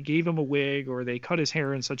gave him a wig, or they cut his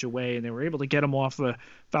hair in such a way, and they were able to get him off the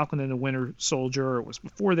Falcon and the Winter Soldier. It was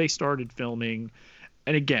before they started filming.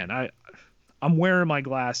 And again, I'm wearing my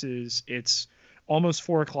glasses. It's almost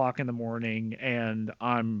 4:00 in the morning, and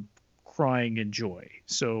I'm crying in joy.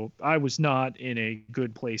 So I was not in a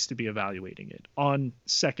good place to be evaluating it. On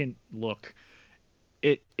second look,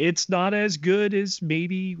 it's not as good as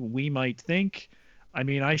maybe we might think. I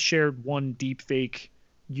mean, I shared one deepfake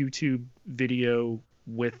YouTube video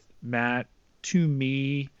with Matt. To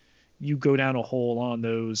me, you go down a hole on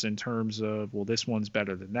those in terms of, well, this one's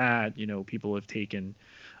better than that. You know, people have taken,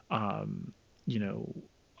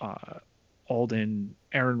 Alden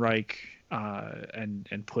Ehrenreich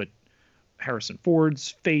and put Harrison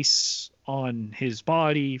Ford's face on his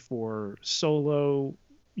body for Solo.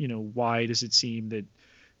 You know, why does it seem that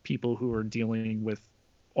people who are dealing with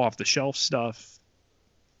off-the-shelf stuff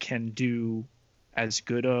can do as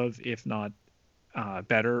good of, if not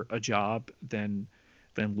better, a job than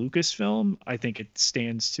Lucasfilm? I think it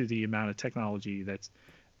stands to the amount of technology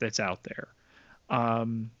that's out there.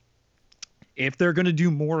 If they're going to do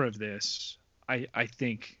more of this, I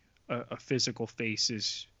think a physical face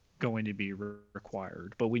is going to be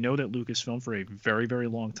required. But we know that Lucasfilm for a very, very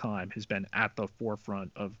long time has been at the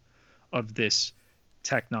forefront of this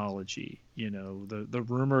technology. You know, the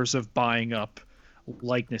rumors of buying up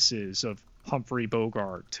likenesses of Humphrey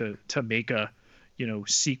Bogart to make a, you know,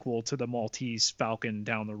 sequel to the Maltese Falcon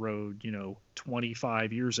down the road,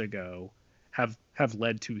 25 years ago, have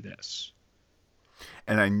led to this.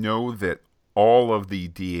 And I know that all of the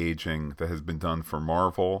de-aging that has been done for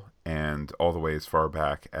Marvel, and all the way as far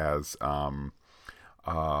back as Tron,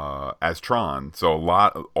 so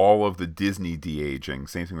all of the Disney de-aging,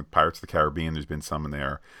 same thing with Pirates of the Caribbean, there's been some in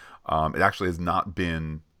there. It actually has not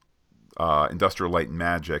been Industrial Light and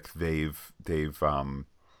Magic. They've gone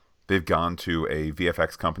to a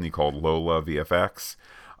VFX company called Lola VFX.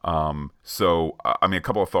 So I mean, a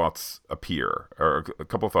couple of thoughts appear, or a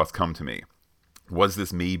couple of thoughts come to me. Was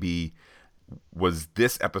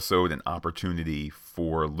this episode an opportunity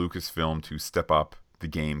for Lucasfilm to step up the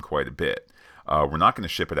game quite a bit? We're not going to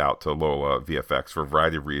ship it out to Lola VFX for a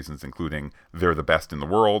variety of reasons, including they're the best in the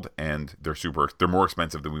world and they're more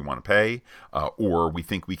expensive than we want to pay, or we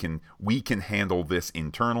think we can handle this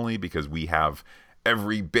internally because we have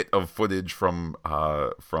every bit of footage from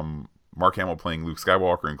Mark Hamill playing Luke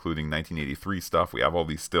Skywalker, including 1983 stuff. We have all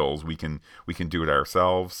these stills. We can do it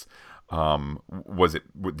ourselves.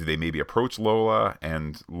 Did they maybe approach Lola,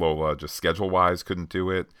 and Lola just schedule-wise couldn't do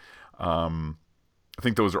it? I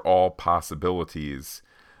think those are all possibilities.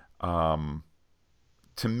 To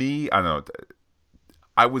me, I don't know.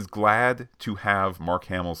 I was glad to have Mark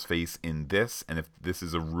Hamill's face in this, and if this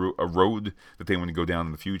is a road that they want to go down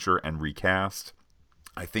in the future and recast,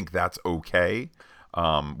 I think that's okay.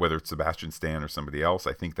 Whether it's Sebastian Stan or somebody else,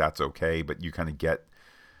 I think that's okay. But you kind of get,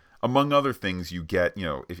 among other things, you get,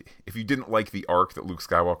 if you didn't like the arc that Luke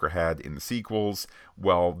Skywalker had in the sequels,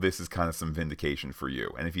 well, this is kind of some vindication for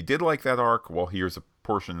you. And if you did like that arc, well, here's a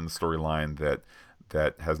portion in the storyline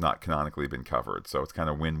that has not canonically been covered. So it's kind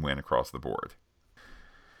of win-win across the board.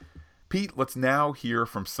 Pete, let's now hear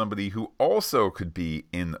from somebody who also could be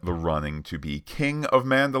in the running to be King of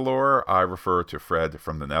Mandalore. I refer to Fred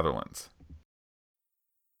from the Netherlands.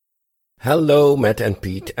 Hello, Matt and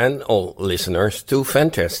Pete, and all listeners to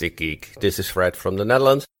Fantastic Geek. This is Fred from the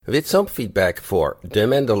Netherlands with some feedback for The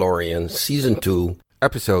Mandalorian Season 2,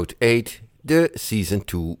 Episode 8, the Season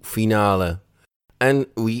 2 finale. And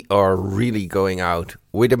we are really going out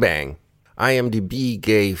with a bang. IMDb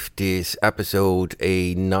gave this episode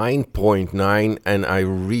a 9.9 and I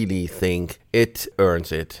really think it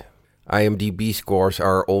earns it. IMDb scores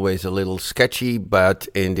are always a little sketchy, but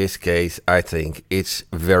in this case I think it's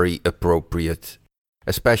very appropriate,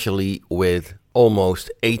 especially with almost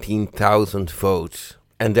 18,000 votes,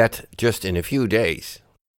 and that just in a few days.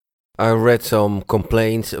 I read some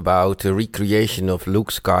complaints about the recreation of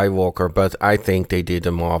Luke Skywalker, but I think they did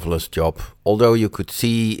a marvelous job. Although you could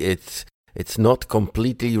see it's not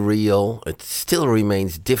completely real, it still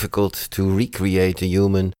remains difficult to recreate a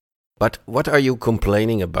human. But what are you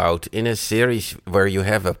complaining about in a series where you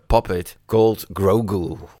have a puppet called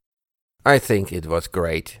Grogu? I think it was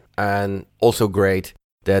great, and also great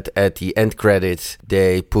that at the end credits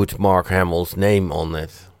they put Mark Hamill's name on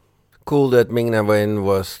it. Cool that Ming-Na Wen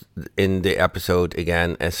was in the episode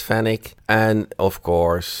again as Fennec, and of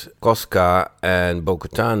course Koska and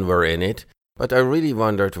Bo-Katan were in it, but I really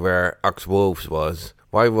wondered where Axe Woves was.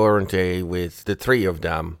 Why weren't they with the three of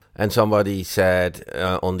them? And somebody said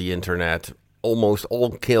on the internet, almost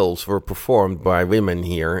all kills were performed by women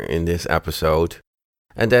here in this episode.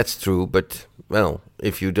 And that's true, but, well,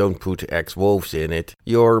 if you don't put Axe Woves in it,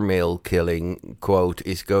 your male killing quote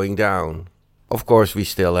is going down. Of course, we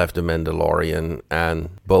still have The Mandalorian and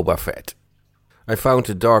Boba Fett. I found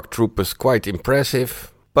the Dark Troopers quite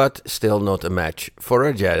impressive, but still not a match for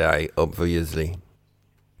a Jedi, obviously.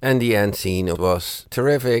 And the end scene was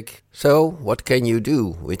terrific. So, what can you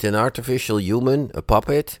do with an artificial human, a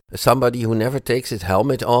puppet, somebody who never takes his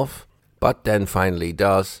helmet off, but then finally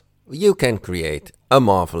does? You can create a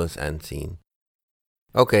marvelous end scene.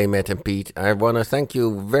 Okay, Matt and Pete, I want to thank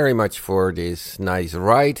you very much for this nice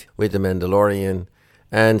ride with The Mandalorian,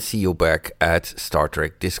 and see you back at Star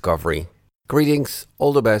Trek Discovery. Greetings,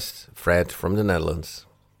 all the best, Fred from the Netherlands.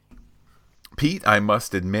 Pete, I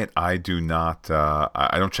must admit, I do not,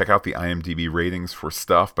 I don't check out the IMDb ratings for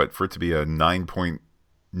stuff, but for it to be a 9.9 or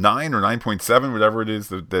 9.7, whatever it is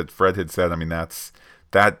that Fred had said, I mean,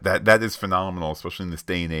 that is phenomenal, especially in this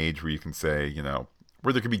day and age where you can say, you know,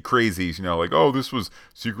 where there could be crazies, you know, like, oh, this was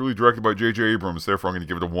secretly directed by J.J. Abrams, therefore I'm going to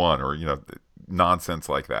give it a 1, or, you know, nonsense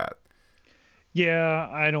like that. Yeah,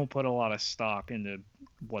 I don't put a lot of stock into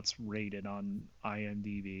what's rated on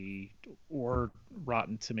IMDb or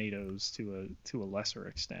Rotten Tomatoes to a lesser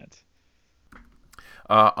extent.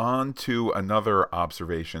 On to another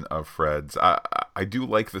observation of Fred's. I do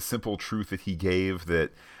like the simple truth that he gave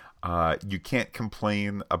that you can't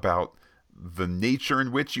complain about the nature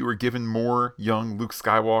in which you were given more young Luke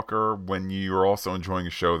Skywalker when you're also enjoying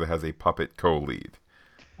a show that has a puppet co-lead.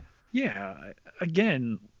 Yeah,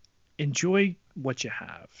 again, enjoy what you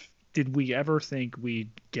have. Did we ever think we'd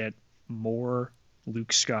get more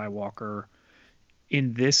Luke Skywalker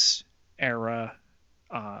in this era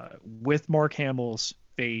with Mark Hamill's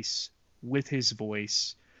face, with his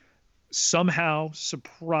voice, somehow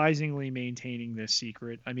surprisingly maintaining this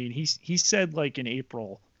secret? I mean, he said like in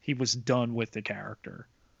April he was done with the character.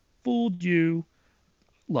 Fooled you.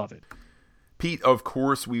 Love it. Pete, of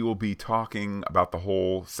course, we will be talking about the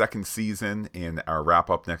whole second season in our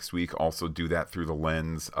wrap-up next week. Also do that through the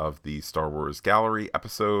lens of the Star Wars Gallery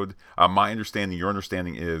episode. My understanding, your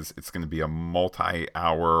understanding is it's going to be a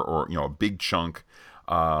multi-hour or, you know, a big chunk,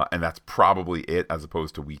 and that's probably it as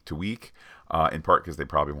opposed to week to week. In part because they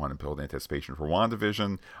probably want to build anticipation for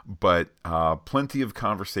WandaVision, but plenty of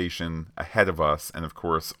conversation ahead of us, and of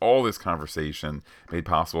course, all this conversation made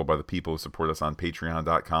possible by the people who support us on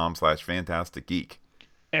patreon.com/fantasticgeek.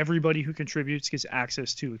 Everybody who contributes gets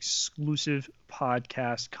access to exclusive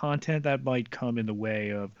podcast content that might come in the way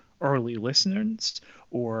of early listeners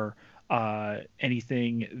or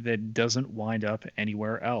anything that doesn't wind up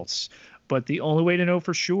anywhere else. But the only way to know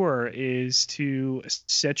for sure is to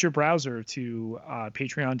set your browser to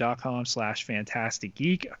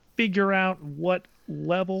patreon.com/fantasticgeek. Figure out what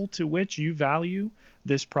level to which you value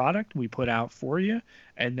this product we put out for you,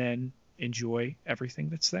 and then enjoy everything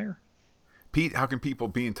that's there. Pete, how can people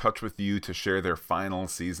be in touch with you to share their final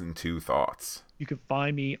season 2 thoughts? You can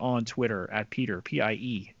find me on Twitter at Peter,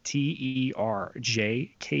 Pieterjketelaar,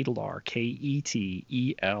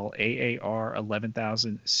 Ketelaar,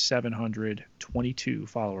 11,722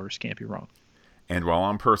 followers. Can't be wrong. And while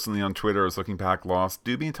I'm personally on Twitter as Looking Back Lost,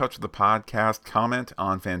 do be in touch with the podcast. Comment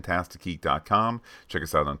on FantasticGeek.com. Check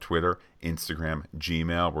us out on Twitter, Instagram,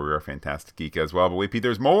 Gmail, where we are Fantastic Geek as well. But wait, Pete,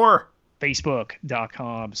 there's more!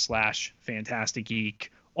 Facebook.com/FantasticGeek.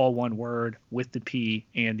 All one word with the P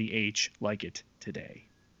and the H, like it today.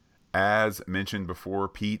 As mentioned before,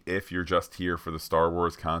 Pete, if you're just here for the Star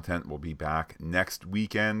Wars content, we'll be back next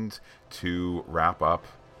weekend to wrap up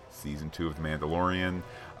Season 2 of The Mandalorian.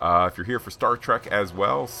 If you're here for Star Trek as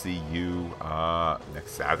well, see you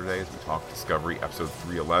next Saturday as we talk Discovery episode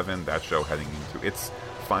 311. That show heading into its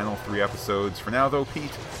final 3 episodes. For now, though,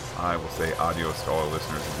 Pete, I will say adios to all our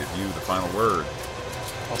listeners and give you the final word.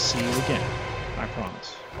 I'll see you again. I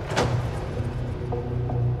promise.